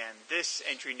say it again. This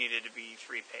entry needed to be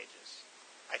 3 pages.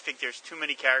 I think there's too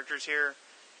many characters here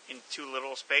in too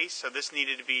little space, so this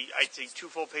needed to be, I'd say, 2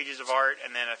 full pages of art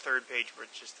and then a 3rd page for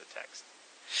just the text.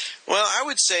 Well, I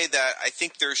would say that I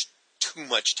think there's too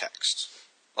much text.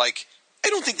 Like, I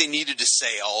don't think they needed to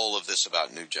say all of this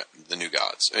about the New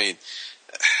Gods. I mean,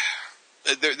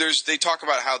 they talk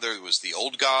about how there was the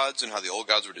old gods and how the old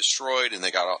gods were destroyed, and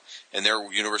and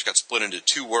their universe got split into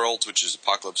 2 worlds, which is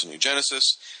Apocalypse and New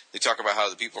Genesis. They talk about how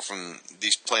the people from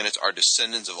these planets are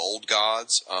descendants of old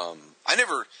gods. I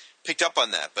never picked up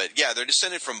on that, but yeah, they're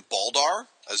descended from Baldar,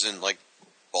 as in like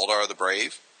Baldar the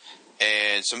Brave,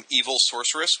 and some evil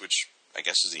sorceress, which I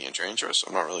guess is the Enchantress.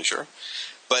 I'm not really sure,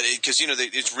 but because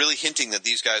it's really hinting that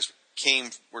these guys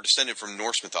were descended from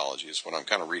Norse mythology, is what I'm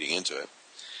kind of reading into it.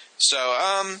 So,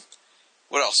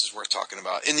 what else is worth talking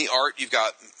about? In the art, you've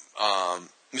got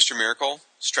Mr. Miracle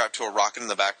strapped to a rocket in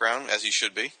the background, as he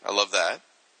should be. I love that.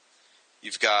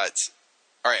 You've got,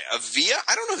 all right, Avia.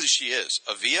 I don't know who she is.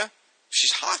 Avia?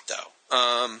 She's hot, though.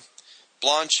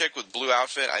 Blonde chick with blue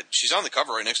outfit. She's on the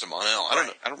cover right next to Mon-El. I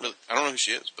don't know who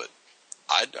she is, but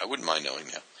I wouldn't mind knowing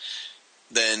now.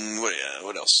 Then,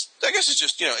 what else? I guess it's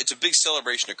just, it's a big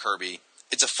celebration of Kirby.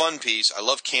 It's a fun piece. I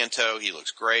love Kanto. He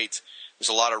looks great. There's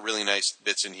a lot of really nice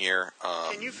bits in here.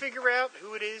 Can you figure out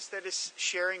who it is that is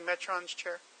sharing Metron's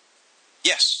chair?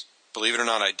 Yes. Believe it or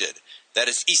not, I did. That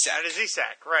is Isak. That is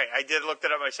Isak, right. I did look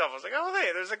that up myself. I was like, oh,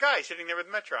 there's a guy sitting there with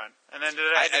Metron. And then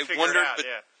I figured it out,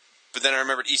 But then I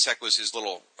remembered Isak was his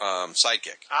little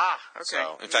sidekick. Ah, okay.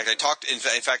 So, in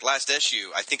fact, last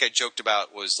issue, I think I joked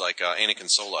about was like Anakin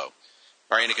Solo.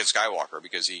 Or Anakin Skywalker,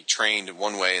 because he trained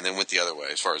one way and then went the other way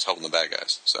as far as helping the bad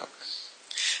guys. So,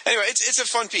 anyway, it's a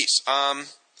fun piece.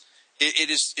 It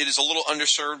is a little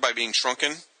underserved by being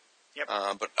shrunken. Yep.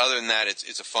 But other than that,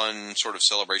 it's a fun sort of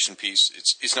celebration piece.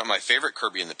 It's not my favorite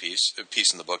Kirby in the piece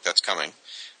in the book that's coming,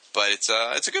 but it's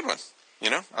a good one.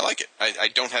 I like it. I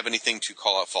don't have anything to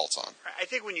call out faults on. I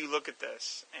think when you look at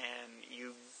this and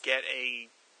you get a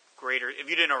greater, if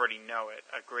you didn't already know it,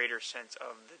 a greater sense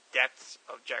of the depths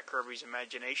of Jack Kirby's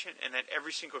imagination, and that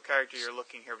every single character you're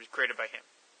looking here was created by him.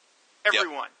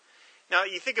 Everyone. Yep. Now,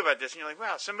 you think about this, and you're like,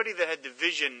 wow, somebody that had the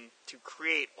vision to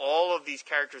create all of these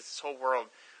characters, this whole world,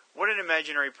 what an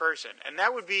imaginary person. And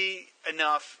that would be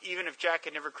enough, even if Jack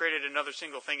had never created another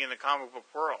single thing in the comic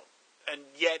book world. And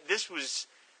yet, this was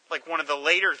like one of the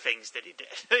later things that he did.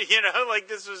 Like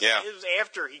this was it was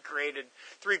after he created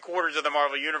 3/4 of the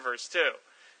Marvel Universe too.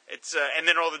 It's and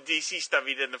then all the DC stuff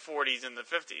he did in the 40s and the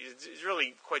 50s. It's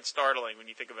really quite startling when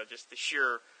you think about just the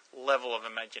sheer level of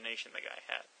imagination the guy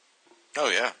had. Oh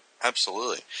yeah,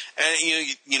 absolutely.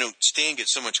 And Stan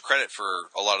gets so much credit for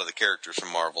a lot of the characters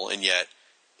from Marvel, and yet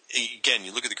again,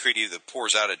 you look at the creativity that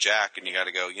pours out of Jack, and you got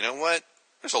to go, you know what?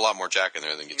 There's a lot more Jack in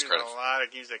there than gets credit.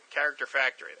 He's a character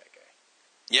factory, that guy.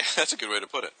 Yeah, that's a good way to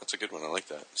put it. That's a good one. I like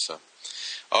that. So,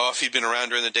 if he'd been around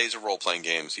during the days of role-playing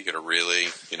games, he could have really,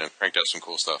 cranked out some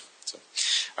cool stuff. So,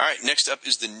 all right, next up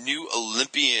is the New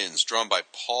Olympians, drawn by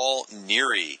Paul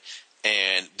Neary.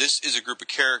 And this is a group of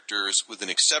characters with an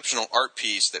exceptional art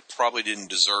piece that probably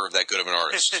didn't deserve that good of an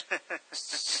artist.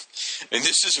 And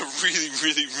this is a really,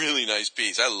 really, really nice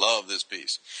piece. I love this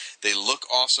piece. They look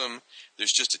awesome.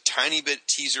 There's just a tiny bit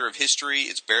teaser of history.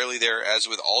 It's barely there, as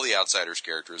with all the Outsiders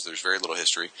characters. There's very little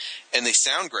history. And they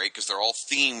sound great because they're all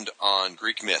themed on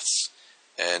Greek myths.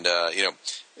 And,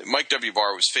 Mike W.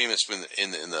 Barr was famous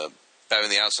in the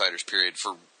Outsiders period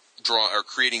for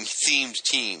creating themed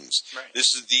teams. Right.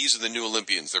 These are the New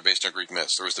Olympians. They're based on Greek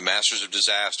myths. There was the Masters of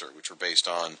Disaster, which were based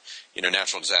on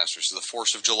natural disasters. So the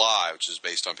Force of July, which is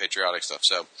based on patriotic stuff.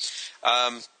 So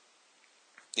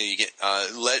you get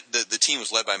the team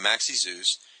was led by Maxie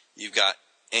Zeus. You've got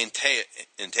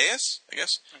Antaeus, I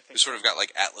guess, who sort of got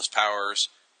like Atlas powers.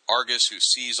 Argus, who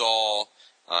sees all.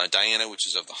 Diana, which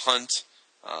is of the hunt.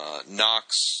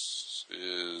 Nox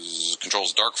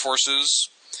controls dark forces.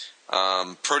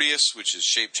 Proteus, which is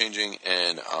shape-changing,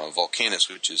 and Volcanus,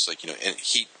 which is like,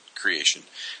 heat creation.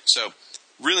 So,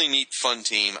 really neat, fun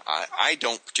team. I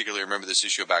don't particularly remember this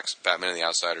issue of Batman and the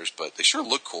Outsiders, but they sure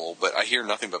look cool, but I hear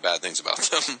nothing but bad things about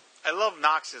them. I love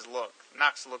Nox's look.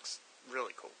 Nox looks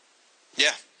really cool.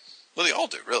 Yeah. Well, they all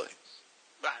do, really.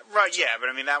 Right, yeah, but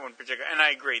I mean, that one particular, and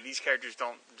I agree, these characters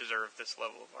don't deserve this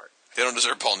level of art. They don't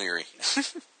deserve Paul Neary.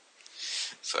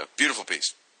 So, beautiful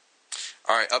piece.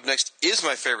 All right, up next is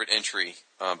my favorite entry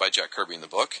by Jack Kirby in the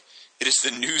book. It is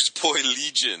the Newsboy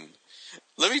Legion.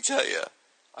 Let me tell you,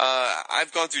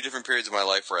 I've gone through different periods of my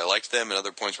life where I liked them and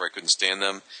other points where I couldn't stand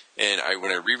them. And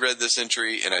when I reread this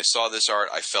entry and I saw this art,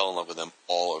 I fell in love with them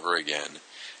all over again.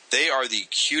 They are the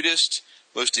cutest,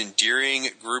 most endearing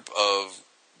group of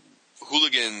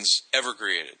hooligans ever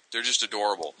created. They're just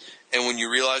adorable. And when you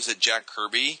realize that Jack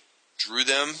Kirby drew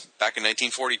them back in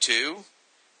 1942...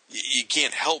 you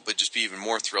can't help but just be even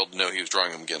more thrilled to know he was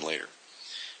drawing them again later.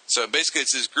 So basically,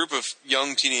 it's this group of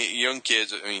young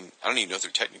kids. I mean, I don't even know if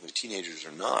they're technically teenagers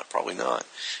or not. Probably not.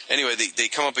 Anyway, they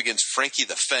come up against Frankie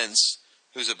the Fence,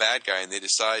 who's a bad guy, and they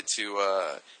decide to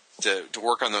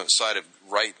work on the side of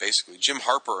right. Basically, Jim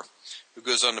Harper, who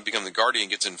goes on to become the Guardian,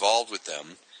 gets involved with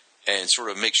them and sort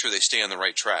of make sure they stay on the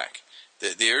right track.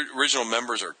 The original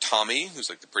members are Tommy, who's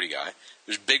like the pretty guy.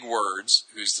 There's Big Words,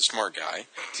 who's the smart guy.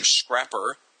 There's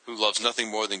Scrapper, who loves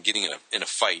nothing more than getting in a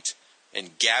fight,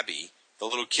 and Gabby, the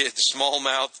little kid, the small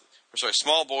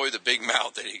boy, the big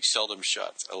mouth that he seldom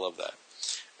shuts. I love that.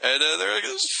 And they're like,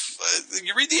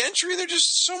 you read the entry, they're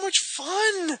just so much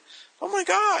fun. Oh my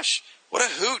gosh, what a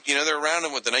hoot! They're around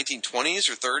in the 1920s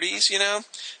or 30s,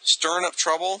 stirring up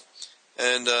trouble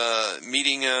and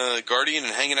meeting Guardian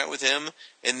and hanging out with him,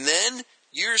 and then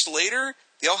years later,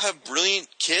 they all have brilliant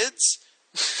kids.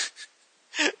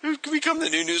 Who can become the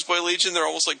new Newsboy Legion. They're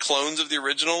almost like clones of the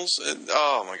originals. And,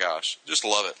 oh, my gosh. Just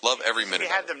love it. Love every minute of it. If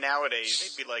you had them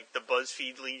nowadays, they'd be like the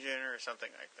BuzzFeed Legion or something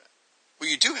like that. Well,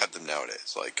 you do have them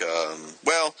nowadays. Like,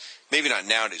 well, maybe not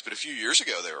nowadays, but a few years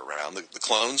ago they were around. The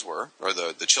clones were, or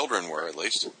the children were at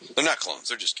least. They're not clones.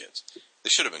 They're just kids. They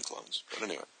should have been clones. But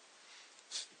anyway.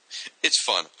 It's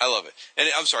fun. I love it. And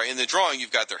I'm sorry, in the drawing,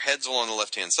 you've got their heads along the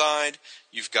left-hand side.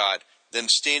 You've got them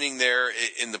standing there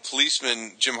in the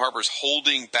policeman, Jim Harper's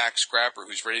holding back Scrapper,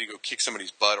 who's ready to go kick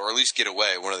somebody's butt, or at least get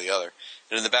away, one or the other.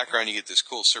 And in the background, you get this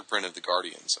cool surprint of the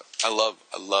Guardian. So I love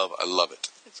it.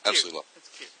 It's cute. Absolutely love it. It's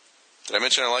cute. Did I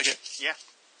mention I like it? Yeah.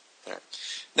 All right.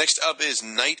 Next up is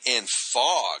Night and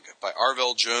Fog by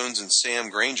Arvell Jones and Sam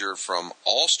Granger from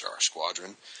All-Star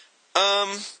Squadron.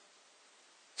 The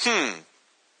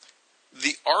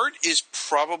art is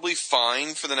probably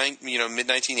fine for the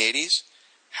mid-1980s.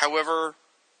 However,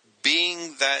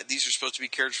 being that these are supposed to be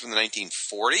characters from the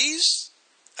 1940s,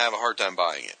 I have a hard time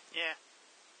buying it. Yeah.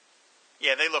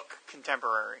 Yeah, they look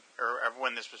contemporary, or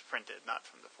when this was printed, not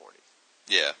from the 40s.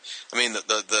 Yeah. I mean,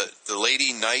 the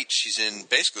lady Knight, she's in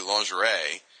basically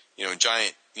lingerie, in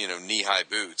giant, knee-high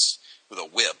boots with a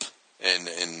whip. And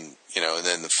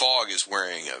then the Fog is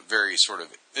wearing a very sort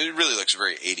of, it really looks a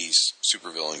very 80s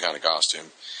supervillain kind of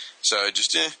costume. So it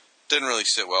just didn't really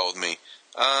sit well with me.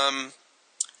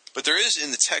 But there is,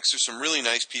 in the text, there's some really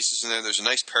nice pieces in there. There's a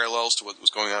nice parallels to what was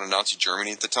going on in Nazi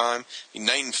Germany at the time.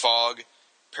 Night and Fog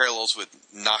parallels with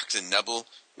Nacht and Nebel,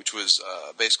 which was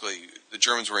basically the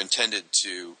Germans were intended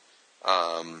to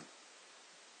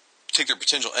take their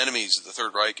potential enemies of the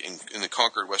Third Reich and the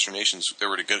conquered Western nations. They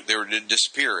were to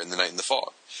disappear in the Night and the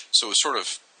Fog. So it was sort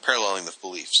of paralleling the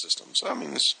belief system. So I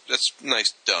mean, that's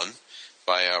nice done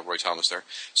by Roy Thomas there.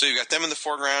 So you've got them in the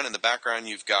foreground. In the background,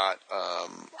 you've got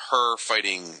her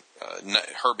fighting,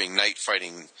 her being Knight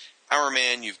fighting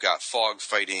Hourman. You've got Fog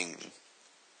fighting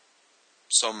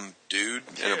some dude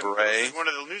in a beret. One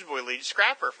of the Newsboy Legion,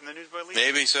 Scrapper from the Newsboy Legion.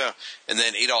 Maybe so. And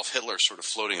then Adolf Hitler sort of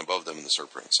floating above them in the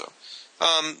Serpent. So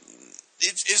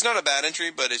it's not a bad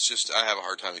entry, but it's just I have a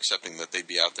hard time accepting that they'd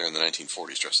be out there in the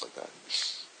 1940s dressed like that.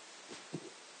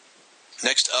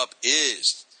 Next up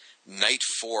is Night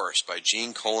Force by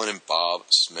Gene Colan and Bob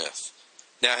Smith.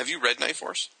 Now, have you read Night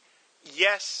Force?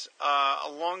 Yes,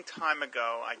 a long time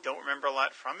ago. I don't remember a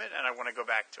lot from it, and I want to go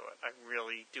back to it. I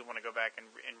really do want to go back and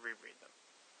reread them.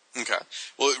 Okay.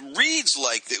 Well, it reads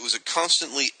like it was a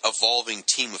constantly evolving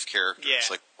team of characters.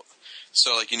 Yeah.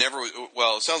 You never.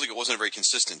 Well, it sounds like it wasn't a very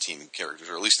consistent team of characters,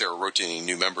 or at least they were rotating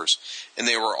new members, and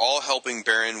they were all helping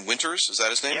Baron Winters. Is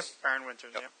that his name? Yep, Baron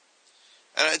Winters. Yep.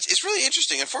 And it's really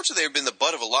interesting. Unfortunately, they've been the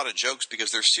butt of a lot of jokes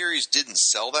because their series didn't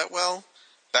sell that well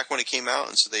back when it came out,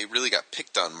 and so they really got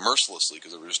picked on mercilessly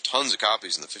because there were just tons of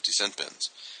copies in the 50-cent bins.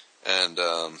 And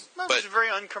but it's very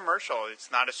uncommercial. It's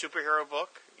not a superhero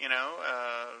book,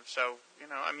 so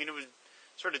I mean, it was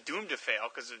sort of doomed to fail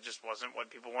because it just wasn't what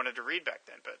people wanted to read back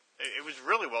then. But it was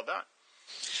really well done.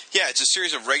 Yeah, it's a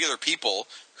series of regular people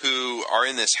who are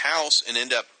in this house and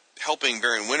end up helping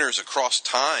Baron Winters across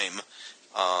time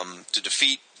to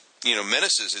defeat,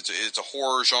 menaces. It's a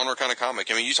horror genre kind of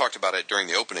comic. I mean, you talked about it during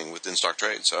the opening with In Stock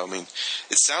Trade, so I mean,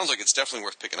 it sounds like it's definitely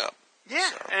worth picking up. Yeah,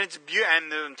 so. And it's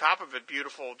and on top of it,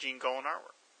 beautiful Gene Colan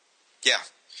artwork. Yeah,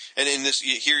 and in this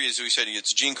here, as we said,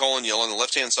 it's Gene Colan. On the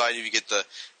left-hand side, you get the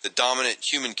dominant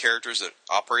human characters that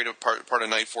operate a part of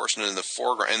Night Force, and in the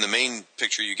foreground, in the main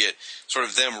picture, you get sort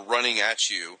of them running at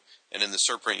you, and in the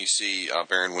Serpent, you see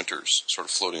Baron Winters sort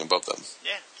of floating above them.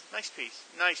 Yeah, nice piece.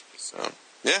 So,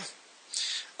 yeah.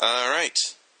 All right.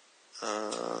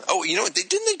 You know what?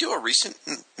 Didn't they do a recent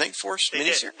Night Force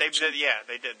miniseries? They did. Yeah,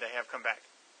 they did. They have come back.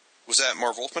 Was that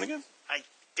Marv Wolfman again? I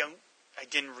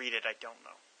didn't read it. I don't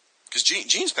know. Because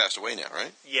Gene's passed away now,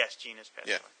 right? Yes, Gene has passed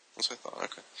away. That's what I thought.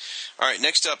 Okay. All right.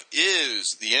 Next up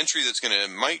is the entry that's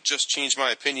might just change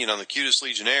my opinion on the cutest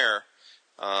Legionnaire.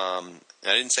 I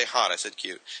didn't say hot. I said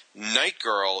cute. Night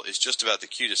Girl is just about the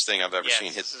cutest thing I've ever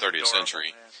seen hit the 30th century.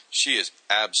 Yeah. She is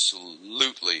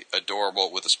absolutely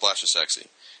adorable with a splash of sexy.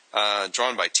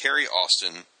 Drawn by Terry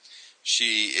Austin.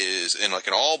 She is in like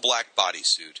an all-black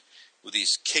bodysuit with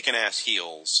these kicking ass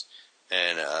heels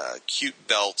and a cute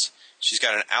belt. She's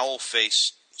got an owl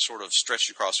face sort of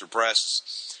stretched across her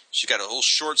breasts. She's got little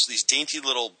shorts, these dainty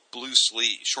little blue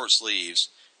short sleeves,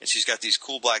 and she's got these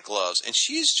cool black gloves, and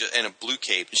and a blue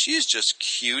cape, and she is just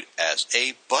cute as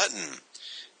a button.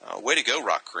 Way to go,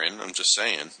 Rock Corinne. I'm just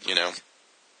saying,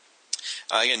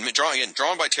 Again,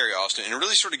 drawn by Terry Austin, and it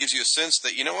really sort of gives you a sense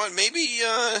that, you know what, maybe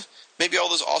all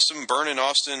this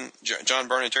John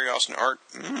Byrne and Terry Austin art,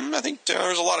 I think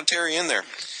there's a lot of Terry in there.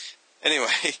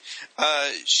 Anyway,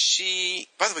 by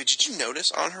the way, did you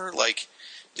notice on her, like,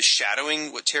 the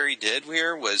shadowing, what Terry did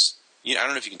here was, I don't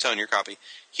know if you can tell in your copy,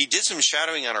 he did some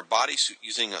shadowing on her bodysuit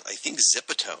using, I think,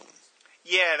 Zipatone.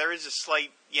 Yeah, there is a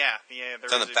slight,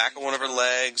 it's on the back of one of her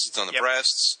legs, it's on the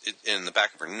breasts, in the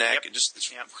back of her neck, it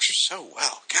works so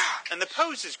well, God. And the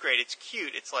pose is great, it's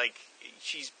cute, it's like,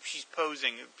 she's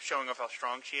posing, showing off how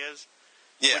strong she is.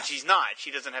 Yeah. When she's not. She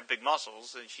doesn't have big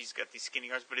muscles, and she's got these skinny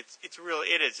arms, but it's a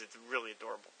really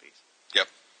adorable piece. Yep.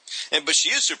 But she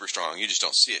is super strong. You just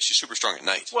don't see it. She's super strong at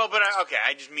night. Well, but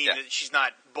I just mean that she's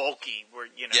not bulky. Where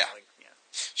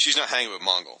She's not hanging with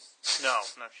Mongol. No,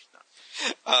 she's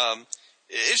not.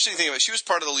 Interesting thing about it, she was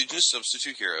part of the Legion of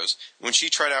Substitute Heroes. When she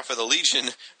tried out for the Legion,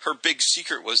 her big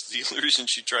secret was the reason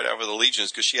she tried out for the Legion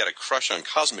is because she had a crush on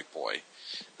Cosmic Boy,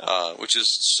 which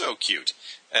is so cute.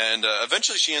 And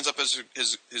eventually she ends up as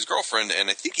his girlfriend and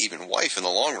I think even wife in the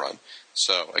long run.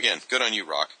 So, again, good on you,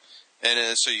 Rock.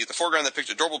 And so you get the foreground, that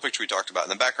picture, adorable picture we talked about. In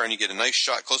the background, you get a nice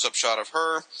close-up shot of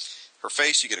her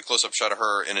face. You get a close-up shot of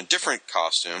her in a different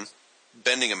costume,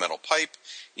 bending a metal pipe.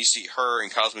 You see her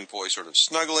and Cosmic Boy sort of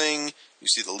snuggling. You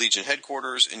see the Legion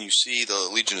headquarters, and you see the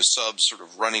Legion of Subs sort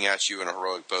of running at you in a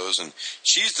heroic pose. And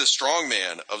she's the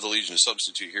strongman of the Legion of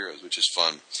Substitute Heroes, which is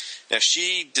fun. Now,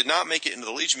 she did not make it into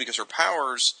the Legion because her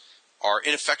powers are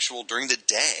ineffectual during the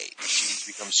day.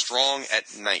 She becomes strong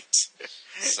at night.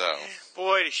 So,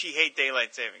 Boy, does she hate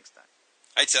daylight savings time.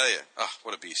 I tell you, oh,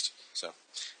 what a beast. So,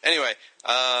 anyway,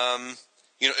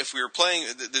 if we were playing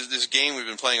this game we've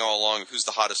been playing all along, Who's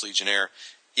the Hottest Legionnaire,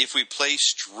 if we play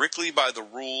strictly by the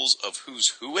rules of Who's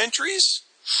Who entries,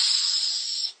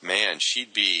 man,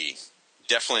 she'd be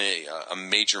definitely a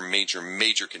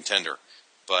major contender.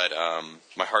 But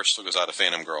my heart still goes out to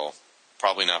Phantom Girl.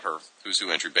 Probably not her Who's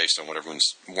Who entry based on what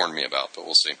everyone's warned me about, but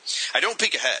we'll see. I don't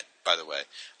peek ahead, by the way.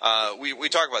 We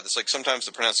talk about this, like sometimes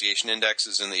the pronunciation index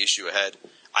is in the issue ahead.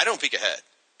 I don't peek ahead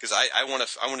because I want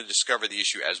to discover the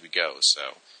issue as we go. So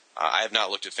I have not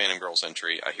looked at Phantom Girl's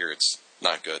entry. I hear it's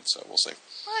not good, so we'll see.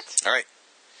 What? All right.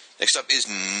 Next up is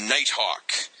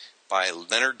Nighthawk by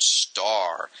Leonard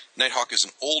Starr. Nighthawk is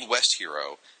an Old West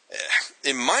hero.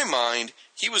 In my mind,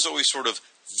 he was always sort of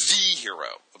the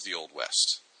hero of the Old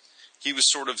West. He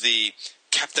was sort of the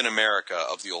Captain America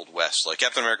of the Old West. Like,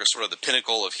 Captain America is sort of the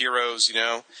pinnacle of heroes, you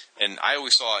know? And I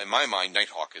always saw, in my mind,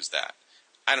 Nighthawk as that.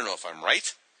 I don't know if I'm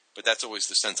right, but that's always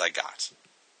the sense I got.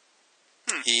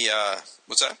 He,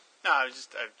 what's that? No, I've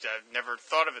never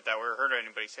thought of it that way or heard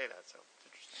anybody say that, so it's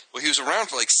interesting. Well, he was around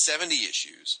for like 70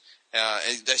 issues. And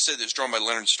I said it was drawn by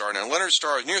Leonard Starr. Now, Leonard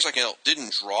Starr, as near as I can tell,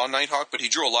 didn't draw Nighthawk, but he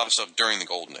drew a lot of stuff during the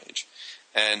Golden Age.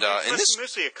 And He was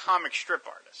mostly a comic strip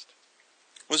artist.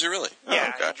 Was he really?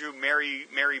 Yeah, oh, okay. he drew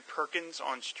Mary Perkins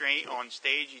on stage.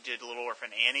 He did Little Orphan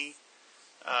Annie.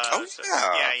 Yeah.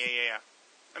 Yeah.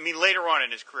 I mean, later on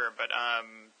in his career, but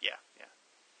yeah.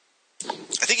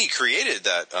 I think he created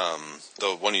that,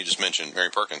 the one you just mentioned, Mary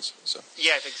Perkins. So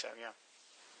yeah, I think so.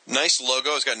 Yeah. Nice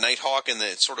logo. It's got Nighthawk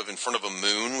it's sort of in front of a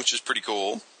moon, which is pretty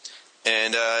cool.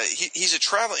 And he's a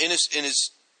travel in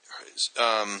his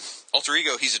alter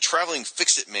ego. He's a traveling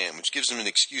fix-it man, which gives him an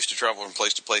excuse to travel from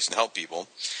place to place and help people.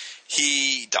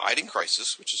 He died in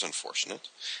Crisis, which is unfortunate.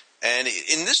 And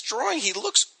in this drawing, he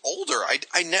looks older.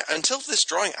 Until this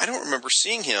drawing, I don't remember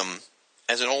seeing him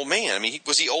as an old man. I mean,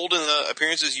 was he old in the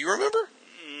appearances you remember?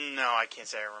 No, I can't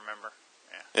say I remember.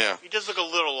 Yeah. He does look a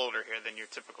little older here than your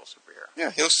typical superhero.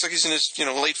 Yeah, he looks like he's in his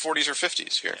late 40s or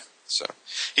 50s here. Yeah. So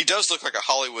he does look like a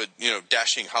Hollywood,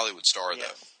 dashing Hollywood star, though.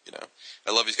 Yes.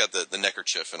 I love he's got the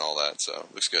neckerchief and all that, so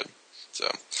looks good. So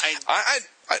I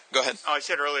go ahead. Oh, I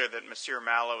said earlier that Monsieur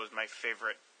Mallow was my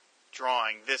favorite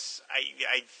drawing.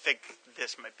 I think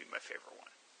this might be my favorite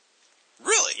one.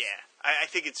 Really? Yeah. I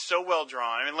think it's so well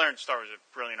drawn. I mean, Leonard Starr was a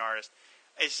brilliant artist.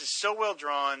 It's just so well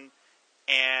drawn,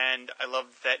 and I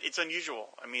love that it's unusual.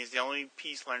 I mean, it's the only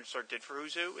piece Leonard Starr did for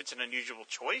Who's Who. It's an unusual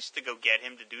choice to go get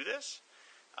him to do this.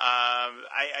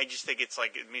 I just think it's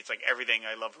like everything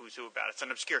I love Who's Who about. It's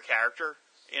an obscure character,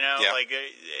 Yeah. like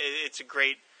it's a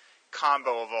great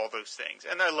combo of all those things,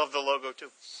 and I love the logo too.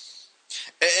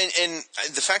 And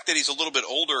the fact that he's a little bit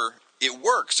older, it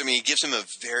works. I mean, it gives him a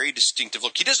very distinctive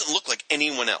look. He doesn't look like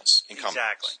anyone else in comics.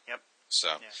 Exactly. Yep. So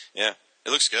yeah, it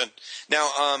looks good. Now,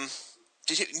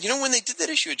 did you know when they did that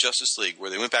issue of Justice League where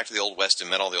they went back to the Old West and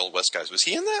met all the Old West guys? Was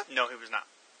he in that? No, he was not.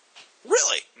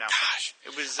 Really? No. Gosh,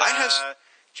 it was.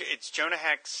 It's Jonah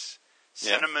Hex,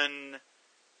 Cinnamon,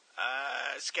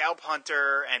 Scalp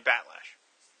Hunter, and Batlash.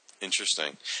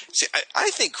 Interesting. See,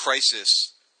 I think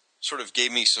Crisis sort of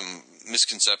gave me some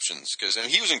misconceptions because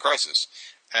he was in Crisis,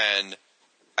 and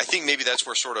I think maybe that's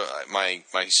where sort of my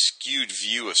skewed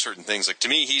view of certain things. Like to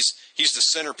me, he's the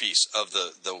centerpiece of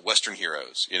the Western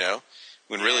heroes,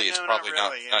 when really it's probably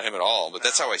not him at all. But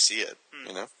that's how I see it,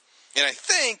 And I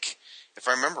think, if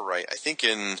I remember right, I think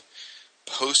in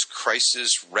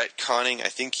post-Crisis retconning, I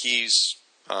think he's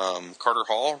Carter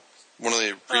Hall, one of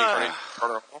the reincarnated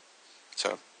Carter Hall.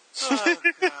 So, Oh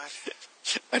God.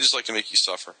 I just like to make you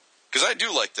suffer. Because I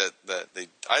do like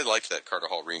I liked that Carter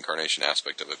Hall reincarnation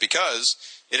aspect of it because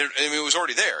it was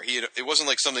already there. It wasn't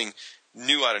like something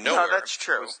new out of nowhere. No, that's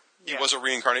true. It was a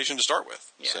reincarnation to start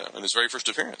with. Yeah. So, in his very first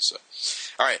appearance. So.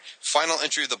 All right, final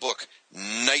entry of the book,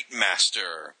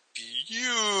 Nightmaster.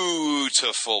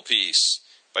 Beautiful piece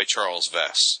by Charles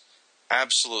Vess.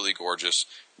 Absolutely gorgeous.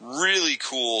 Really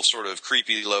cool sort of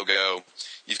creepy logo.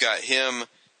 You've got him.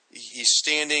 He's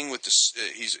standing with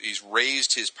he's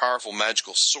raised his powerful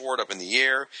magical sword up in the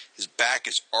air. His back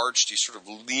is arched. He's sort of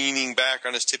leaning back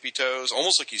on his tippy toes,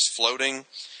 almost like he's floating.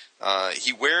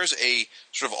 He wears a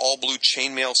sort of all blue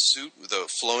chainmail suit with a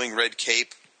flowing red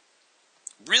cape.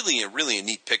 Really a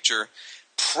neat picture.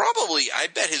 Probably, I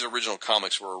bet his original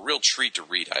comics were a real treat to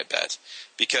read. I bet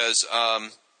because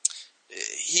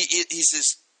he's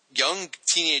this young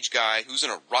teenage guy who's in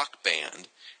a rock band.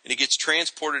 And he gets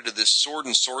transported to this sword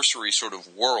and sorcery sort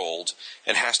of world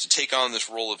and has to take on this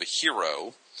role of a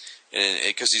hero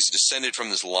because he's descended from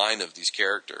this line of these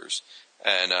characters.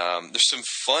 And there's some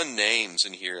fun names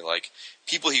in here, like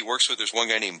people he works with. There's one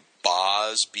guy named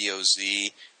Boz,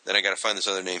 B-O-Z. Then I got to find this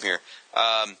other name here.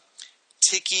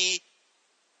 Tiki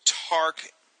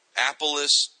Tark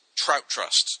Apolis Trout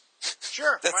Trust.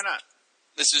 Sure, why not?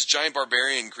 This is giant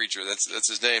barbarian creature. That's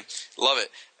his name. Love it.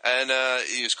 And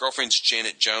his girlfriend's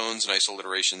Janet Jones. Nice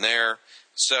alliteration there.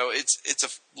 So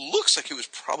looks like it was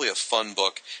probably a fun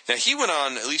book. Now he went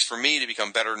on, at least for me, to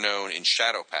become better known in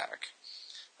Shadowpack.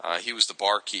 He was the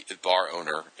bar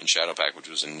owner in Shadowpack, which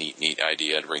was a neat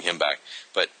idea to bring him back.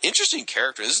 But interesting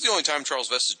character. This is the only time Charles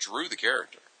Vestas drew the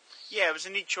character. Yeah, it was a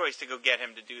neat choice to go get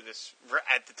him to do this,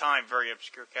 at the time, very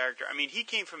obscure character. I mean, he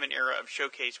came from an era of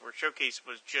Showcase where Showcase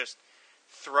was just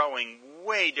throwing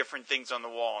way different things on the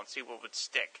wall and see what would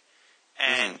stick.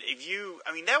 And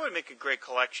that would make a great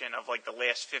collection of like the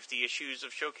last 50 issues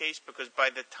of Showcase, because by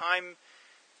the time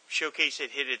Showcase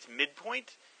had hit its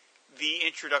midpoint, the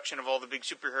introduction of all the big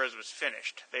superheroes was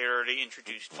finished. They had already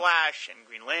introduced Flash and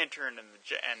Green Lantern and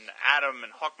Atom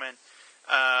and Hawkman,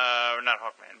 not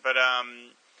Hawkman, but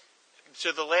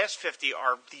so the last 50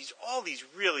 are all these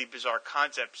really bizarre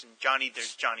concepts. And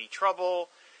there's Johnny Trouble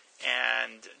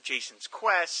and Jason's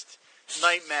Quest,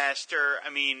 Nightmaster. I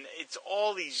mean, it's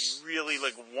all these really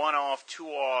like one-off,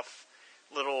 two-off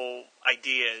little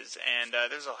ideas, and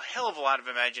there's a hell of a lot of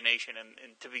imagination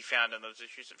and to be found in those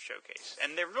issues of Showcase.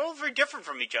 And they're all very different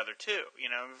from each other too.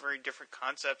 Very different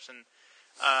concepts, and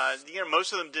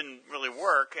most of them didn't really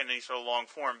work in any sort of long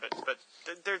form, but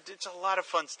it's a lot of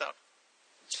fun stuff.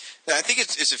 Now, I think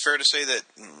is it fair to say that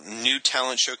New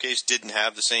Talent Showcase didn't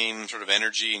have the same sort of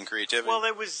energy and creativity? Well,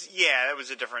 that was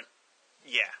a different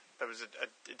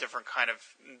kind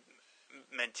of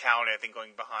mentality, I think,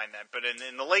 going behind that. But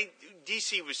in the late,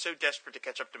 DC was so desperate to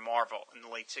catch up to Marvel in the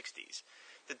late 60s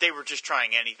that they were just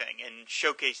trying anything. And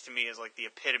Showcase to me is like the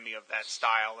epitome of that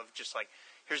style of just like,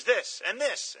 here's this, and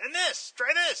this, and this,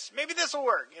 try this, maybe this will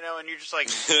work, and you're just like,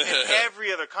 and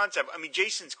every other concept. I mean,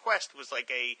 Jason's Quest was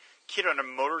like a kid on a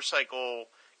motorcycle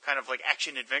kind of like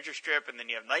action-adventure strip, and then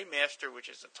you have Nightmaster, which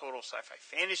is a total sci-fi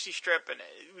fantasy strip, and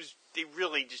they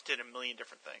really just did a million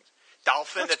different things.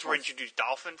 Dolphin, that's where we introduced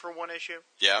Dolphin for one issue.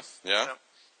 Yeah. So.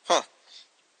 Huh.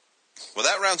 Well,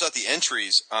 that rounds out the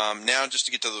entries. Now, just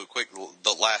to get to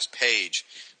the last page,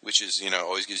 which is,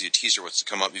 always gives you a teaser what's to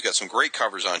come up. You've got some great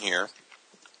covers on here.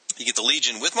 You get the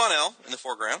Legion with Mon-El in the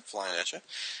foreground, flying at you.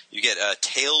 You get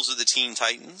Tales of the Teen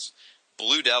Titans.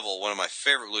 Blue Devil, one of my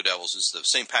favorite Blue Devils, is the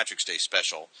St. Patrick's Day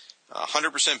special.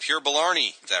 100% pure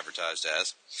Blarney, it's advertised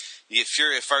as. You get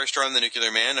Fury of Firestar and the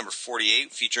Nuclear Man, number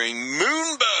 48, featuring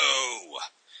Moonbow,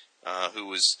 who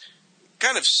was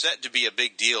kind of set to be a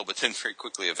big deal, but then very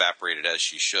quickly evaporated, as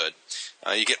she should.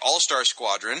 You get All-Star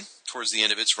Squadron towards the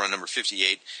end of its run, number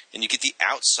 58, and you get the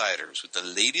Outsiders with the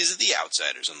Ladies of the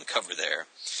Outsiders on the cover there.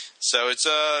 So it's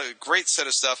a great set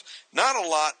of stuff. Not a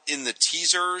lot in the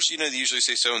teasers. They usually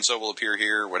say so-and-so will appear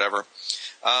here or whatever.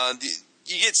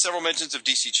 You get several mentions of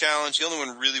DC Challenge. The only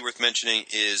one really worth mentioning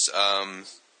is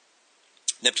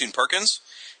Neptune Perkins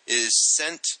is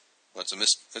sent. Well,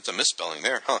 it's a misspelling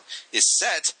there, huh? Is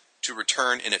set to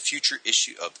return in a future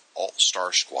issue of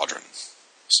All-Star Squadron.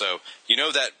 So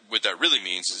that what that really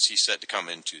means is he's set to come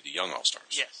into the Young All-Stars.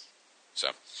 Yes. So,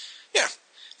 yeah.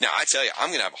 Now, I tell you, I'm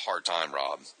going to have a hard time,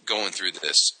 Rob, going through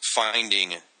this,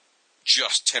 finding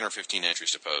just 10 or 15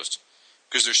 entries to post,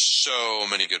 because there's so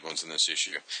many good ones in this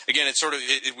issue. Again, it's sort of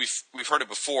we've heard it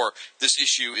before. This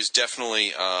issue is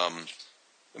definitely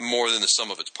more than the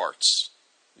sum of its parts.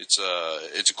 It's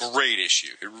a great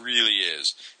issue. It really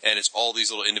is, and it's all these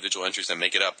little individual entries that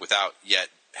make it up without yet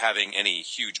having any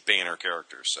huge banner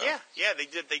characters. So. Yeah, they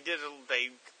did. They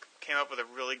came up with a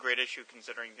really great issue,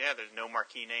 considering there's no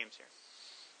marquee names here.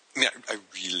 Yeah, I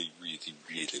really, really,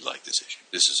 really like this issue.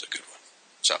 This is a good one.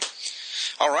 So,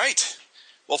 all right.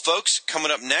 Well, folks, coming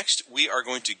up next, we are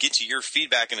going to get to your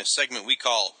feedback in a segment we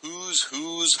call Who's,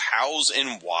 How's,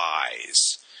 and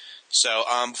Why's. So,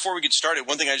 before we get started,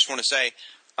 one thing I just want to say,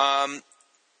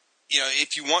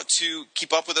 if you want to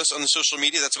keep up with us on the social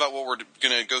media, that's about what we're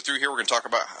going to go through here. We're going to talk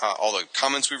about all the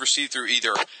comments we've received through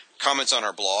either comments on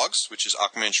our blogs, which is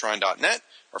AquamanShrine.net,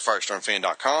 or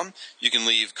FirestormFan.com. You can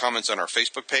leave comments on our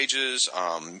Facebook pages,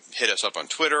 hit us up on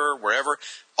Twitter, wherever.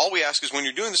 All we ask is when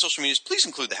you're doing the social medias, please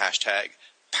include the hashtag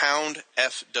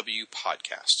 #FW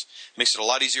Podcast. Makes it a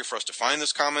lot easier for us to find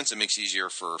those comments. It makes it easier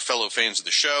for fellow fans of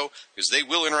the show, because they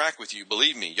will interact with you.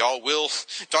 Believe me, y'all will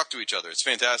talk to each other. It's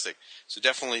fantastic. So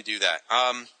definitely do that.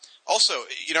 Also,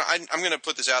 I'm going to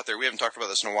put this out there. We haven't talked about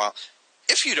this in a while.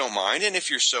 If you don't mind, and if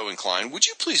you're so inclined, would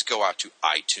you please go out to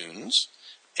iTunes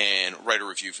and write a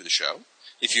review for the show?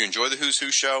 If you enjoy the Who's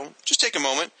Who show, just take a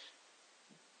moment,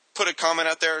 put a comment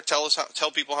out there. Tell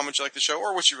people how much you like the show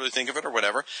or what you really think of it or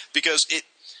whatever, because it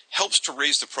helps to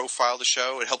raise the profile of the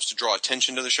show. It helps to draw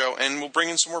attention to the show, and we'll bring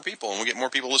in some more people, and we'll get more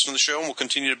people listening to the show, and we'll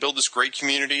continue to build this great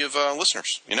community of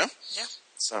listeners, you know? Yeah.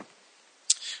 So,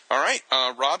 all right.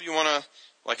 Rob, you want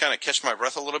to kind of catch my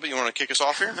breath a little bit? You want to kick us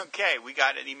off here? Okay, we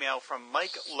got an email from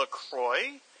Mike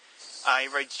LaCroix. He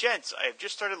writes, "Gents, I have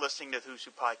just started listening to the Who's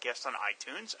Who podcast on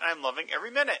iTunes, and I'm loving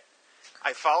every minute.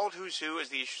 I followed Who's Who as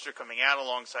the issues are coming out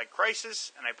alongside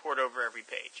Crisis, and I poured over every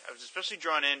page. I was especially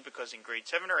drawn in because in grade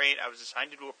 7 or 8, I was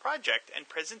assigned to do a project and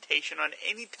presentation on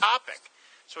any topic,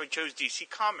 so I chose DC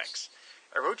Comics.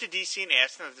 I wrote to DC and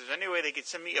asked them if there's any way they could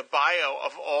send me a bio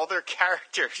of all their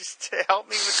characters to help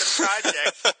me with the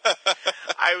project.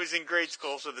 I was in grade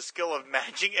school, so the skill of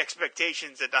managing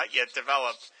expectations had not yet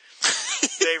developed.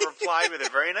 They replied with a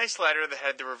very nice letter that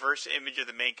had the reverse image of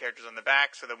the main characters on the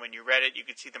back, so that when you read it, you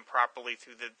could see them properly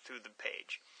through the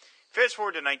page. Fast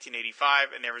forward to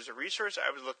 1985, and there was a resource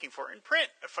I was looking for in print.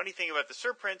 A funny thing about the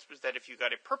surprints was that if you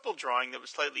got a purple drawing that was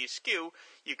slightly askew,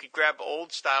 you could grab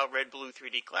old-style red-blue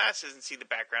 3D glasses and see the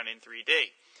background in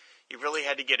 3D. You really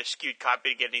had to get a skewed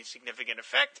copy to get any significant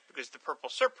effect, because the purple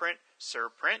surprint, sour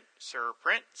print,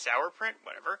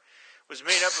 whatever, was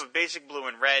made up of basic blue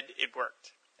and red. It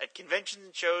worked. At conventions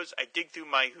and shows, I dig through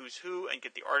my Who's Who and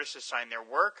get the artists to sign their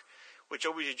work, which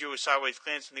always drew a sideways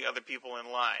glance from the other people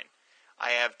in line.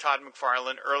 I have Todd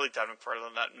McFarlane, early Todd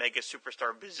McFarlane, not mega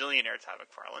superstar bazillionaire Todd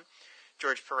McFarlane,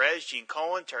 George Perez, Gene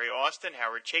Colan, Terry Austin,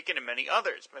 Howard Chaykin, and many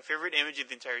others. My favorite image of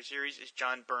the entire series is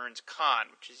John Burns'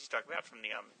 Khan, which is he's talking about from the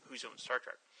Who's Who in Star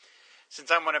Trek. Since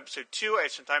I'm on episode 2, I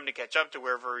have some time to catch up to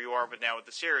wherever you are with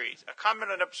the series. A comment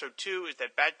on episode 2 is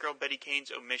that Batgirl Betty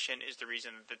Kane's omission is the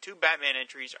reason that the two Batman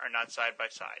entries are not side by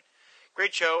side.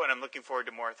 Great show, and I'm looking forward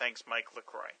to more. Thanks, Mike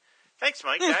LaCroix. Thanks,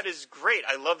 Mike. That is great.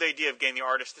 I love the idea of getting the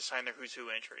artists to sign their Who's Who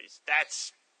entries.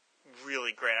 That's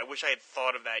really great. I wish I had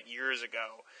thought of that years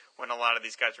ago when a lot of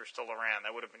these guys were still around.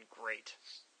 That would have been great.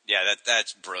 Yeah,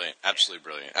 that's brilliant. Absolutely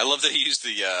brilliant. I love that he used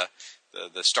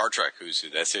the Star Trek Who's Who.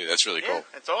 That's really cool.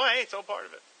 It's all part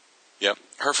of it. Yep.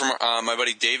 Heard from my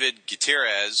buddy David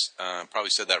Gutierrez. Probably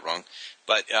said that wrong.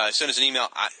 But sent us an email.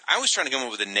 I was trying to come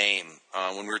up with a name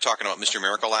when we were talking about Mr.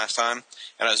 Miracle last time.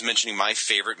 And I was mentioning my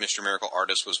favorite Mr. Miracle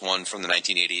artist was one from the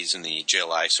 1980s in the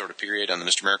JLI sort of period on the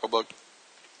Mr. Miracle book.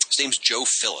 His name's Joe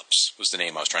Phillips was the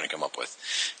name I was trying to come up with.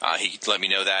 He let me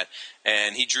know that.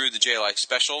 And he drew the JLI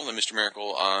special that Mr.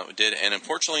 Miracle did. And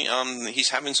unfortunately, he's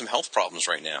having some health problems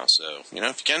right now. So, if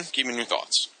you can, keep him in your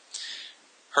thoughts.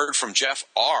 Heard from Jeff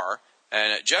R.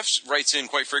 And Jeff writes in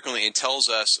quite frequently and tells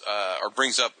us or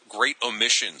brings up great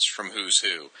omissions from Who's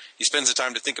Who. He spends the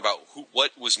time to think about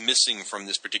what was missing from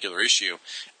this particular issue.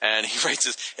 And he writes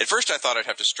this, at first I thought I'd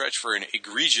have to stretch for an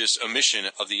egregious omission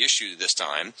of the issue this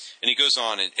time. And he goes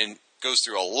on and goes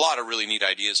through a lot of really neat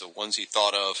ideas of ones he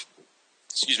thought of,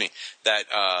 that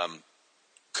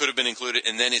could have been included.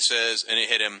 And then it says, and it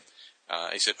hit him,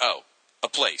 he said, a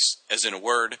place, as in a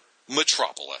word,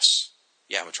 Metropolis.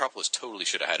 Yeah, Metropolis totally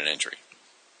should have had an entry.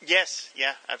 Yes,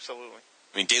 yeah, absolutely.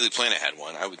 I mean, Daily Planet had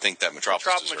one. I would think that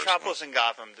Metropolis and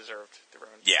Gotham deserved their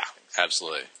own. Yeah, things.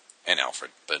 Absolutely. And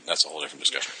Alfred, but that's a whole different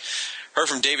discussion. Heard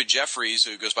from David Jeffries,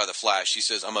 who goes by The Flash. He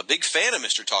says, I'm a big fan of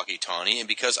Mr. Talkie Tawny, and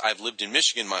because I've lived in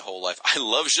Michigan my whole life, I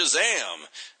love Shazam!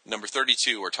 Number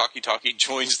 32, where Talkie Talkie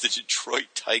joins the Detroit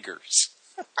Tigers.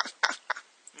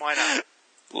 Why not?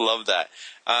 Love that.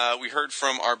 We heard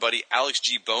from our buddy Alex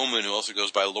G. Bowman, who also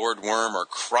goes by Lord Worm or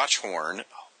Crotchhorn. Oh, Lord.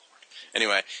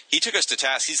 Anyway, he took us to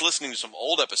task. He's listening to some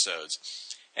old episodes,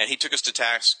 and he took us to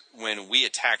task when we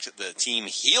attacked the team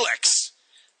Helix,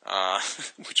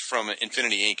 which from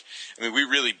Infinity Inc. I mean, we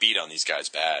really beat on these guys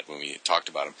bad when we talked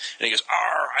about them. And he goes,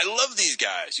 I love these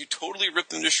guys. You totally ripped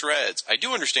them to shreds. I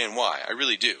do understand why. I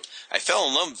really do. I fell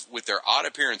in love with their odd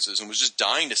appearances and was just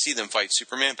dying to see them fight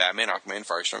Superman, Batman, Aquaman,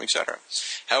 Firestorm, etc.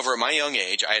 However, at my young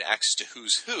age, I had access to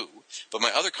Who's Who, but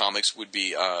my other comics would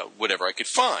be whatever I could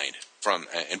find from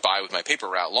and buy with my paper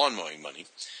route lawn mowing money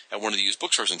at one of the used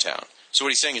bookstores in town. So what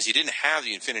he's saying is he didn't have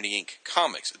the Infinity Inc.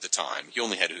 comics at the time. He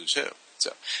only had Who's Who.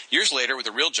 So, years later, with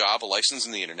a real job, a license,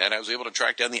 and the internet, I was able to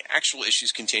track down the actual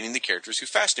issues containing the characters who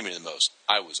fascinated me the most.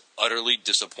 I was utterly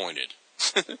disappointed.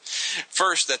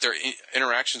 First, that their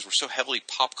interactions were so heavily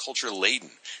pop culture laden.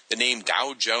 The name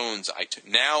Dow Jones I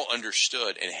now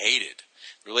understood and hated.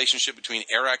 The relationship between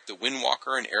Arak the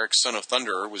Windwalker and Eric Son of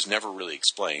Thunderer was never really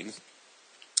explained.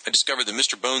 I discovered that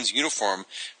Mr. Bones' uniform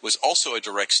was also a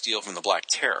direct steal from the Black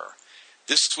Terror.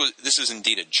 This is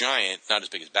indeed a giant, not as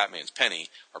big as Batman's Penny,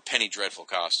 or Penny Dreadful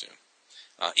costume.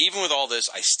 Even with all this,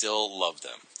 I still love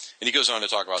them. And he goes on to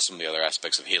talk about some of the other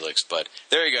aspects of Helix, but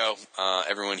there you go.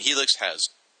 Everyone, Helix has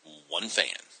one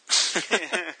fan.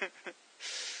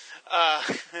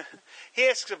 He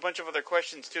asks a bunch of other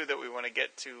questions, too, that we want to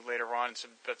get to later on,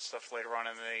 some stuff later on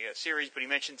in the series, but he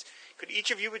mentions, could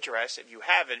each of you address, if you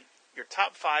haven't, your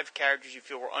top 5 characters you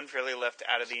feel were unfairly left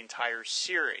out of the entire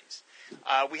series?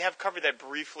 We have covered that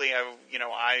briefly. I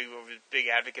was a big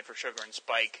advocate for Sugar and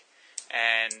Spike,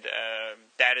 and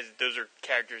those are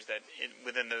characters that,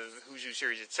 within the Who's Who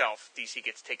series itself, DC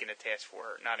gets taken to task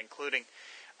for not including.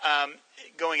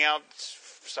 Going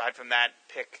outside from that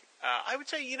pick, I would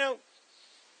say,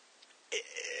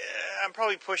 I'm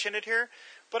probably pushing it here,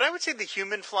 but I would say the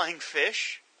human flying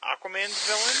fish, Aquaman's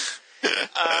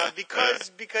villain,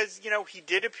 because he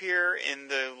did appear in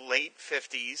the late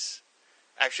 50s,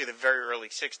 actually the very early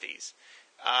 60s,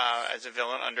 as a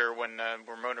villain when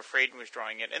Ramona Fradon was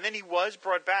drawing it, and then he was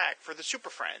brought back for the Super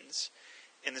Friends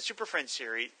in the Super Friends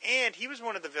series, and he was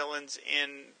one of the villains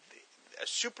in a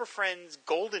Super Friends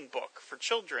golden book for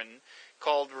children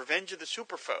called Revenge of the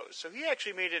Super Foes. So he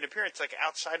actually made an appearance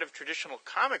outside of traditional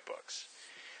comic books.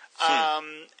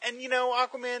 And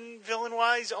Aquaman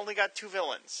villain-wise only got 2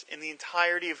 villains in the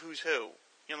entirety of Who's Who.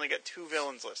 He only got 2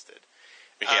 villains listed.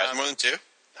 But he has more than 2?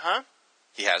 Huh?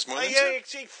 He has more than 2? Yeah,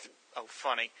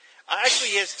 funny. Actually,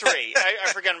 he has 3.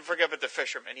 I forgot about the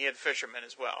fisherman. He had fishermen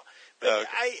as well. But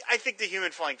okay. I think the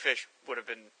human flying fish would have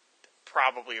been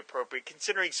probably appropriate,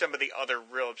 considering some of the other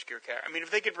real obscure characters. I mean, if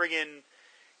they could bring in,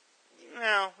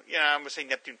 I'm going to say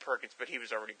Neptune Perkins, but he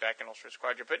was already back in Ultra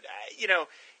Squadron. But,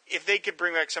 if they could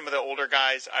bring back some of the older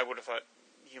guys, I would have thought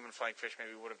human flying fish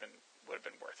maybe would have been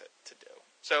worth it to do.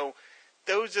 So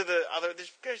those are the other.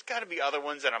 There's got to be other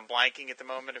ones that I'm blanking at the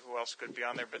moment. Who else could be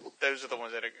on there? But those are the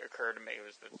ones that occurred to me.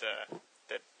 Was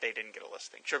that they didn't get a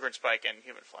listing: Sugar and Spike and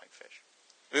human flying fish.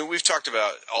 I mean, we've talked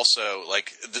about also,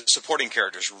 the supporting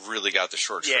characters really got the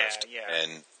short shrift. Yeah.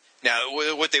 And now,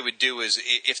 what they would do is,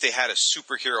 if they had a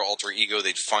superhero alter ego,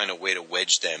 they'd find a way to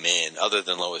wedge them in, other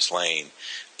than Lois Lane.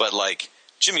 But,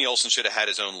 Jimmy Olsen should have had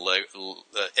his own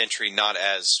entry, not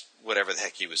as whatever the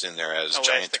heck he was in there as.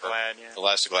 Elastic Lad, yeah.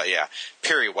 Elastic Lad, yeah.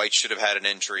 Perry White should have had an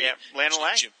entry. Yeah, Lana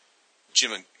Lang.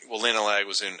 Lana Lang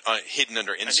was hidden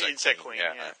under Insect Queen.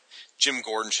 Yeah. Jim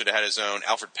Gordon should have had his own.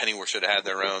 Alfred Pennyworth should have had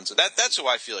their own. So that's who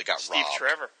I feel got robbed. Steve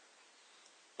Trevor.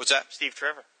 What's that? Steve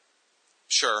Trevor.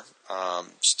 Sure.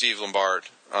 Steve Lombard.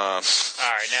 All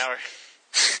right, now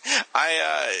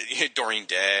we're... Doreen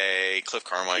Day, Cliff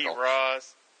Carmichael. Pete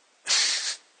Ross.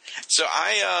 So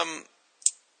I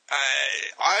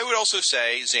would also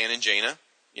say Zan and Jaina.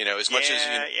 As much as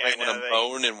when I'm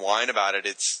moan and whine about it,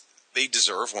 they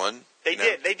deserve one. They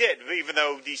did. Even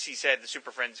though DC said the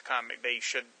Super Friends comic, they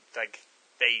should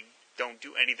they don't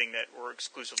do anything that were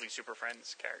exclusively Super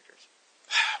Friends characters.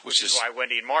 Which is why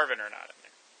Wendy and Marvin are not in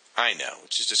there. I know,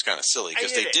 which is just kind of silly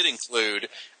because they did include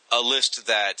a list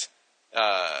that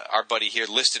our buddy here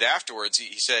listed afterwards.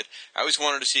 He said, I always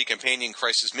wanted to see a companion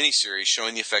Crisis miniseries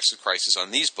showing the effects of Crisis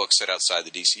on these books set outside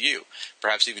the DCU,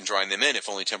 perhaps even drawing them in, if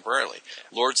only temporarily.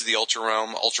 Yeah. Lords of the Ultra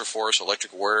Realm, Ultra Force,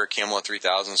 Electric Warrior, Camelot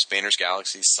 3000, Spanner's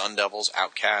Galaxy, Sun Devils,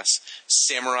 Outcasts,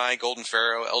 Samurai, Golden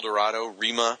Pharaoh, El Dorado,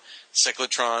 Rima,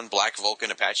 Cyclotron, Black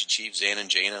Vulcan, Apache Chief, Zan and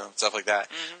Jaina, stuff like that.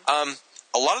 Mm-hmm.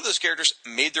 A lot of those characters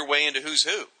made their way into Who's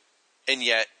Who, and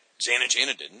yet Zan and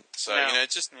Jaina didn't. So,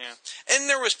 it's just... Yeah. And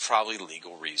there was probably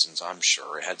legal reasons, I'm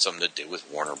sure. It had something to do with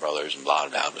Warner Brothers and blah,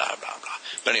 blah, blah, blah, blah.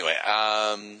 But anyway,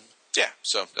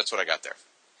 so that's what I got there.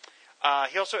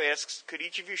 He also asks, could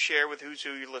each of you share with Who's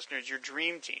Who, your listeners, your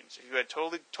dream teams? If you had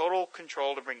total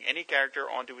control to bring any character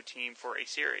onto a team for a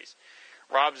series.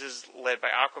 Rob's is led by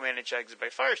Aquaman and Jags is by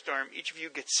Firestorm. Each of you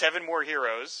gets 7 more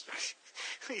heroes.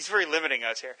 He's very limiting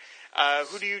us here.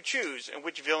 Who do you choose, and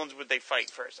which villains would they fight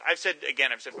first? I've said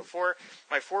before,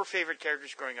 my 4 favorite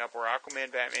characters growing up were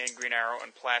Aquaman, Batman, Green Arrow,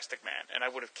 and Plastic Man, and I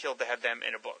would have killed to have them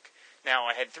in a book. Now,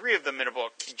 I had 3 of them in a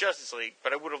book in Justice League,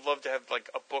 but I would have loved to have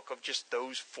a book of just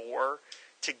those 4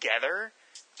 together.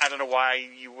 I don't know why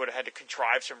you would have had to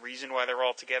contrive some reason why they're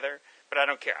all together, but I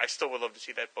don't care. I still would love to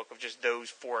see that book of just those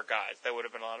 4 guys. That would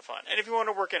have been a lot of fun. And if you want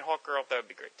to work in Hawk Girl, that would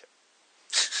be great too.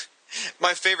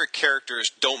 My favorite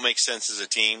characters don't make sense as a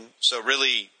team, so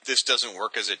really this doesn't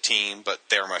work as a team, but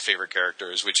they're my favorite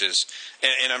characters, which is,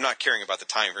 and I'm not caring about the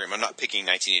time frame, I'm not picking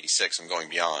 1986, I'm going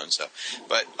beyond,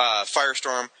 but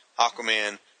Firestorm,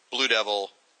 Aquaman, Blue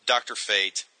Devil, Dr.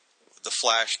 Fate, The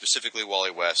Flash, specifically Wally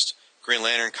West, Green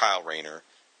Lantern, Kyle Rayner,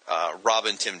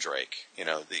 Robin, Tim Drake.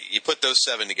 You put those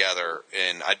 7 together,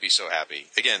 and I'd be so happy.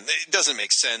 Again, it doesn't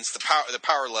make sense. The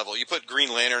power level. You put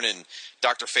Green Lantern and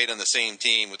Dr. Fate on the same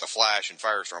team with the Flash and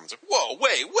Firestorm. It's like, whoa,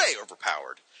 way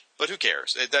overpowered. But who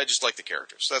cares? I just like the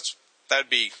characters. That'd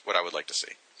be what I would like to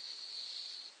see.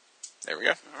 There we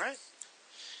go.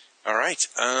 All right.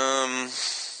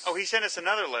 Oh, he sent us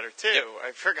another letter, too. Yep.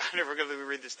 I forgot to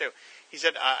read this, too. He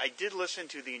said, I did listen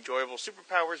to the Enjoyable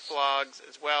Superpowers blogs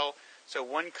as well, so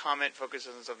one comment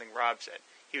focuses on something Rob said.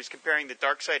 He was comparing the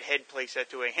Darkseid head playset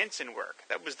to a Henson work.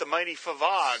 That was the mighty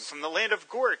Favog from the land of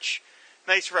Gorch.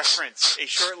 Nice reference. A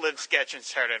short-lived sketch on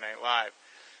Saturday Night Live.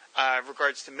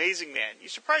 Regards to Amazing Man, you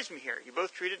surprised me here. You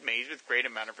both treated Maze with great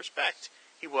amount of respect.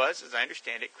 He was, as I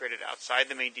understand it, created outside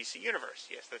the main DC universe.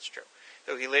 Yes, that's true.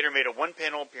 Though he later made a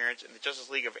one-panel appearance in the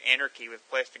Justice League of Anarchy with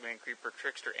Plastic Man, Creeper,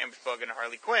 Trickster, Ambushbug, and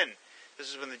Harley Quinn.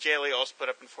 This is when the JLA all split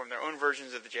up and formed their own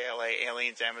versions of the JLA,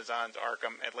 Aliens, Amazons,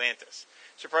 Arkham, Atlantis.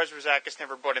 Surprised Razakis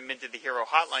never brought him into the Hero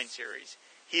Hotline series.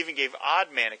 He even gave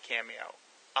Odd Man a cameo.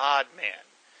 Odd Man.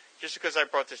 Just because I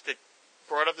brought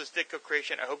up this Ditko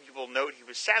creation, I hope you will note he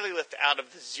was sadly left out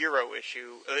of the Zero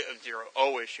issue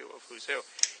of Who's Who.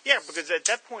 Yeah, because at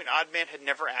that point, Odd Man had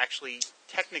never actually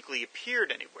technically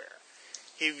appeared anywhere.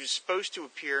 He was supposed to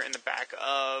appear in the back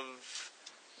of,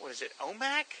 what is it,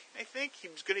 OMAC? I think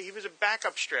he was a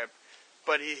backup strip,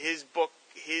 but his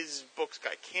books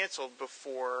got canceled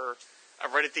before,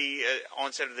 right at the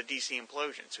onset of the DC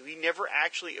implosion. So he never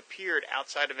actually appeared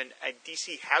outside of a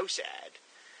DC house ad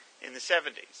in the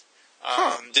 70s.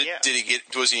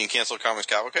 Was he in Cancel Comics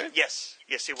Cavalcade? Yes,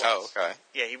 he was. Oh, okay.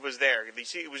 Yeah, he was there. You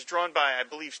see, it was drawn by, I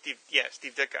believe, Steve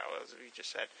Ditko, as you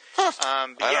just said. Huh.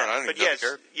 I don't know. But yes,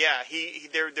 there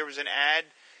was an ad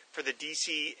for the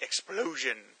DC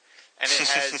Explosion, and it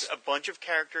has a bunch of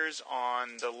characters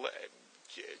on the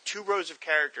 2 rows of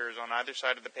characters on either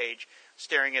side of the page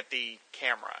staring at the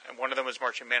camera, and one of them was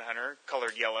Martian Manhunter,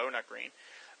 colored yellow, not green.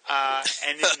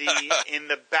 And in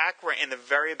the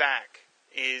very back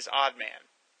is Odd Man.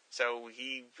 So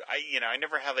I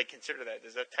never how they consider that.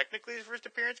 Is that technically his first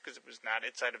appearance because it was not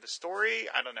inside of a story?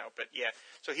 I don't know, but yeah.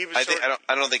 So he was.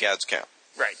 I don't think ads count.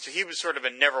 Right. So he was sort of a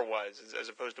never was as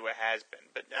opposed to a has been.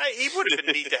 But he would have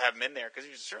been neat to have him in there because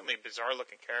he was certainly a bizarre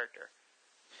looking character.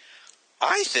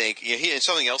 I think and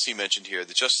something else he mentioned here: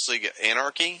 the Justice League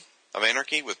Anarchy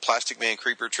with Plastic Man,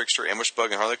 Creeper, Trickster, Ambushbug,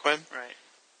 and Harley Quinn. Right.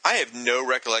 I have no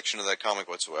recollection of that comic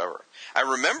whatsoever. I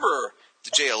remember the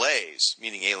JLAs,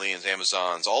 meaning Aliens,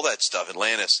 Amazons, all that stuff,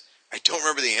 Atlantis. I don't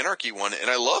remember the Anarchy one,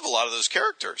 and I love a lot of those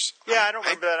characters. Yeah, I don't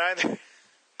remember that either.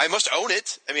 I must own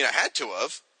it. I mean, I had to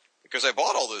have, because I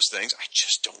bought all those things. I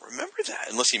just don't remember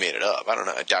that, unless he made it up. I don't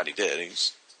know. I doubt he did. I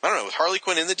don't know. Was Harley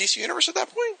Quinn in the DC Universe at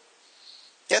that point?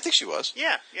 Yeah, I think she was.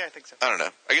 Yeah, I think so. I don't know.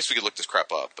 I guess we could look this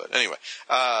crap up, but anyway.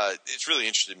 It's really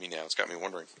interested me now. It's got me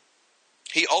wondering.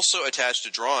 He also attached a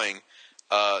drawing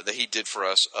that he did for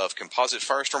us of composite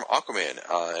Firestorm Aquaman,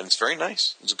 and it's very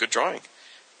nice. It's a good drawing.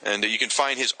 And you can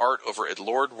find his art over at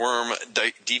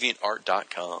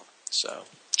LordWormDeviantArt.com. So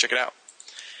check it out.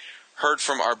 Heard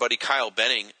from our buddy Kyle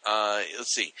Benning.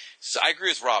 Let's see. So I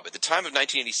agree with Rob. At the time of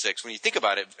 1986, when you think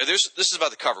about it, this is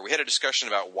about the cover. We had a discussion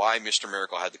about why Mr.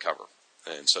 Miracle had the cover.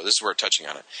 And so this is where we're touching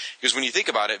on it. Because when you think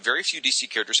about it, very few DC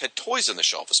characters had toys on the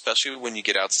shelf, especially when you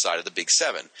get outside of the Big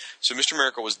Seven. So Mr.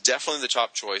 Miracle was definitely the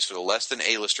top choice for the less than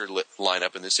A-lister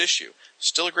lineup in this issue.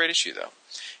 Still a great issue, though.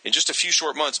 In just a few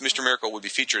short months, Mr. Miracle would be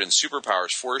featured in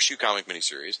Superpowers 4-issue comic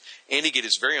miniseries, and he'd get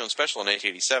his very own special in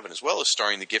 1987, as well as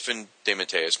starring the Giffen,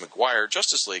 DeMatteis, McGuire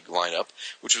Justice League lineup,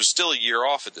 which was still a year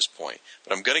off at this point.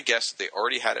 But I'm going to guess that they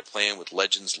already had it planned with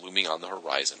Legends looming on the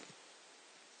horizon.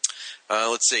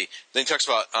 Let's see. Then he talks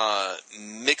about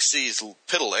Mixie's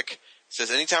Pitalik. Says,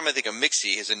 anytime I think of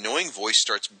Mixie, his annoying voice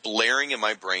starts blaring in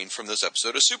my brain from this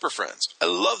episode of Super Friends. I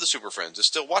love the Super Friends. I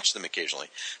still watch them occasionally.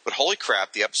 But holy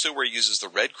crap, the episode where he uses the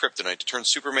red kryptonite to turn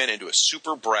Superman into a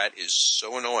super brat is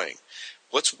so annoying.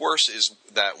 What's worse is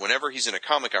that whenever he's in a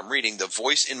comic I'm reading, the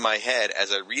voice in my head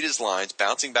as I read his lines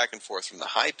bouncing back and forth from the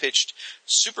high-pitched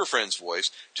Super Friends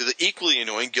voice to the equally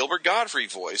annoying Gilbert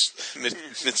Gottfried voice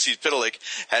Mitzi Pitalik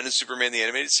had in Superman the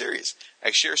Animated Series.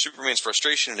 I share Superman's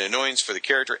frustration and annoyance for the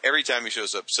character every time he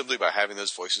shows up simply by having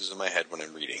those voices in my head when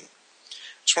I'm reading.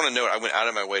 Just want to note, I went out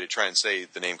of my way to try and say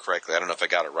the name correctly. I don't know if I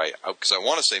got it right, because I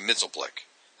want to say Mitzlplik.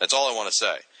 That's all I want to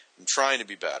say. I'm trying to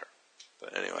be better.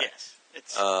 But anyway. Yes.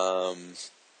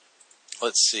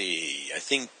 Let's see. I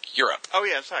think you're up. Oh,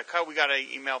 yeah, I'm sorry. Kyle, we got an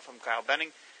email from Kyle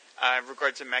Benning in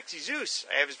regards to Maxie Zeus.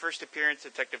 I have his first appearance,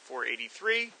 Detective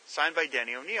 483, signed by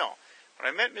Danny O'Neill. When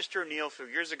I met Mr. O'Neill a few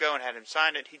years ago and had him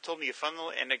sign it, he told me a fun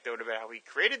little anecdote about how he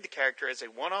created the character as a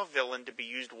one-off villain to be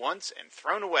used once and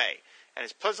thrown away, and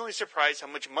is pleasantly surprised how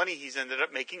much money he's ended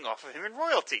up making off of him in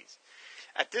royalties.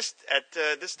 At this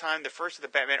time, the first of the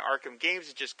Batman Arkham games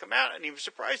had just come out, and he was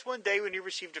surprised one day when he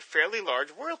received a fairly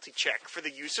large royalty check for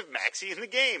the use of Maxie in the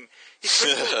game.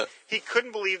 He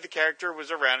couldn't believe the character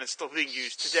was around and still being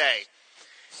used today.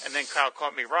 And then Kyle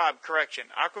caught me. Rob, correction.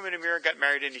 Aquaman and Mira got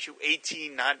married in issue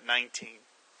 18, not 19.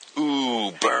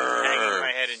 Ooh, hanging burn.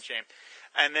 my head in shame.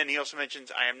 And then he also mentions,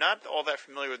 I am not all that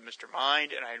familiar with Mr.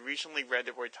 Mind, and I had recently read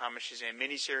the Roy Thomas Shazam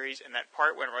miniseries, and that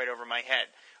part went right over my head.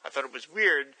 I thought it was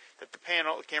weird that the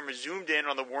camera zoomed in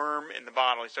on the worm in the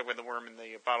bottle. He's talking about the worm in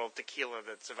the bottle of tequila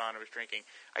that Savannah was drinking.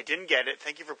 I didn't get it.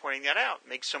 Thank you for pointing that out.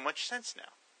 Makes so much sense now.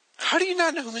 How do you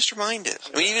not know who Mr. Mind is?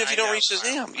 I mean, even if you don't reach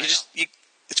Shazam,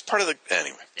 it's part of the...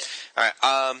 Anyway. Yeah.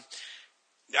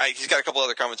 All right, he's got a couple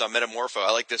other comments on Metamorpho.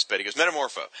 I like this bit. He goes,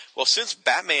 Metamorpho. Well, since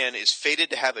Batman is fated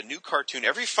to have a new cartoon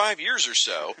every 5 years or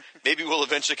so, maybe we'll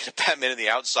eventually get a Batman and the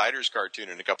Outsiders cartoon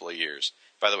in a couple of years.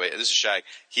 By the way, this is Shag.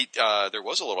 There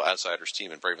was a little Outsiders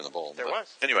team in Brave and the Bold. There was.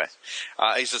 Anyway,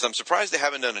 he says, I'm surprised they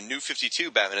haven't done a new 52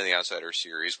 Batman and the Outsiders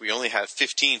series. We only have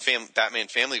 15 Batman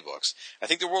family books. I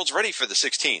think the world's ready for the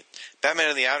 16th. Batman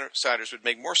and the Outsiders would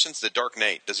make more sense than Dark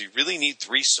Knight. Does he really need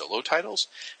 3 solo titles?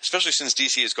 Especially since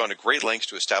DC has gone to great lengths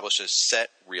to establish a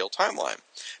set real timeline.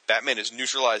 Batman is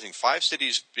neutralizing 5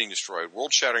 cities being destroyed,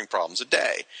 world-shattering problems a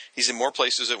day. He's in more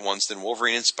places at once than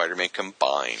Wolverine and Spider-Man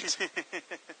combined.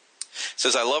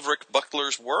 Says, I love Rick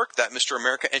Buckler's work. That Mr.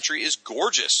 America entry is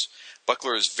gorgeous.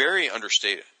 Buckler is very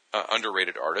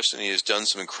underrated artist, and he has done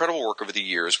some incredible work over the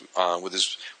years with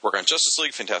his work on Justice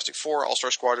League, Fantastic Four, All-Star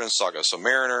Squadron, Saga of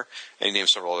Submariner, and he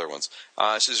names several other ones.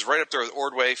 This is right up there with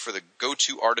Ordway for the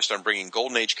go-to artist on bringing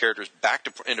Golden Age characters back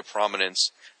into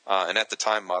prominence, and at the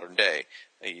time, modern day.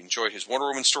 He enjoyed his Wonder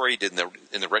Woman story he did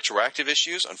in the retroactive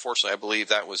issues. Unfortunately, I believe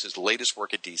that was his latest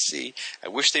work at DC. I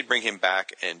wish they'd bring him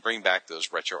back and bring back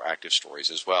those retroactive stories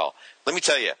as well. Let me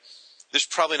tell you, there's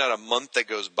probably not a month that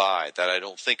goes by that I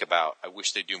don't think about, I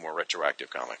wish they'd do more retroactive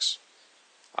comics.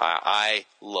 I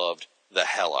loved the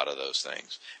hell out of those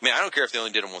things. I mean, I don't care if they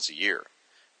only did them once a year,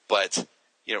 but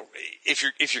you know, if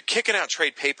you're kicking out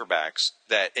trade paperbacks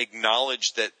that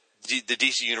acknowledge that the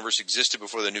DC Universe existed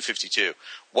before the New 52,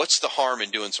 what's the harm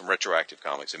in doing some retroactive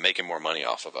comics and making more money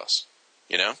off of us?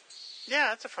 You know? Yeah,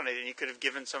 that's a fun idea. You could have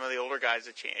given some of the older guys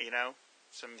a chance,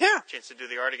 some chance to do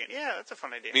the art again. Yeah, that's a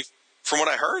fun idea. I mean, from what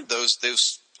I heard, those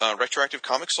retroactive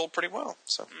comics sold pretty well.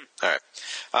 So, all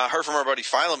right. Heard from our buddy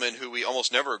Philemon, who we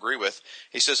almost never agree with.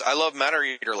 He says, I love Matter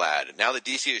Eater Lad. Now that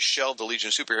DC has shelved the Legion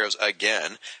of Superheroes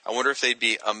again, I wonder if they'd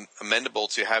be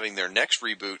amendable to having their next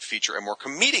reboot feature a more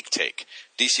comedic take.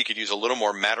 DC could use a little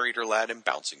more Matter Eater Lad and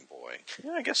Bouncing Boy.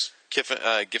 Yeah, I guess Giffen,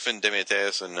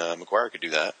 DeMatteis, and McGuire could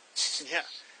do that.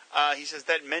 Yeah. He says,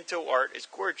 that Mento art is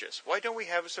gorgeous. Why don't we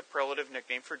have a superlative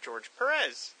nickname for George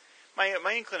Perez?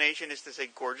 My inclination is to say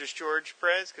Gorgeous George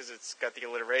Perez because it's got the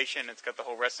alliteration, it's got the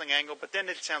whole wrestling angle, but then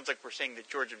it sounds like we're saying that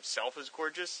George himself is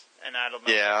gorgeous, and I don't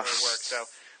know if that really works, so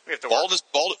we have to work.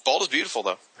 Bald is beautiful,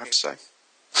 though, I have to say.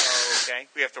 Oh, okay.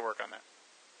 We have to work on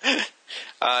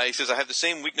that. He says, I have the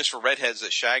same weakness for redheads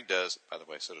that Shag does. By the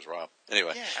way, so does Rob.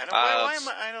 Anyway. Yeah,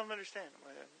 I don't understand.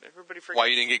 Everybody forgets. Why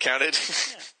you didn't get counted?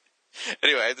 Yeah.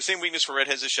 Anyway, I have the same weakness for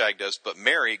redheads as Shag does, but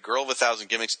Mary, Girl of 1,000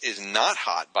 Gimmicks, is not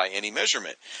hot by any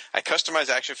measurement. I customize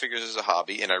action figures as a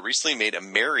hobby, and I recently made a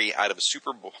Mary out of a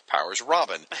Superpowers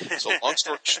Robin. So long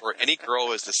story short, any girl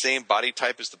who has the same body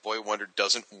type as the Boy Wonder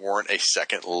doesn't warrant a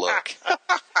second look.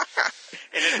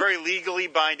 In a very legally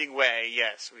binding way,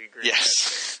 yes, we agree.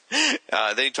 Yes.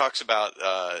 Then he talks about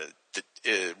the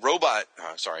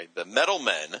Metal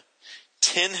Men.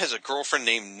 Tin has a girlfriend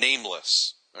named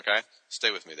Nameless. Okay?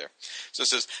 Stay with me there. So it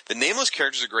says, the Nameless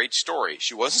character is a great story.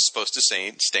 She wasn't supposed to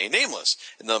stay nameless.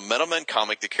 In the Metal Men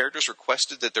comic, the characters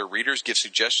requested that their readers give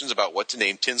suggestions about what to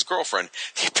name Tin's girlfriend.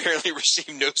 They apparently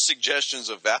received no suggestions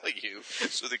of value,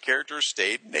 so the characters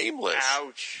stayed nameless.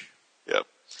 Ouch. Yep.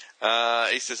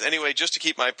 He says, anyway, just to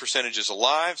keep my percentages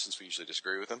alive, since we usually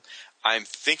disagree with him, I'm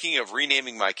thinking of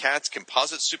renaming my cats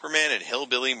Composite Superman and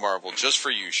Hillbilly Marvel just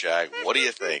for you, Shag. What do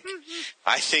you think?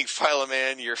 I think,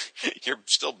 Philoman, you're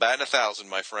still batting 1,000,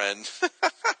 my friend.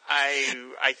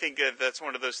 I think that's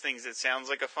one of those things that sounds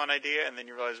like a fun idea, and then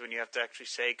you realize when you have to actually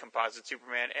say Composite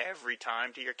Superman every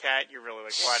time to your cat, you're really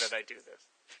like, why did I do this?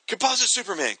 Composite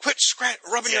Superman, quit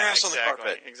rubbing your ass on the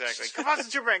carpet. Exactly.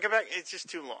 Composite Superman, come back. It's just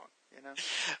too long.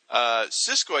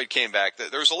 Siskoid came back.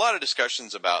 There was a lot of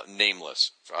discussions about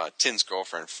Nameless, Tin's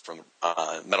girlfriend from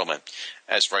Metal Men,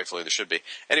 as rightfully there should be.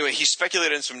 Anyway, he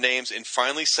speculated on some names and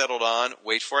finally settled on,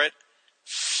 wait for it,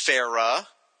 Farrah,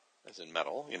 as in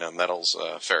metal, metal's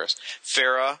Ferris.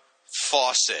 Farrah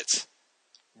Fawcett.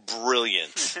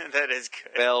 Brilliant. That is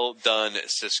good. Well done,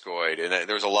 Siskoid. And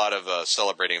there was a lot of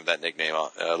celebrating of that nickname.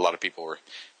 A lot of people were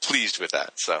pleased with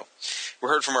that. So we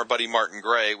heard from our buddy Martin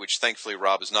Gray, which thankfully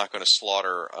Rob is not going to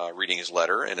slaughter reading his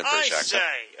letter in a British accent.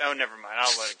 Oh, never mind.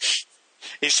 I'll let it go.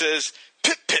 He says,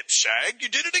 Pip, Pip, Shag, you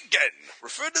did it again.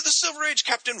 Referred to the Silver Age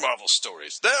Captain Marvel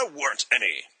stories. There weren't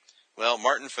any. Well,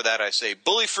 Martin, for that I say,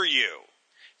 bully for you.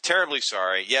 Terribly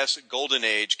sorry. Yes, Golden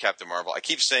Age, Captain Marvel. I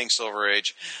keep saying Silver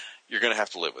Age. You're going to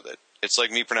have to live with it. It's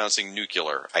like me pronouncing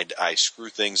nuclear. I screw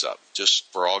things up.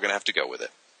 We're all going to have to go with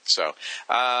it. So,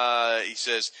 he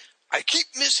says, I keep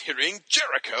mishearing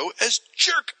Jericho as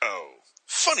Jerk-O.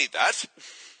 Funny that.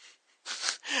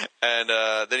 And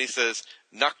then he says,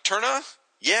 Nocturna?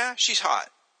 Yeah, she's hot.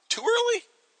 Too early?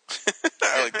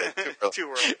 I like that. Too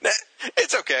early. Nah,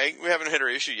 it's okay. We haven't hit our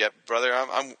issue yet, brother.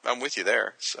 I'm with you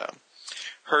there. So,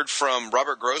 heard from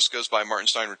Robert Gross, goes by Martin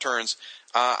Stein Returns.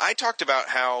 I talked about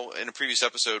how in a previous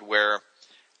episode where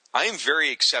I am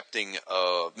very accepting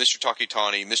of Mr.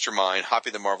 Takitani, Mr. Mime,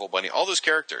 Hoppy the Marvel Bunny, all those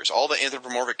characters, all the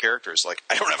anthropomorphic characters. Like,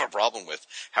 I don't have a problem with.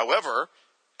 However,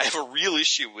 I have a real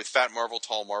issue with Fat Marvel,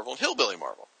 Tall Marvel, and Hillbilly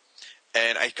Marvel.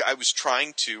 And I was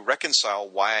trying to reconcile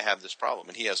why I have this problem,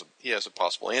 and he has a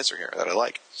possible answer here that I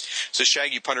like. So,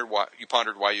 Shag, you pondered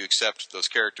why you accept those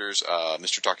characters,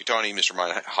 Mr. Takitani, Mr.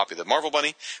 Mime, Hoppy the Marvel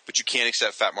Bunny, but you can't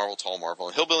accept Fat Marvel, Tall Marvel,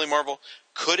 and Hillbilly Marvel.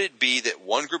 Could it be that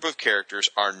one group of characters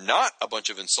are not a bunch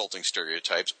of insulting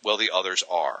stereotypes, while the others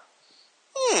are?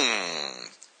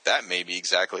 That may be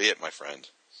exactly it, my friend.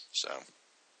 So,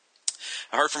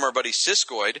 I heard from our buddy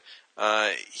Siskoid.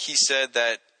 He said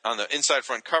that on the inside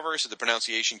front cover, so the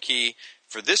pronunciation key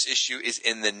for this issue is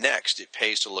in the next. It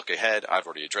pays to look ahead. I've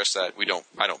already addressed that.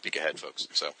 I don't peek ahead, folks.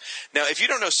 So now, if you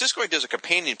don't know, Siskoid does a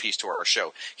companion piece to our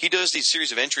show. He does these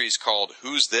series of entries called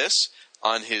 "Who's This"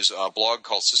 on his blog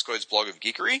called Siskoid's Blog of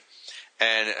Geekery,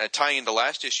 and tying into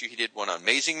last issue, he did one on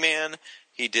Amazing Man.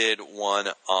 He did one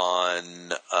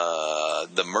on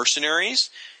the Mercenaries.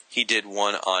 He did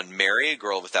one on Mary, a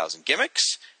Girl of 1,000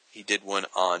 Gimmicks. He did one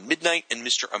on Midnight and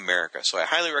Mr. America. So I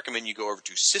highly recommend you go over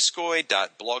to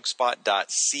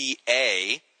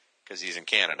siskoid.blogspot.ca, because he's in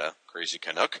Canada, crazy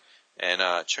Canuck, and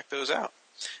check those out.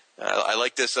 I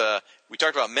like this. We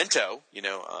talked about Mento,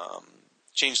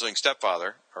 changeling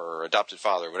stepfather or adopted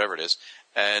father, whatever it is,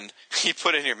 and he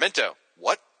put in here, Mento,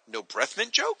 what? No breath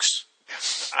mint jokes?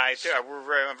 I'm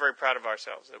very proud of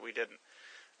ourselves that we didn't.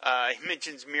 He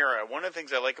mentions Mira. One of the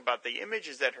things I like about the image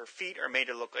is that her feet are made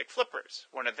to look like flippers.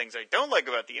 One of the things I don't like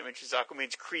about the image is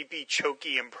Aquaman's creepy,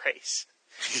 choky embrace.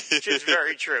 Which is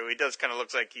very true. He does kind of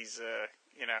looks like he's,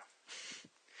 Yeah.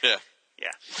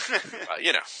 Yeah.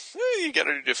 You got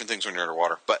to do different things when you're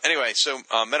underwater. But anyway, so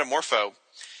Metamorpho,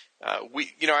 I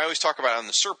always talk about on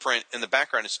the surprint in the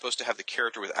background, it's supposed to have the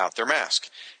character without their mask.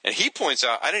 And he points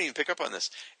out, I didn't even pick up on this,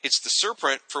 it's the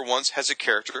surprint for once has a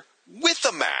character with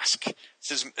a mask. It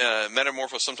says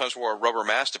Metamorpho sometimes wore a rubber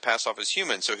mask to pass off as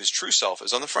human, so his true self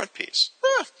is on the front piece.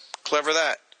 Clever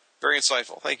that. Very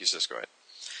insightful. Thank you, Siskoid.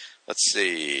 Let's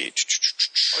see.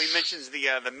 Oh, he mentions the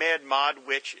Mad Mod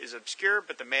Witch is obscure,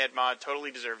 but the Mad Mod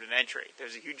totally deserved an entry.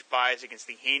 There's a huge bias against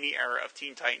the Haney era of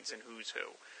Teen Titans and Who's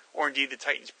Who. Or indeed the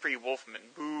Titans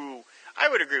pre-Wolfman. Boo. I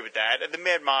would agree with that. The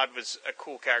Mad Mod was a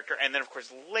cool character, and then of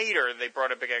course later they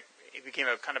brought it became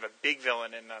a kind of a big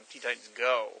villain in Teen Titans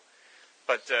Go.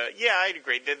 But yeah, I'd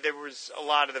agree. There was a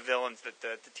lot of the villains that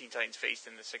the Teen Titans faced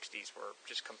in the 60s were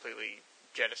just completely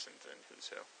jettisoned in Who's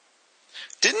Who.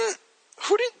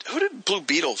 Who did Blue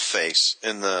Beetle face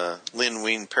in the Lynn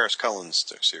Wein Paris Cullens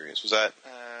series? Was that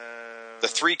the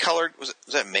three-colored? Was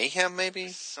that Mayhem? Maybe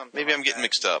like I'm getting that.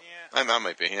 mixed up. Yeah. I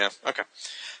might be. Yeah. Okay.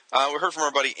 We heard from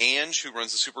our buddy Ange, who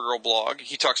runs the Supergirl blog.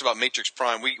 He talks about Matrix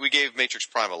Prime. We gave Matrix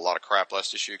Prime a lot of crap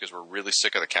last issue because we're really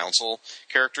sick of the Council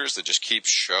characters that just keep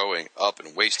showing up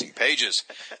and wasting pages,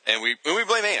 and we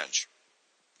blame Ange.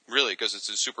 Really, because it's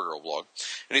a Supergirl blog.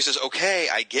 And he says, okay,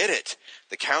 I get it.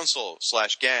 The Council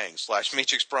 /gang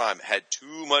 /Matrix Prime had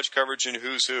too much coverage in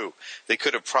Who's Who. They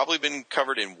could have probably been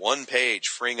covered in one page,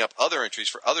 freeing up other entries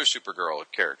for other Supergirl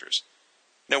characters.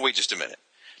 No, wait just a minute.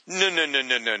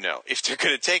 No. If they're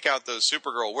going to take out those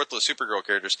worthless Supergirl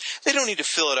characters, they don't need to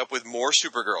fill it up with more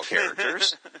Supergirl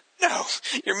characters. No,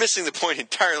 you're missing the point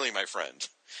entirely, my friend.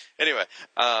 Anyway,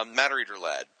 Matter Eater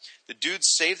Lad. The dude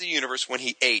saved the universe when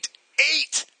he ate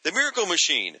the Miracle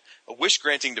Machine, a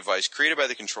wish-granting device created by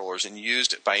the controllers and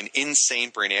used by an insane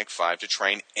Brainiac 5 to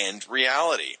try and end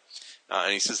reality.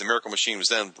 And he says the Miracle Machine was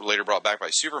then later brought back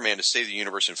by Superman to save the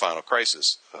universe in Final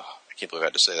Crisis. I can't believe I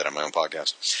had to say that on my own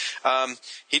podcast.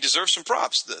 He deserves some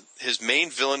props. His main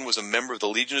villain was a member of the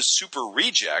Legion of Super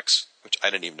Rejects, which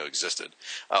I didn't even know existed.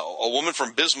 A woman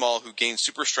from Bismol who gained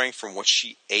super strength from what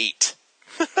she ate.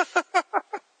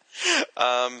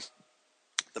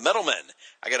 The Metal Men.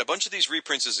 I got a bunch of these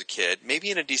reprints as a kid,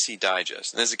 maybe in a DC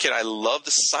Digest. And as a kid, I loved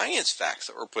the science facts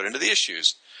that were put into the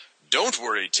issues. Don't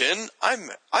worry, Tin.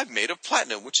 I'm made of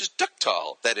platinum, which is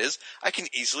ductile. That is, I can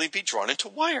easily be drawn into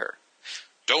wire.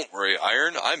 Don't worry,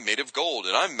 Iron. I'm made of gold,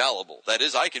 and I'm malleable. That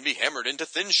is, I can be hammered into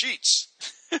thin sheets.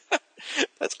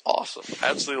 That's awesome.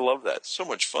 Absolutely love that. So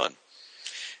much fun.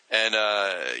 And,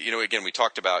 again, we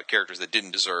talked about characters that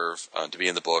didn't deserve to be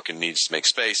in the book and needs to make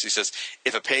space. He says,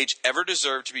 if a page ever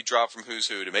deserved to be dropped from Who's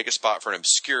Who to make a spot for an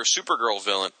obscure Supergirl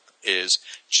villain is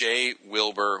J.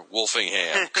 Wilbur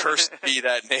Wolfingham. Cursed be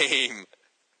that name.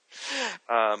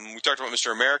 We talked about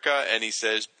Mr. America, and he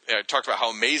says, talked about how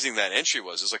amazing that entry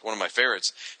was. It's like one of my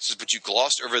favorites. He says, but you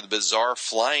glossed over the bizarre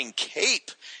flying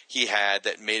cape he had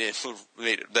that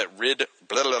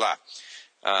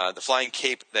the flying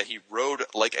cape that he rode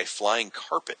like a flying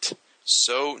carpet.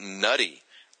 So nutty.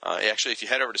 Actually, if you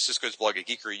head over to Cisco's blog at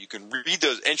Geekery, you can read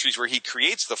those entries where he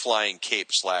creates the flying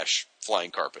cape /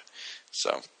 flying carpet.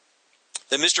 So,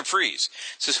 then Mr. Freeze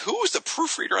says, who was the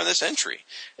proofreader on this entry?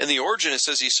 In the origin, it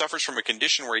says he suffers from a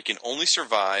condition where he can only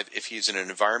survive if he's in an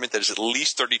environment that is at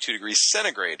least 32 degrees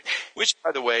centigrade, which,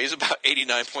 by the way, is about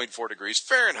 89.4 degrees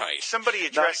Fahrenheit. Somebody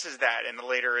addresses that in the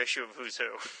later issue of Who's Who.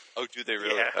 Oh, do they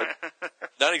really? Yeah.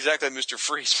 Not exactly Mr.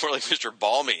 Freeze, more like Mr.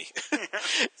 Balmy.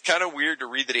 It's kind of weird to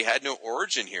read that he had no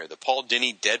origin here. The Paul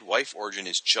Dini dead wife origin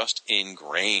is just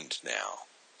ingrained now.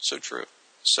 So true.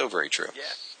 So very true. Yeah.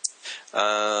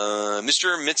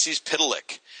 Mr. Mitzi's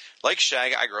Pitalik. Like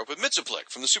Shag, I grew up with Mitsuplik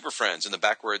from the Super Friends and the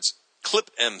backwards Clip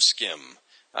M Skim.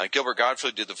 Gilbert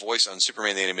Gottfried did the voice on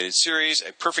Superman the Animated Series,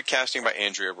 a perfect casting by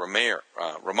Andrea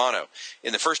Romano.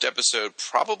 In the first episode,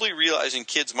 probably realizing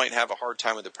kids might have a hard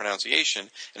time with the pronunciation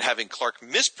and having Clark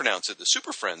mispronounce it the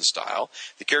Super Friends style,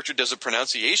 the character does a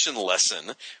pronunciation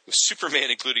lesson with Superman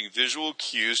including visual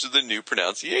cues to the new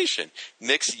pronunciation.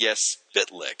 Mix yes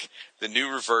Spitlick. The new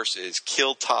reverse is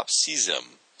Kill Top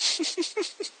Seasum.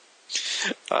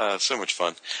 So much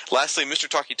fun. Lastly, Mr.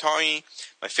 Takitani.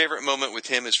 My favorite moment with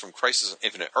him is from Crisis on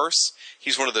Infinite Earths.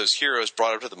 He's one of those heroes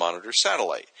brought up to the Monitor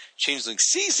satellite. Changeling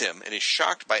sees him and is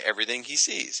shocked by everything he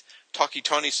sees.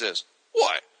 Takitani says,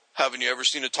 "What? Haven't you ever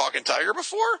seen a talking tiger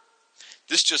before?"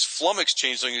 This just flummoxed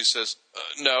Changeling, who says,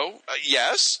 "No,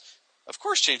 yes." Of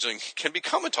course, Changeling can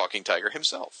become a talking tiger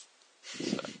himself.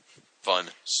 So, fun.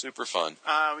 Super fun.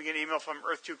 We get an email from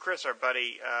Earth2 Chris, our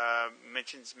buddy,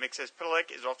 mentions Mick says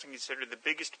Pitalik is often considered the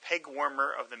biggest peg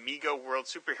warmer of the Mego World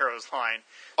Superheroes line.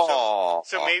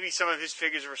 So maybe some of his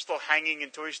figures were still hanging in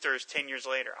toy stores 10 years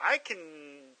later. I can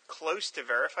close to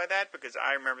verify that because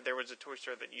I remember there was a toy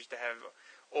store that used to have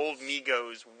old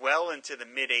Megos well into the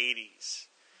mid-'80s.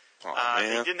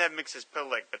 They didn't have Mix's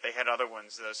Pitalik, but they had other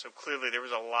ones, though. So clearly there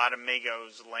was a lot of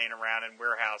Megos laying around in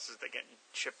warehouses that get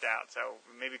shipped out. So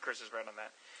maybe Chris is right on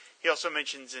that. He also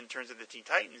mentions, in terms of the Teen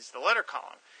Titans, the letter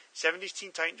column. 70s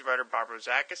Teen Titans writer Bob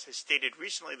Rozakis has stated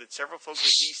recently that several folks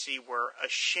at DC were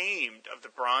ashamed of the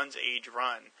Bronze Age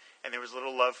run, and there was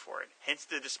little love for it. Hence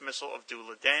the dismissal of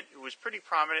Dula Dent, who was pretty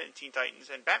prominent in Teen Titans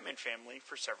and Batman family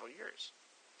for several years.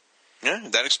 Yeah,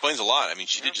 that explains a lot. I mean,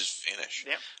 she did just vanish.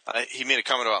 Yeah. He made a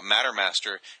comment about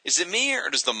Mattermaster. Is it me, or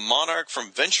does the Monarch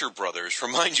from Venture Brothers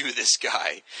remind you of this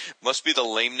guy? Must be the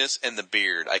lameness and the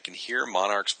beard. I can hear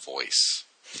Monarch's voice.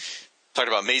 Talked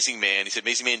about Amazing Man. He said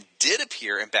Amazing Man did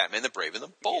appear in Batman the Brave and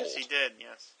the Bold. Yes, he did,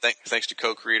 yes. Thanks to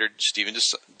co-creator Steven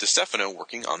DeStefano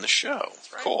working on the show.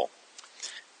 Right. Cool.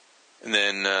 And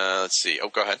then, let's see. Oh,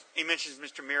 go ahead. He mentions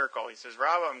Mr. Miracle. He says,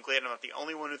 Rob, I'm glad I'm not the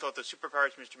only one who thought the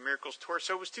superpowers Mr. Miracle's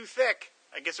torso was too thick.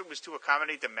 I guess it was to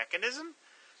accommodate the mechanism?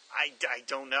 I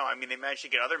don't know. I mean, they managed to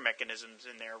get other mechanisms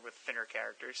in there with thinner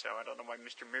characters, so I don't know why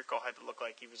Mr. Miracle had to look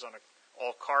like he was on an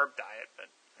all-carb diet, but...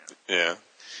 Yeah.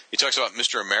 He talks about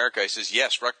Mr. America. He says,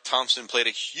 yes, Ruck Thompson played a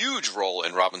huge role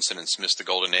in Robinson and Smith's The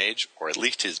Golden Age, or at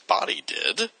least his body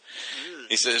did.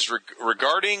 He says,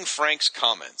 regarding Frank's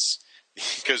comments...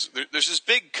 Because there's this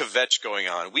big kvetch going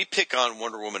on. We pick on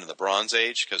Wonder Woman in the Bronze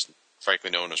Age because, frankly,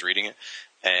 no one was reading it.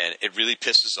 And it really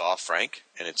pisses off Frank,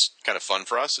 and it's kind of fun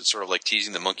for us. It's sort of like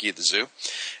teasing the monkey at the zoo.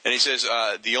 And he says,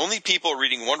 the only people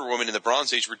reading Wonder Woman in the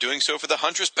Bronze Age were doing so for the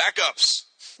Huntress backups.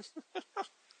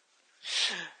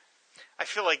 I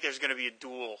feel like there's going to be a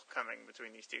duel coming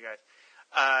between these two guys.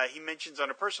 He mentions, on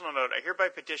a personal note, I hereby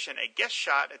petition a guest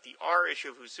shot at the R issue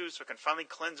of Who's Who so I can finally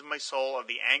cleanse my soul of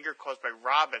the anger caused by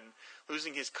Robin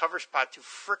losing his cover spot to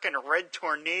frickin' Red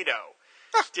Tornado.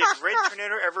 Did Red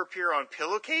Tornado ever appear on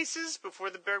pillowcases before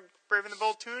the Brave and the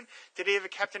Bold tune? Did he have a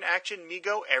Captain Action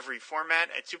Mego every format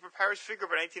at Superpowers figure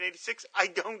by 1986? I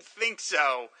don't think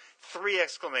so. 3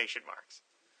 exclamation marks.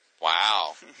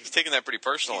 Wow. He's taking that pretty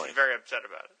personally. He's very upset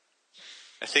about it.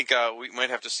 I think we might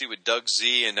have to see what Doug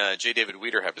Z and J. David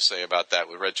Weeder have to say about that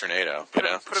with Red Tornado. Put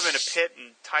them in a pit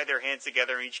and tie their hands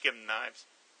together and each give them knives.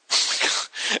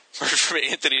 from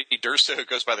Anthony Durso, who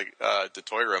goes by the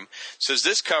Toy Room, says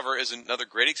this cover is another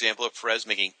great example of Perez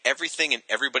making everything and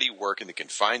everybody work in the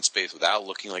confined space without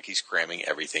looking like he's cramming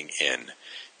everything in.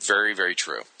 Very, very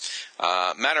true.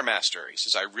 Mattermaster, he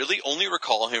says, I really only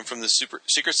recall him from the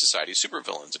Secret Society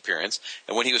Supervillains appearance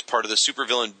and when he was part of the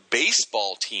Supervillain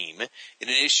baseball team in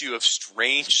an issue of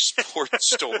Strange Sports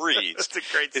Stories. That's a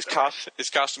great story. His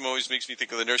costume always makes me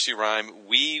think of the nursery rhyme,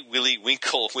 Wee Willie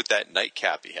Winkle, with that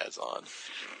nightcap he has on.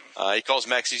 He calls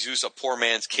Maxie Zeus a poor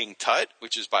man's King Tut,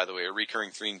 which is, by the way, a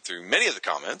recurring theme through many of the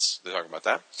comments. They're talking about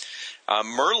that.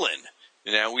 Merlin.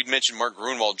 Now, we'd mentioned Mark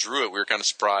Gruenwald drew it. We were kind of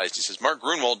surprised. He says, Mark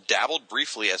Gruenwald dabbled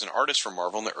briefly as an artist for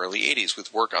Marvel in the early 80s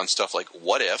with work on stuff like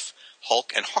What If,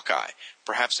 Hulk, and Hawkeye.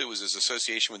 Perhaps it was his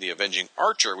association with the Avenging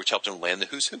Archer which helped him land the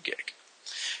Who's Who gig.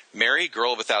 Mary,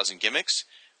 Girl of a Thousand Gimmicks.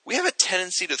 We have a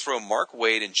tendency to throw Mark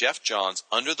Waid and Jeff Johns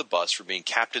under the bus for being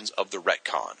captains of the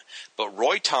retcon. But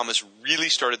Roy Thomas really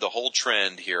started the whole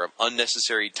trend here of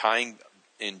unnecessary tying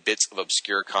in bits of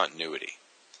obscure continuity.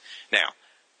 Now,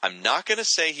 I'm not going to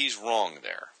say he's wrong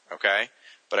there, okay?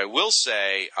 But I will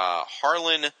say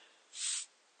Harlan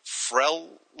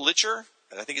Frelicher,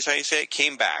 I think is how you say it,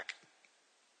 came back.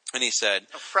 And he said...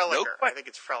 Frelicker. I think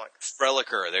it's Frelicker.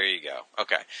 Frelicker, there you go.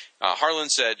 Okay. Harlan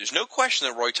said, there's no question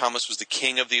that Roy Thomas was the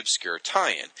king of the obscure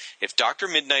tie-in. If Dr.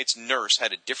 Midnight's nurse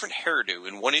had a different hairdo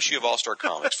in one issue of All-Star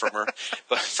Comics from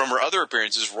her other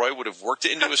appearances, Roy would have worked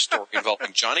it into a story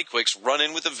involving Johnny Quick's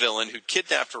run-in with a villain who'd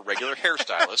kidnapped her regular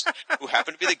hairstylist, who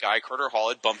happened to be the guy Carter Hall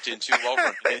had bumped into while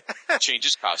running to change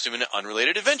his costume in an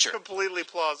unrelated adventure. Completely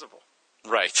plausible.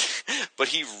 Right. But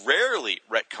he rarely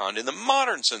retconned in the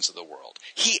modern sense of the world.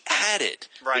 He added,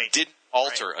 but didn't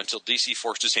alter until DC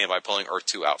forced his hand by pulling Earth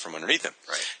 2 out from underneath him.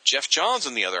 Right. Jeff Johns,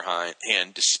 on the other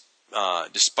hand,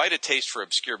 despite a taste for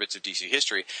obscure bits of DC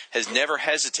history, has never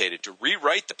hesitated to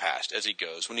rewrite the past as he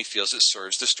goes when he feels it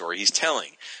serves the story he's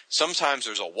telling. Sometimes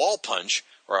there's a wall punch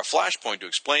or a flashpoint to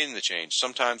explain the change.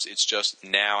 Sometimes it's just,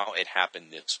 now it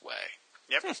happened this way.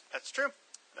 Yep, that's true.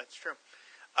 That's true.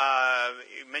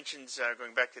 He mentions,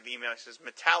 going back to the email, he says,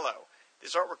 Metallo,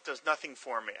 this artwork does nothing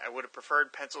for me. I would have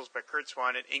preferred pencils by Kurt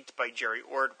Swan and inked by Jerry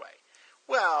Ordway.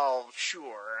 Well,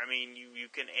 sure. I mean, you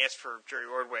can ask for Jerry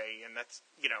Ordway, and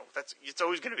it's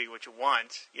always going to be what you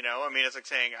want, I mean, it's like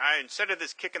saying, instead of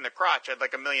this kick in the crotch, I'd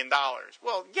like $1 million.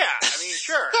 Well, yeah, I mean,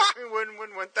 sure. I mean,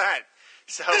 wouldn't want that.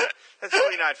 So, that's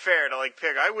really not fair to,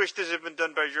 pick. I wish this had been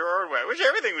done by Jerry Ordway. I wish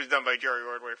everything was done by Jerry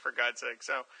Ordway, for God's sake.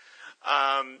 So,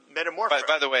 Metamorpho.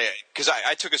 By the way, because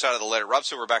I took us out of the letter. Rob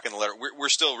Silver back in the letter. We're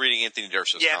still reading Anthony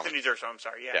Durso's comment. Anthony Durso, I'm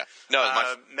sorry. Yeah. No,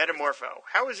 Metamorpho.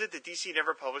 How is it that DC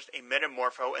never published a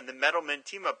Metamorpho and the Metal Men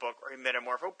team-up book or a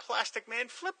Metamorpho Plastic Man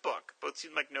flip book? Both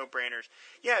seem like no-brainers.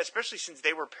 Yeah, especially since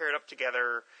they were paired up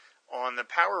together on the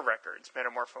Power Records,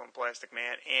 Metamorpho and Plastic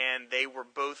Man, and they were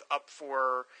both up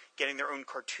for getting their own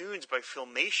cartoons by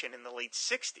Filmation in the late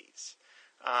 60s.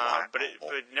 But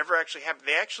it never actually happened.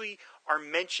 They actually are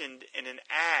mentioned in an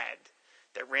ad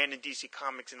that ran in DC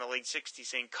Comics in the late 60s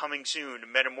saying, coming soon,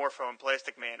 Metamorpho and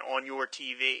Plastic Man on your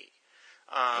TV,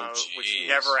 which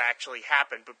never actually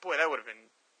happened. But boy, that would have been,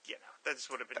 that just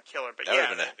would have been killer. But that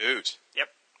would have been a hoot. Yep.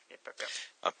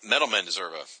 Metal Men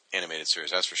deserve an animated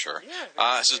series, that's for sure.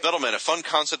 Yeah, it says Metal Men, a fun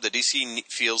concept that DC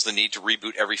feels the need to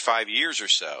reboot every 5 years or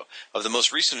so. Of the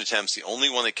most recent attempts, the only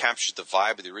one that captures the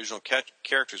vibe of the original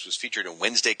characters was featured in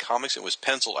Wednesday Comics and was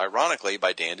penciled, ironically,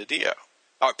 by Dan DiDio.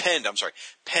 Penned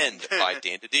by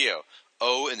Dan DiDio.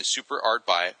 And the super art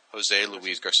by Jose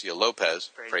Luis Garcia Lopez.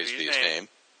 Praise be his name.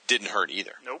 Didn't hurt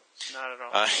either. Nope, not at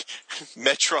all.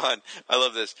 Metron, I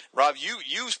love this. Rob, you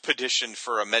petitioned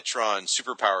for a Metron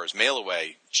Superpowers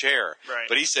mail-away chair, right.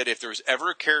 But he said if there was ever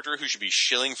a character who should be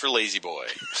shilling for Lazy Boy.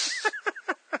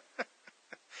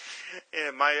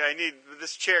 Yeah,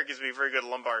 this chair gives me very good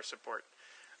lumbar support.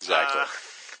 Exactly.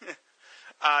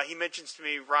 He mentions to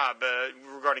me, Rob,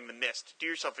 regarding The Mist, do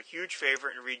yourself a huge favor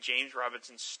and read James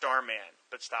Robinson's Starman,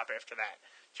 but stop after that.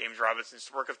 James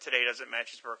Robinson's work of today doesn't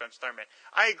match his work on Starman.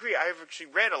 I agree. I've actually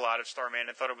read a lot of Starman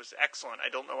and thought it was excellent. I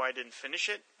don't know why I didn't finish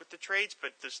it with the trades,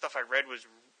 but the stuff I read was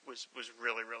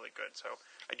really, really good. So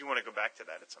I do want to go back to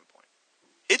that at some point.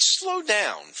 It slowed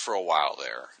down for a while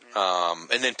there,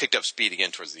 and then picked up speed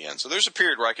again towards the end. So there's a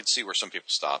period where I could see where some people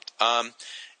stopped.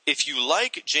 If you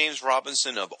like James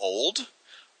Robinson of old,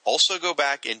 also go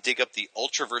back and dig up the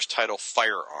Ultraverse title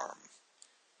Firearm.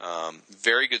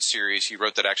 Very good series. He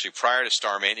wrote that actually prior to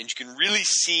Starman, and you can really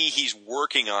see he's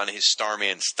working on his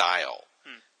Starman style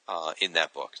in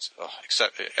that book. It's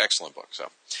excellent book. So,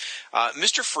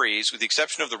 Mr. Freeze, with the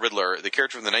exception of the Riddler, the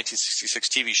character from the 1966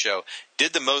 TV show,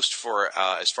 did the most for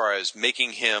as far as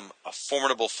making him a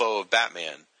formidable foe of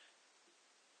Batman.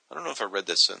 I don't know if I read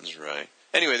that sentence right.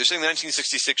 Anyway, they're saying the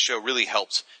 1966 show really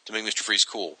helped to make Mr. Freeze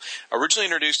cool. Originally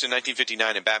introduced in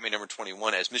 1959 in Batman number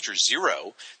 21 as Mr.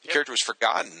 Zero, the character was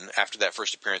forgotten after that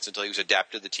first appearance until he was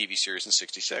adapted to the TV series in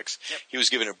 66. He was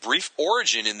given a brief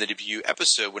origin in the debut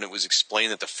episode when it was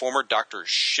explained that the former Dr.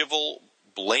 Shivel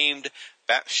blamed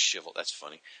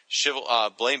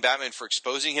blamed Batman for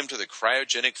exposing him to the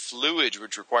cryogenic fluid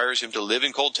which requires him to live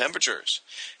in cold temperatures.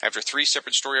 After 3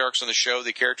 separate story arcs on the show,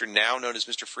 the character now known as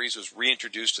Mr. Freeze was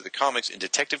reintroduced to the comics in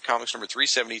Detective Comics number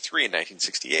 373 in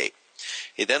 1968.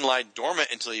 He then lied dormant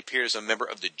until he appeared as a member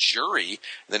of the jury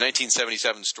in the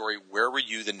 1977 story Where Were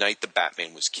You the Night the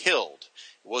Batman Was Killed?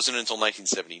 It wasn't until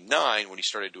 1979 when he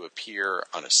started to appear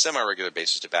on a semi-regular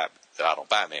basis to battle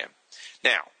Batman.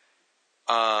 Now,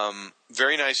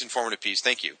 very nice, informative piece.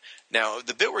 Thank you. Now,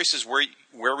 the bit where he says, where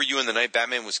were you in the night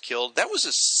Batman was killed? That was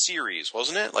a series,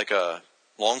 wasn't it? Like a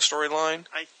long storyline?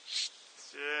 I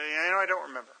don't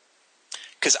remember.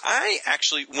 Because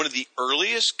one of the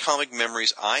earliest comic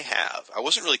memories I have, I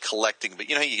wasn't really collecting, but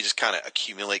you know how you just kind of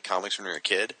accumulate comics when you're a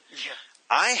kid? Yeah.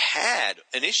 I had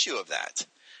an issue of that.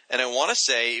 And I want to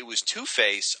say it was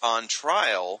Two-Face on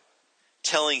trial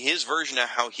telling his version of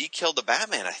how he killed the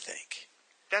Batman, I think.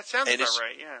 That sounds about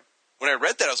right, yeah. When I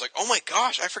read that, I was like, oh my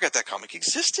gosh, I forgot that comic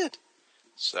existed.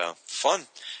 So, fun.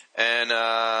 And,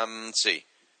 let's see.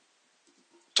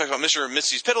 Talk about Mr. and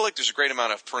Mrs. Pitalik. There's a great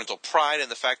amount of parental pride in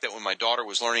the fact that when my daughter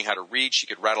was learning how to read, she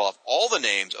could rattle off all the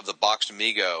names of the boxed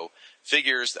Amigo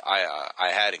figures that I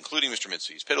had, including Mr. and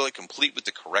Mrs. Pitalik, complete with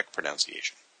the correct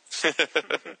pronunciation.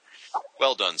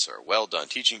 Well done, sir. Well done.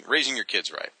 Raising your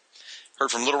kids right.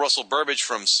 Heard from Little Russell Burbage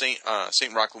from St.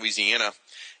 Roch, Louisiana.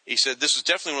 He said, this was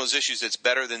definitely one of those issues that's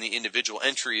better than the individual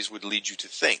entries would lead you to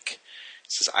think. He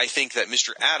says, I think that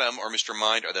Mr. Atom or Mr.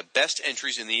 Mind are the best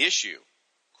entries in the issue.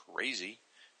 Crazy.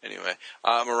 Anyway,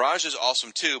 Mirage is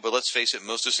awesome too, but let's face it,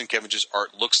 most of Sienkiewicz's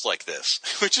art looks like this,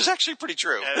 which is actually pretty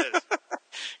true. Yeah, it is.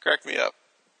 Cracked me up.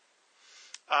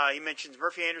 He mentions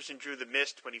Murphy Anderson drew the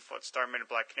Mist when he fought Starman and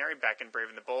Black Canary back in Brave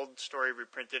and the Bold, story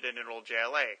reprinted in an old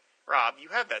JLA. Rob, you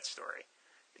have that story.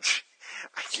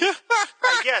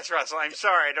 I guess, Russell. I'm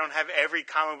sorry. I don't have every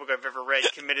comic book I've ever read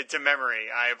committed to memory.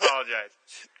 I apologize.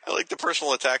 I like the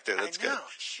personal attack there. That's good.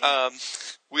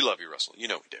 We love you, Russell. You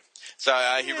know we do. So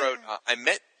he wrote, I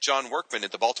met John Workman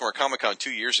at the Baltimore Comic-Con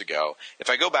 2 years ago. If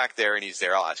I go back there and he's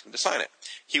there, I'll ask him to sign it.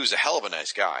 He was a hell of a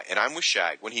nice guy. And I'm with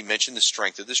Shag when he mentioned the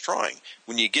strength of this drawing.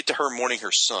 When you get to her mourning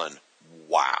her son,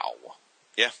 wow.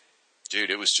 Yeah. Dude,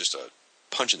 it was just a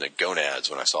punch in the gonads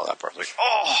when I saw that part. I was like,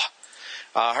 oh!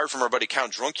 I heard from our buddy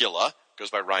Count Druncula, goes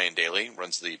by Ryan Daly,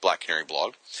 runs the Black Canary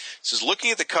blog. Says, looking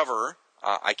at the cover,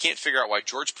 I can't figure out why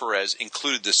George Perez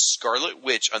included the Scarlet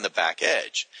Witch on the back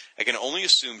edge. I can only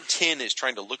assume Tin is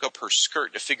trying to look up her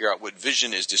skirt to figure out what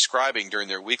Vision is describing during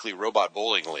their weekly robot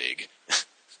bowling league.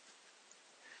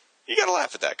 You gotta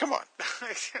laugh at that. Come on.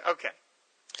 Okay.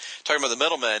 Talking about the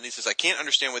Metal Men, he says, I can't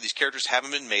understand why these characters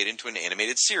haven't been made into an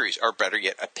animated series, or better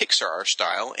yet, a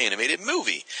Pixar-style animated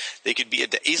movie. They could be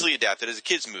easily adapted as a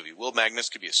kids' movie. Will Magnus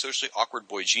could be a socially awkward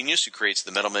boy genius who creates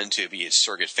the Metal Men to be his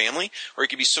surrogate family, or he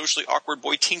could be socially awkward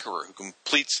boy tinkerer who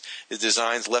completes his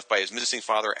designs left by his missing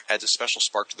father, adds a special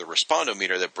spark to the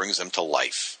respondometer that brings them to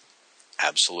life.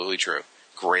 Absolutely true.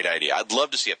 Great idea. I'd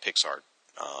love to see a Pixar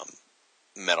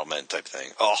Metal Men type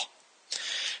thing. Oh.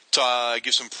 To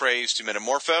give some praise to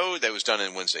Metamorpho. That was done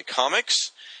in Wednesday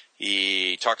Comics.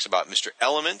 He talks about Mr.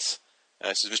 Element.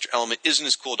 Says Mr. Element isn't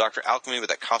as cool Dr. Alchemy, but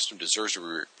that costume deserves to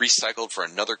be recycled for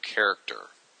another character.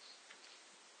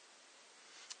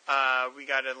 We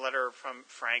got a letter from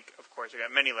Frank. Of course, we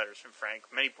got many letters from Frank,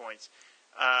 many points.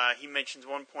 He mentions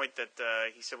one point that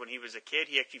he said when he was a kid,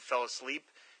 he actually fell asleep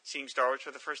seeing Star Wars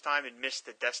for the first time and missed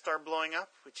the Death Star blowing up,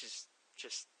 which is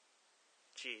just,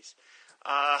 jeez.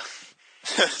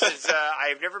 He says, I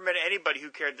have never met anybody who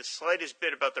cared the slightest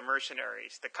bit about the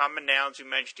mercenaries, the common nouns who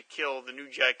managed to kill the New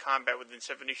Jedi combat within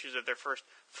 7 issues of their first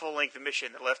full-length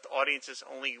mission that left audiences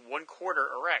only 1/4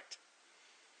 erect.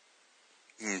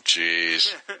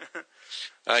 Jeez.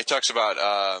 He talks about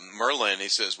Merlin. He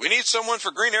says, we need someone for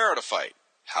Green Arrow to fight.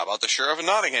 How about the Sheriff of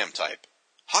Nottingham type?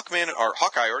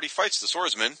 Hawkeye already fights the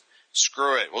swordsman.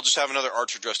 Screw it. We'll just have another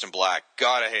archer dressed in black.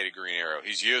 God, I hated Green Arrow.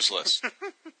 He's useless.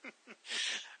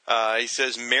 He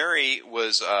says Mary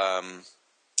was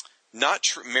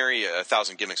Mary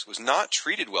 1,000 Gimmicks was not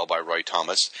treated well by Roy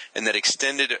Thomas, and that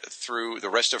extended through the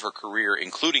rest of her career,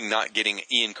 including not getting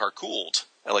Ian Carcooled.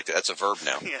 I like that. That's a verb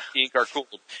now. Yeah. Ian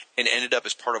Carcooled, and ended up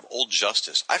as part of Old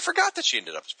Justice. I forgot that she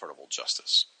ended up as part of Old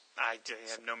Justice. I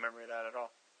have no memory of that at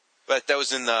all. But that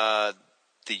was in the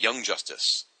Young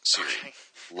Justice series. Okay.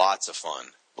 Lots of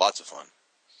fun. Lots of fun.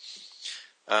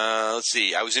 Let's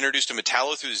see. I was introduced to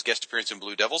Metallo through his guest appearance in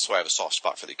Blue Devil, so I have a soft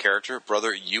spot for the character.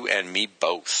 Brother, you and me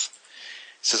both.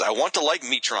 It says, I want to like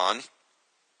Metron.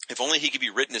 If only he could be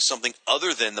written as something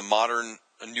other than the modern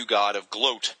new god of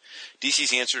gloat.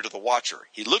 DC's answer to the Watcher.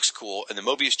 He looks cool, and the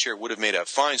Mobius chair would have made a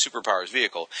fine superpowers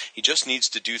vehicle. He just needs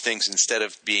to do things instead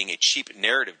of being a cheap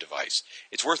narrative device.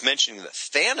 It's worth mentioning that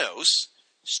Thanos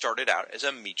started out as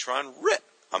a Metron riff.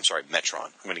 I'm sorry, Metron.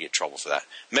 I'm going to get in trouble for that.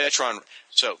 Metron.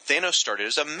 So Thanos started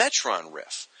as a Metron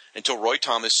riff until Roy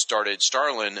Thomas started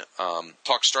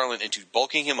talked Starlin into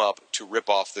bulking him up to rip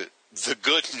off the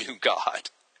good new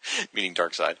god. Meaning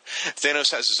Darkseid.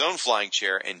 Thanos has his own flying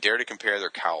chair and dare to compare their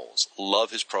cowls.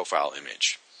 Love his profile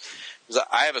image.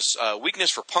 I have a weakness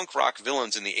for punk rock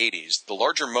villains in the 80s. The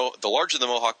larger the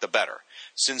mohawk, the better.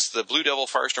 Since the Blue Devil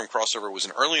Firestorm crossover was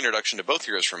an early introduction to both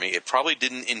heroes for me, it probably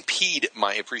didn't impede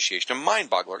my appreciation of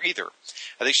Mindboggler either.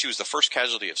 I think she was the first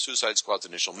casualty of Suicide Squad's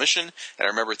initial mission, and I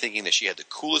remember thinking that she had the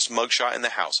coolest mugshot in the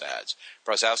house ads.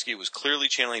 Brzezowski was clearly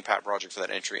channeling Pat Broderick for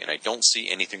that entry, and I don't see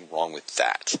anything wrong with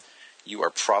that. You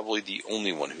are probably the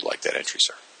only one who liked that entry,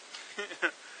 sir.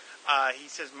 He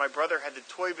says, my brother had the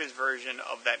Toy Biz version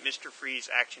of that Mr. Freeze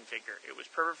action figure. It was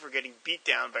perfect for getting beat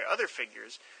down by other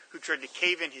figures who tried to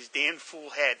cave in his damn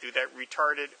fool head through that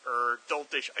retarded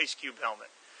doltish Ice Cube helmet.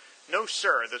 No,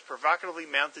 sir, those provocatively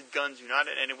mounted guns do not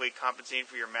in any way compensate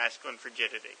for your masculine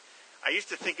frigidity. I used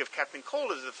to think of Captain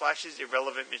Cold as the Flash's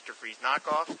irrelevant Mr. Freeze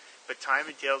knockoff, but time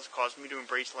and tales caused me to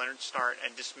embrace Leonard Snart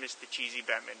and dismiss the cheesy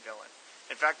Batman villain.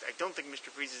 In fact, I don't think Mr.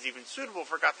 Freeze is even suitable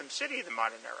for Gotham City in the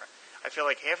modern era. I feel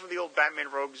like half of the old Batman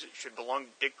rogues should belong to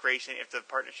Dick Grayson if the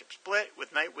partnership split,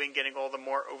 with Nightwing getting all the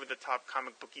more over-the-top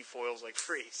comic booky foils like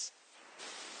Freeze.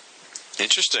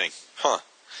 Interesting. Huh.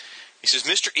 He says,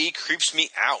 Mr. E creeps me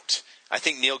out. I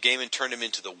think Neil Gaiman turned him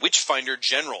into the Witchfinder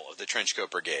General of the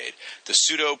Trenchcoat Brigade, the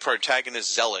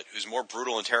pseudo-protagonist zealot who's more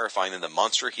brutal and terrifying than the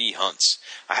monster he hunts.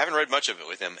 I haven't read much of it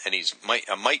with him, and he's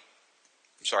a mite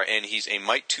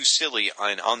too silly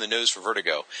and on the nose for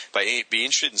Vertigo, but I'd be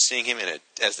interested in seeing him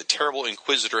as the terrible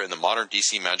Inquisitor in the modern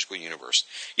DC magical universe.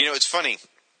 You know, it's funny.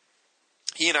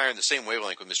 He and I are in the same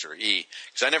wavelength with Mr. E,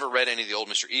 because I never read any of the old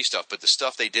Mr. E stuff, but the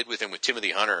stuff they did with him with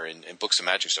Timothy Hunter and Books of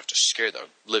Magic stuff just scared the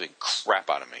living crap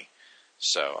out of me.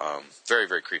 So, very,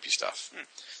 very creepy stuff.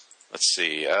 Let's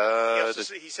see.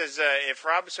 He says, if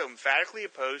Rob is so emphatically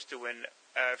opposed to an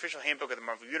official handbook of the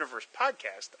Marvel Universe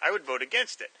podcast, I would vote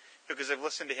against it, because I've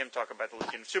listened to him talk about the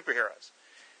Legion of Superheroes.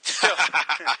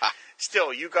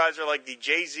 Still, you guys are like the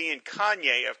Jay-Z and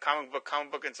Kanye of comic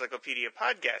book encyclopedia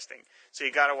podcasting, so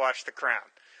you got to watch The Crown.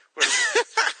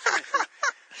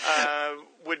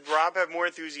 Would Rob have more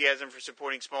enthusiasm for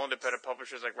supporting small independent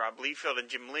publishers like Rob Liefeld and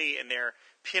Jim Lee in their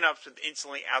pin-ups with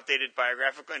instantly outdated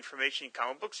biographical information in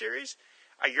comic book series?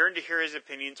 I yearn to hear his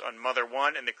opinions on Mother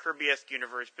One and the Kirby-esque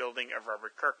universe building of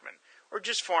Robert Kirkman, or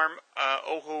just farm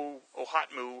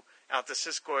Ohatmu out to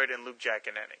Siskoid and Luke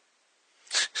Giaconetti.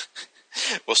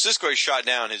 Well, Siskoid shot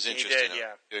down his interest in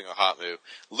doing a hot move.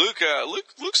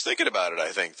 Luke's thinking about it, I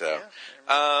think, though.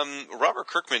 Yeah, Robert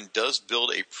Kirkman does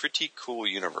build a pretty cool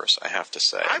universe, I have to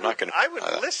say. I would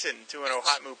listen to an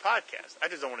Ohatmu podcast. I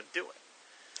just don't want to do it.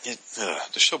 They're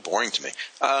so boring to me.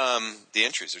 The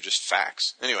entries are just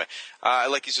facts. Anyway,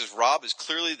 like he says, Rob is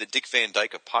clearly the Dick Van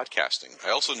Dyke of podcasting. I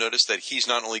also noticed that he's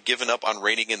not only given up on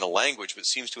reining in the language, but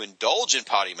seems to indulge in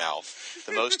potty mouth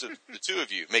the most of the two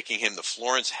of you, making him the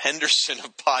Florence Henderson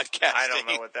of podcasting. I don't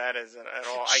know what that is at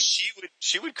all.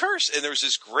 She would curse, and there was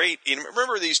this great.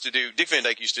 Remember they used to do. Dick Van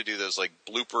Dyke used to do those like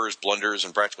bloopers, blunders,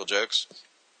 and practical jokes.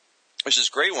 There's this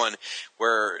great one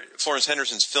where Florence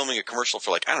Henderson's filming a commercial for,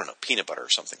 like, I don't know, peanut butter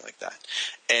or something like that.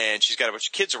 And she's got a bunch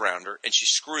of kids around her, and she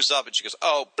screws up, and she goes,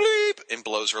 oh, bleep, and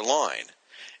blows her line.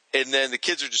 And then the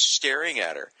kids are just staring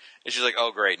at her. And she's like,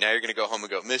 oh, great, now you're going to go home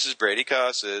and go, Mrs. Brady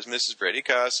Casas, Mrs. Brady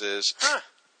Casas. Huh.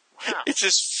 Wow. It's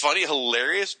this funny,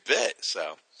 hilarious bit,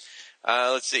 so...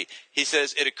 let's see. He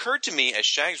says, it occurred to me as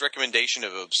Shag's recommendation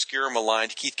of obscure,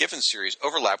 maligned Keith Giffen series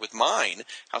overlap with mine,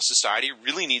 how society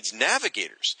really needs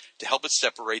navigators to help it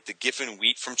separate the Giffen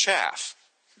wheat from chaff.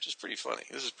 Which is pretty funny.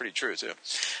 This is pretty true, too.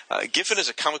 Giffen is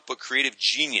a comic book creative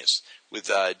genius with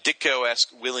Ditko-esque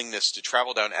willingness to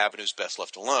travel down avenues best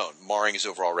left alone, marring his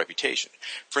overall reputation.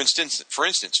 For instance,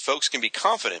 folks can be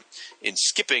confident in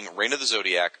skipping Reign of the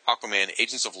Zodiac, Aquaman,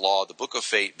 Agents of Law, The Book of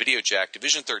Fate, Video Jack,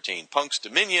 Division 13, Punk's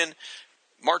Dominion,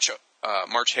 March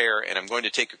Hare, and I'm going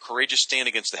to take a courageous stand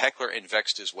against the heckler and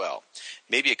Vexed as well.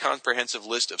 Maybe a comprehensive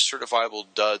list of certifiable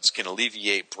duds can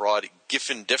alleviate broad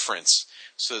Giffen difference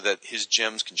so that his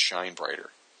gems can shine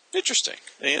brighter. Interesting.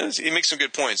 He makes some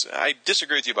good points. I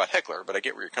disagree with you about heckler, but I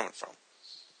get where you're coming from.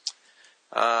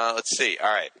 Let's see.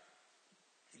 All right.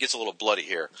 gets a little bloody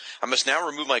here. I must now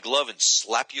remove my glove and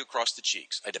slap you across the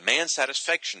cheeks. I demand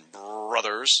satisfaction,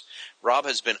 brothers. Rob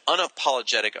has been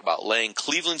unapologetic about laying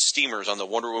Cleveland steamers on the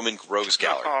Wonder Woman Rogues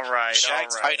Gallery. All right.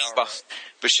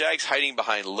 But Shag's hiding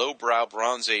behind lowbrow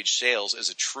Bronze Age sales is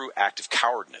a true act of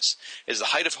cowardness. It is the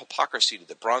height of hypocrisy to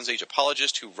the Bronze Age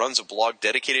apologist who runs a blog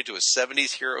dedicated to a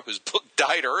 70s hero whose book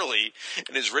died early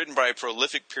and is written by a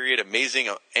prolific period amazing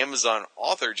Amazon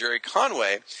author Jerry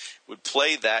Conway would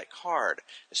play that card,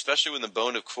 especially when the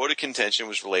bone of quoted contention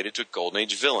was related to a Golden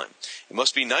Age villain. It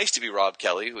must be nice to be Rob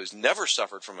Kelly, who has never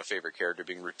suffered from a favorite character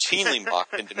being routinely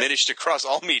mocked and diminished across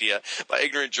all media by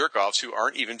ignorant jerk-offs who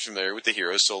aren't even familiar with the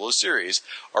hero's solo series,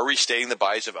 or restating the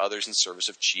bias of others in service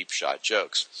of cheap shot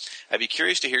jokes. I'd be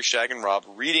curious to hear Shag and Rob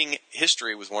reading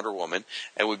history with Wonder Woman,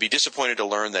 and would be disappointed to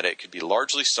learn that it could be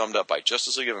largely summed up by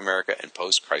Justice League of America and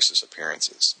post-crisis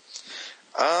appearances.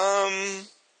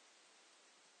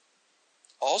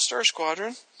 All-Star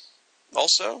Squadron,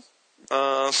 also.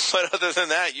 But other than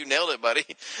that, you nailed it, buddy.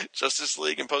 Justice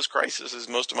League and Post-Crisis is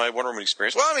most of my Wonder Woman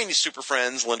experience. Well, I mean, Super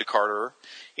Friends, Linda Carter,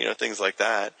 things like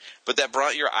that. But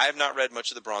I have not read much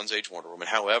of the Bronze Age Wonder Woman.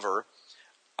 However,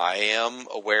 I am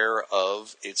aware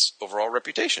of its overall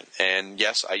reputation. And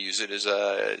yes, I use it as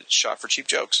a shot for cheap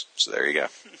jokes. So there you go.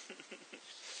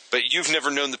 But you've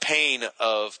never known the pain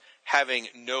of having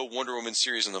no Wonder Woman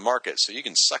series on the market, so you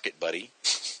can suck it, buddy.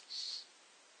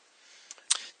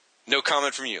 No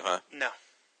comment from you, huh? No.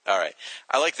 All right.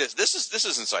 I like this. This is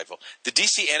insightful. The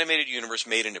DC animated universe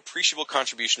made an appreciable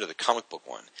contribution to the comic book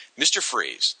one. Mr.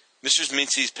 Freeze, Mr.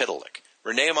 Mincy's Pitalik,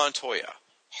 Renee Montoya,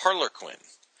 Harlequin.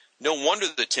 No wonder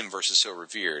the Timverse is so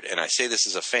revered, and I say this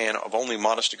as a fan of only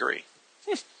modest degree.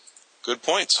 Good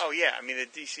points. Oh, yeah. I mean, the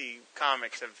DC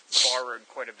comics have borrowed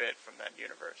quite a bit from that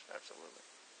universe. Absolutely.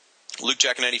 Luke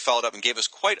Giaconetti followed up and gave us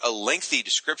quite a lengthy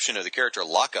description of the character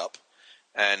Lockup.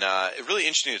 And it's really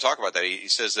interesting to talk about that. He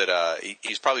says that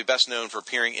he's probably best known for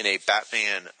appearing in a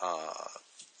Batman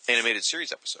animated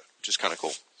series episode, which is kind of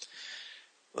cool.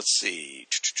 Let's see.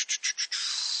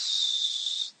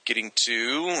 Getting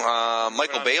to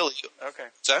Michael Bailey. Okay.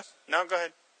 What's that? No, go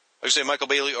ahead. I was saying Michael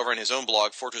Bailey over on his own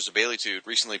blog, Fortress of Baileytude,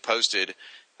 recently posted,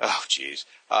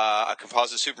 a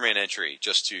composite Superman entry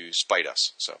just to spite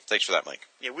us. So thanks for that, Mike.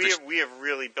 Yeah, we have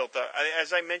really built up.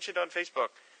 As I mentioned on Facebook,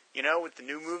 with the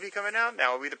new movie coming out,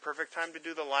 now would be the perfect time to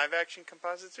do the live-action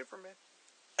composite Superman.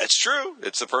 That's true.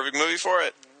 It's the perfect movie for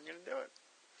it. We're going to do it.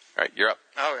 All right, you're up.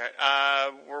 Okay.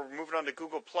 We're moving on to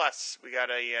Google+. We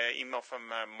got a email from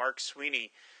Mark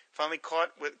Sweeney. Finally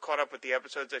caught up with the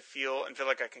episodes I feel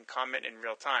like I can comment in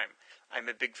real time. I'm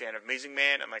a big fan of Amazing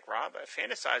Man, and like Rob, I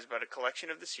fantasize about a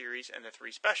collection of the series and the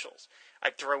 3 specials.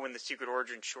 I'd throw in the Secret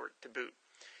Origin short to boot.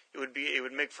 It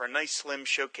would make for a nice slim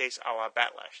showcase a la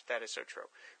Batlash. That is so true.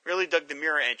 Really dug the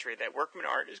Mira entry. That Workman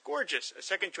art is gorgeous. A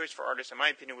second choice for artist, in my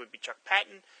opinion, would be Chuck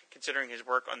Patton, considering his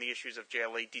work on the issues of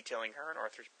JLA detailing her and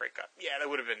Arthur's breakup. Yeah, that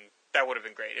would have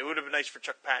been great. It would have been nice for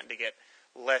Chuck Patton to get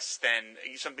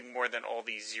something more than all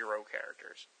these zero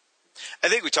characters. I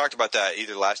think we talked about that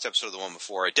either last episode or the one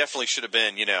before. It definitely should have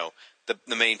been,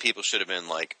 the main people should have been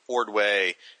like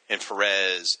Ordway and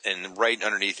Perez, and right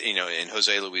underneath, and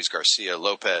Jose Luis Garcia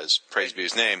Lopez, praise be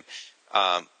his name.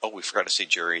 We forgot to say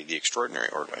Jerry the Extraordinary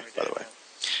Ordway, by the way.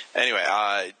 Anyway,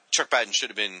 Chuck Patton should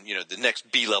have been, the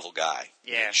next B-level guy.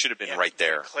 Yeah. He should have been right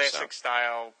there. Classic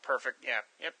style, perfect. Yeah,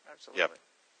 yep, absolutely. Yep.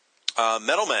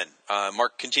 Metal Men.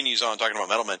 Mark continues on talking about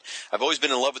Metal Men. I've always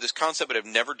been in love with this concept, but I've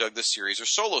never dug this series or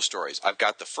solo stories. I've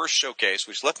got the first showcase,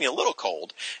 which left me a little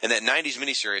cold, and that 90s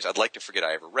miniseries I'd like to forget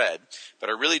I ever read. But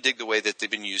I really dig the way that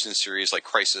they've been used in series like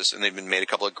Crisis, and they've been made a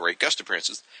couple of great guest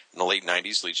appearances in the late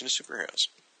 90s Legion of Superheroes.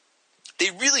 They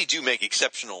really do make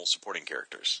exceptional supporting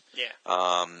characters.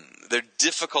 Yeah. They're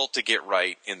difficult to get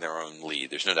right in their own lead.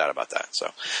 There's no doubt about that.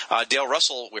 So, Dale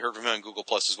Russell, we heard from him on Google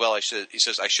Plus as well. He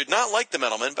says, I should not like the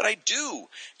Metal Men, but I do.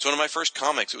 It's one of my first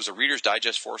comics. It was a Reader's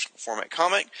Digest format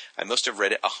comic. I must have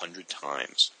read it 100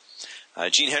 times.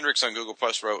 Gene Hendricks on Google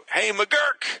Plus wrote, Hey,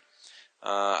 McGurk!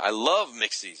 I love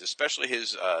Mixies, especially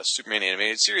his Superman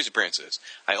animated series appearances.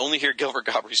 I only hear Gilbert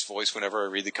Gottfried's voice whenever I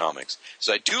read the comics.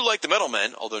 So I do like the Metal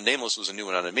Men, although Nameless was a new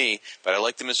one on me, but I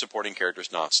like them as supporting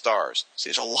characters, not stars. See,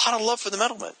 there's a lot of love for the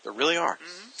Metal Men. There really are.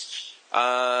 Mm-hmm.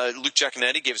 Luke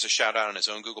Giaconetti gave us a shout out on his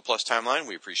own Google Plus timeline.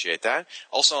 We appreciate that.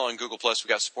 Also on Google Plus, we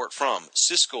got support from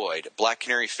Siskoid, Black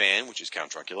Canary fan, which is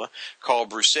Count Truncula, Carl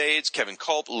Brusades, Kevin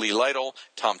Culp, Lee Lytle,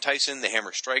 Tom Tyson, The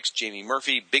Hammer Strikes, Jamie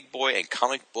Murphy, Big Boy, and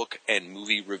comic book and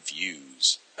movie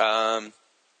reviews. I'm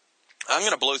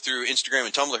going to blow through Instagram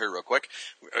and Tumblr here real quick.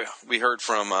 We heard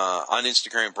from, on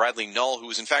Instagram, Bradley Null, who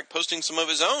was in fact posting some of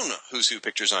his own Who's Who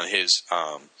pictures on his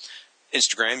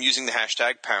Instagram using the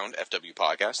hashtag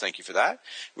 #FWPodcast. Thank you for that.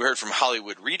 We heard from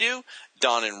Hollywood Redo,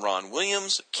 Don and Ron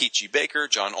Williams, Keechi Baker,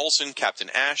 John Olson, Captain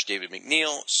Ash, David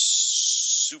McNeil,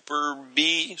 Super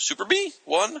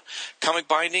B1, Comic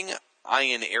Binding,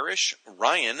 Ian Arish,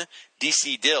 Ryan,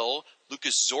 DC Dill,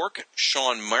 Lucas Zork,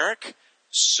 Sean Merrick,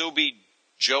 Sobi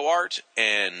Joart,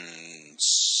 and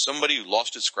somebody who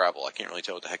lost his Scrabble. I can't really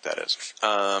tell what the heck that is.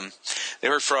 They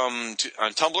heard from,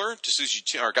 on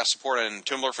Tumblr, or got support on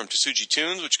Tumblr from Tsuji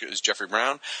Tunes, which is Jeffrey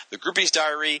Brown, The Groupie's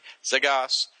Diary,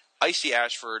 Zegas, Icy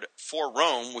Ashford, For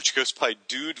Rome, which goes by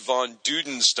Dude Von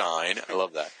Dudenstein. I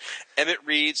love that. Emmett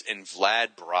Reeds, and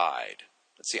Vlad Bride.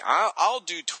 Let's see. I'll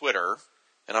do Twitter,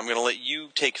 and I'm going to let you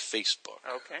take Facebook.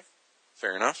 Okay.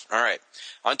 Fair enough. All right.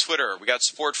 On Twitter, we got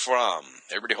support from,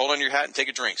 everybody hold on your hat and take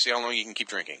a drink. See how long you can keep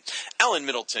drinking. Alan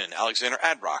Middleton, Alexander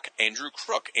Adrock, Andrew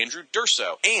Crook, Andrew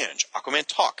Durso, Ange, Aquaman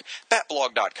Talk,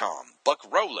 Batblog.com,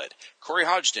 Buck Rowlett, Corey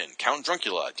Hodgson, Count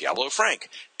Druncula, Diablo Frank,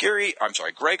 Greg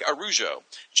Arujo,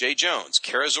 Jay Jones,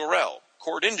 Kara Zorel,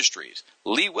 Cord Industries,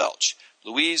 Lee Welch,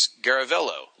 Louise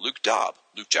Garavello, Luke Dobb,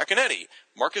 Luke Giaconetti,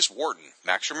 Marcus Wharton,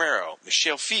 Max Romero,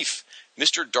 Michelle Fief,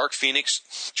 Mr. Dark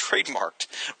Phoenix, trademarked,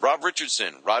 Rob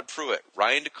Richardson, Rod Pruitt,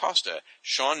 Ryan DaCosta,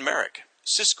 Sean Merrick,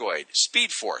 Siskoid,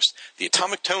 Speed Force, The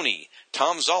Atomic Tony,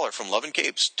 Tom Zoller from Love and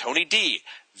Capes, Tony D,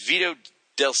 Vito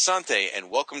Del Sante,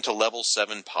 and Welcome to Level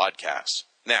 7 Podcast.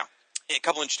 Now, a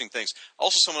couple interesting things.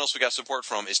 Also, someone else we got support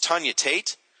from is Tanya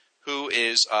Tate, who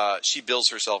is, she bills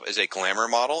herself as a glamour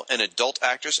model, an adult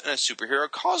actress, and a superhero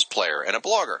cosplayer, and a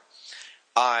blogger.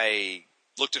 I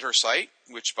looked at her site,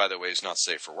 which, by the way, is not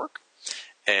safe for work.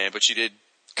 But she did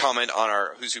comment on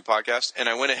our Who's Who podcast, and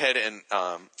I went ahead and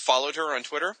followed her on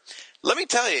Twitter. Let me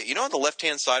tell you, on the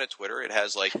left-hand side of Twitter, it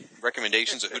has,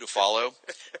 recommendations of who to follow.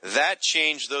 That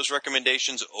changed those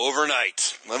recommendations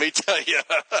overnight. Let me tell you.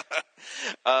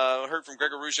 Heard from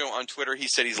Greg Arujo on Twitter. He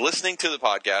said he's listening to the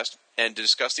podcast, and to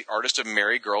discuss the artist of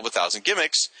Mary, Girl of 1,000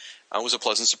 Gimmicks was a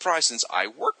pleasant surprise since I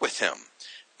work with him.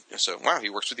 So, wow, he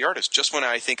works with the artist. Just when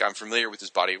I think I'm familiar with his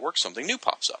body of work, something new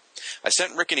pops up. I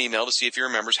sent Rick an email to see if he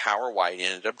remembers how or why he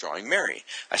ended up drawing Mary.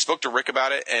 I spoke to Rick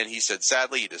about it, and he said,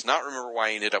 sadly, he does not remember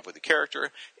why he ended up with the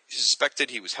character. He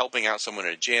suspected he was helping out someone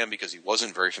at a jam because he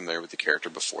wasn't very familiar with the character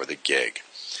before the gig.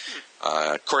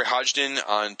 Corey Hodgson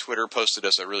on Twitter posted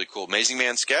us a really cool Amazing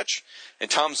Man sketch,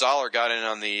 and Tom Zoller got in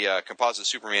on the composite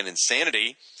Superman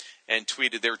Insanity and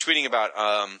tweeted. They were tweeting about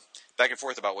back and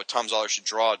forth about what Tom Zoller should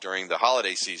draw during the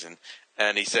holiday season,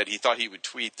 and he said he thought he would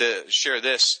share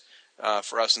this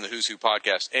for us in the Who's Who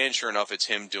podcast, and sure enough, it's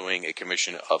him doing a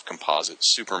commission of composite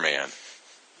Superman.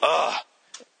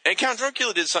 And Count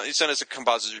Druncula did send us a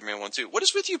composite Superman one too. What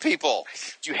is with you people?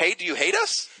 Do you hate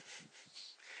us?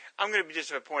 I'm going to be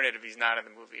disappointed if he's not in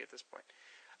the movie at this point.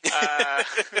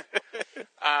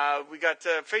 We got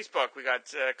Facebook. We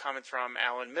got comments from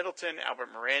Alan Middleton, Albert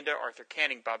Miranda, Arthur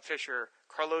Canning, Bob Fisher,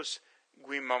 Carlos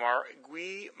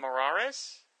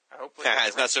Guimaraes. I hope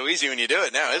it's not so easy when you do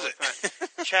it now, is it?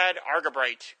 Chad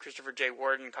Argabright, Christopher J.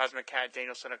 Warden, Cosmic Cat,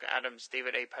 Daniel Seneca Adams,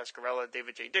 David A. Pascarella,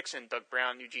 David J. Dixon, Doug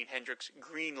Brown, Eugene Hendricks,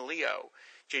 Green Leo,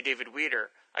 J. David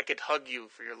Weeder, I Could Hug You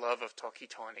for Your Love of Talkie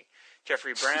Tawny,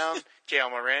 Jeffrey Brown, J. L.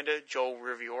 Miranda, Joel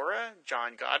Riviera,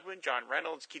 John Godwin, John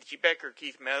Reynolds, Keith G. Becker,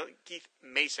 Keith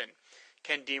Mason,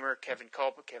 Ken Deemer, Kevin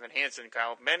Culp, Kevin Hansen,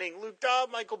 Kyle Menning, Luke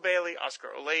Dobb, Michael Bailey, Oscar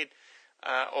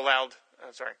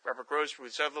Robert Gross,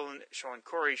 Ruth Sutherland, Sean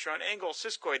Corey, Sean Engel,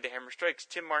 Siskoid, The Hammer Strikes,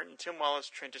 Tim Martin, Tim Wallace,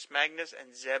 Trentus Magnus,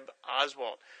 and Zeb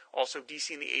Oswald. Also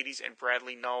DC in the 80s and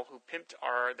Bradley Null, who pimped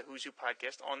the Who's Who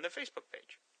podcast on the Facebook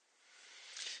page.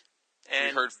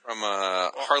 And we heard from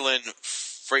Harlan.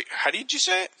 How did you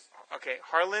say it? Okay,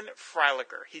 Harlan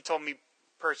Freilicher. He told me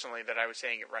personally that I was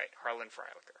saying it right. Harlan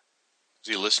Freilicher. Is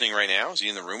he listening right now? Is he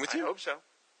in the room with you? I hope so.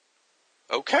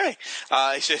 Okay.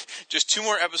 He said, just 2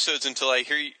 more episodes until I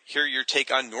hear your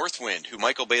take on Northwind, who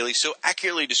Michael Bailey so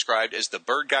accurately described as the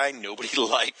bird guy nobody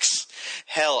likes.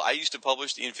 Hell, I used to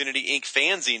publish the Infinity Inc.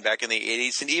 fanzine back in the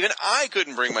 80s, and even I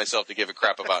couldn't bring myself to give a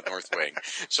crap about Northwing.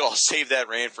 So I'll save that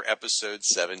rant for episode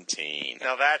 17.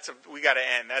 Now we got to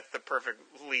end. That's the perfect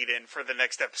lead-in for the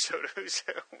next episode of Who's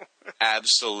Who.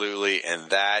 Absolutely, and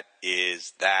that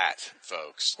is that,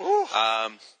 folks.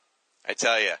 I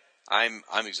tell you. I'm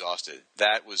exhausted.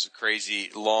 That was a crazy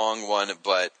long one,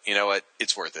 but you know what?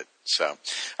 It's worth it. So, all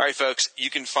right, folks, you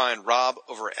can find Rob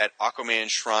over at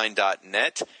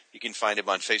AquamanShrine.net. You can find him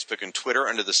on Facebook and Twitter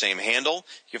under the same handle.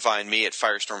 You can find me at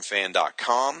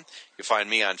FirestormFan.com. You can find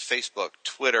me on Facebook,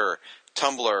 Twitter,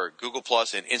 Tumblr, Google+,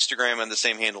 and Instagram on the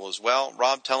same handle as well.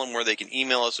 Rob, tell them where they can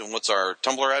email us and what's our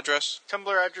Tumblr address.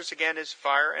 Tumblr address, again, is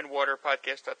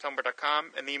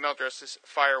fireandwaterpodcast.tumblr.com, and the email address is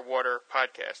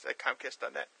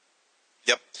firewaterpodcast@comcast.net.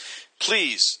 Yep.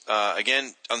 Please,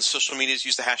 again, on the social medias,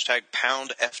 use the hashtag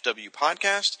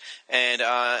 #PoundFWPodcast. And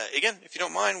again, if you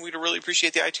don't mind, we'd really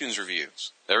appreciate the iTunes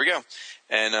reviews. There we go.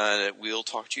 And we'll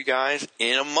talk to you guys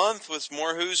in a month with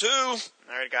more Who's Who. All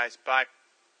right, guys. Bye.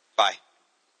 Bye.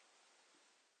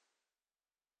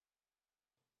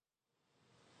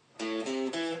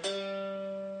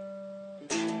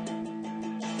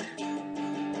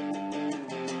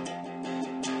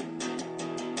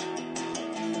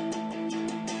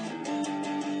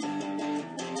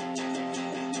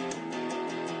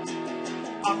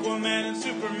 Aquaman and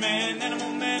Superman,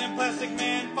 Animal Man and Plastic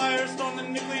Man, Firestorm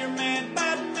and Nuclear Man,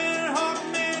 Batman and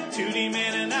Hawkman, 2D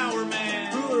Man and Hour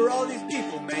Man. Who are all these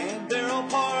people, man? They're all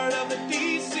part of the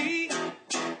DC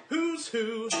Who's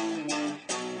Who.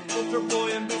 Ultra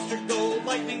Boy and Booster Gold,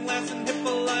 Lightning Lass and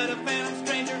Hippolyta, Phantom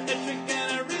Stranger, Etrick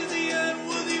and Arizia and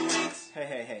Woozy Winks.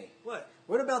 Hey. What?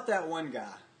 What about that one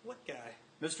guy? What guy?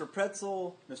 Mr.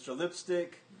 Pretzel, Mr.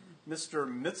 Lipstick, Mr.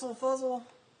 Mitzelfuzzle?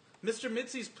 Mr.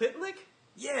 Mitzi's Pitlick?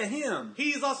 Yeah, him.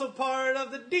 He's also part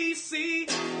of the DC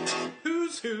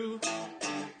Who's Who.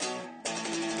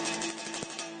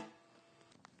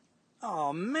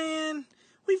 Oh man,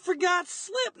 we forgot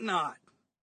Slipknot.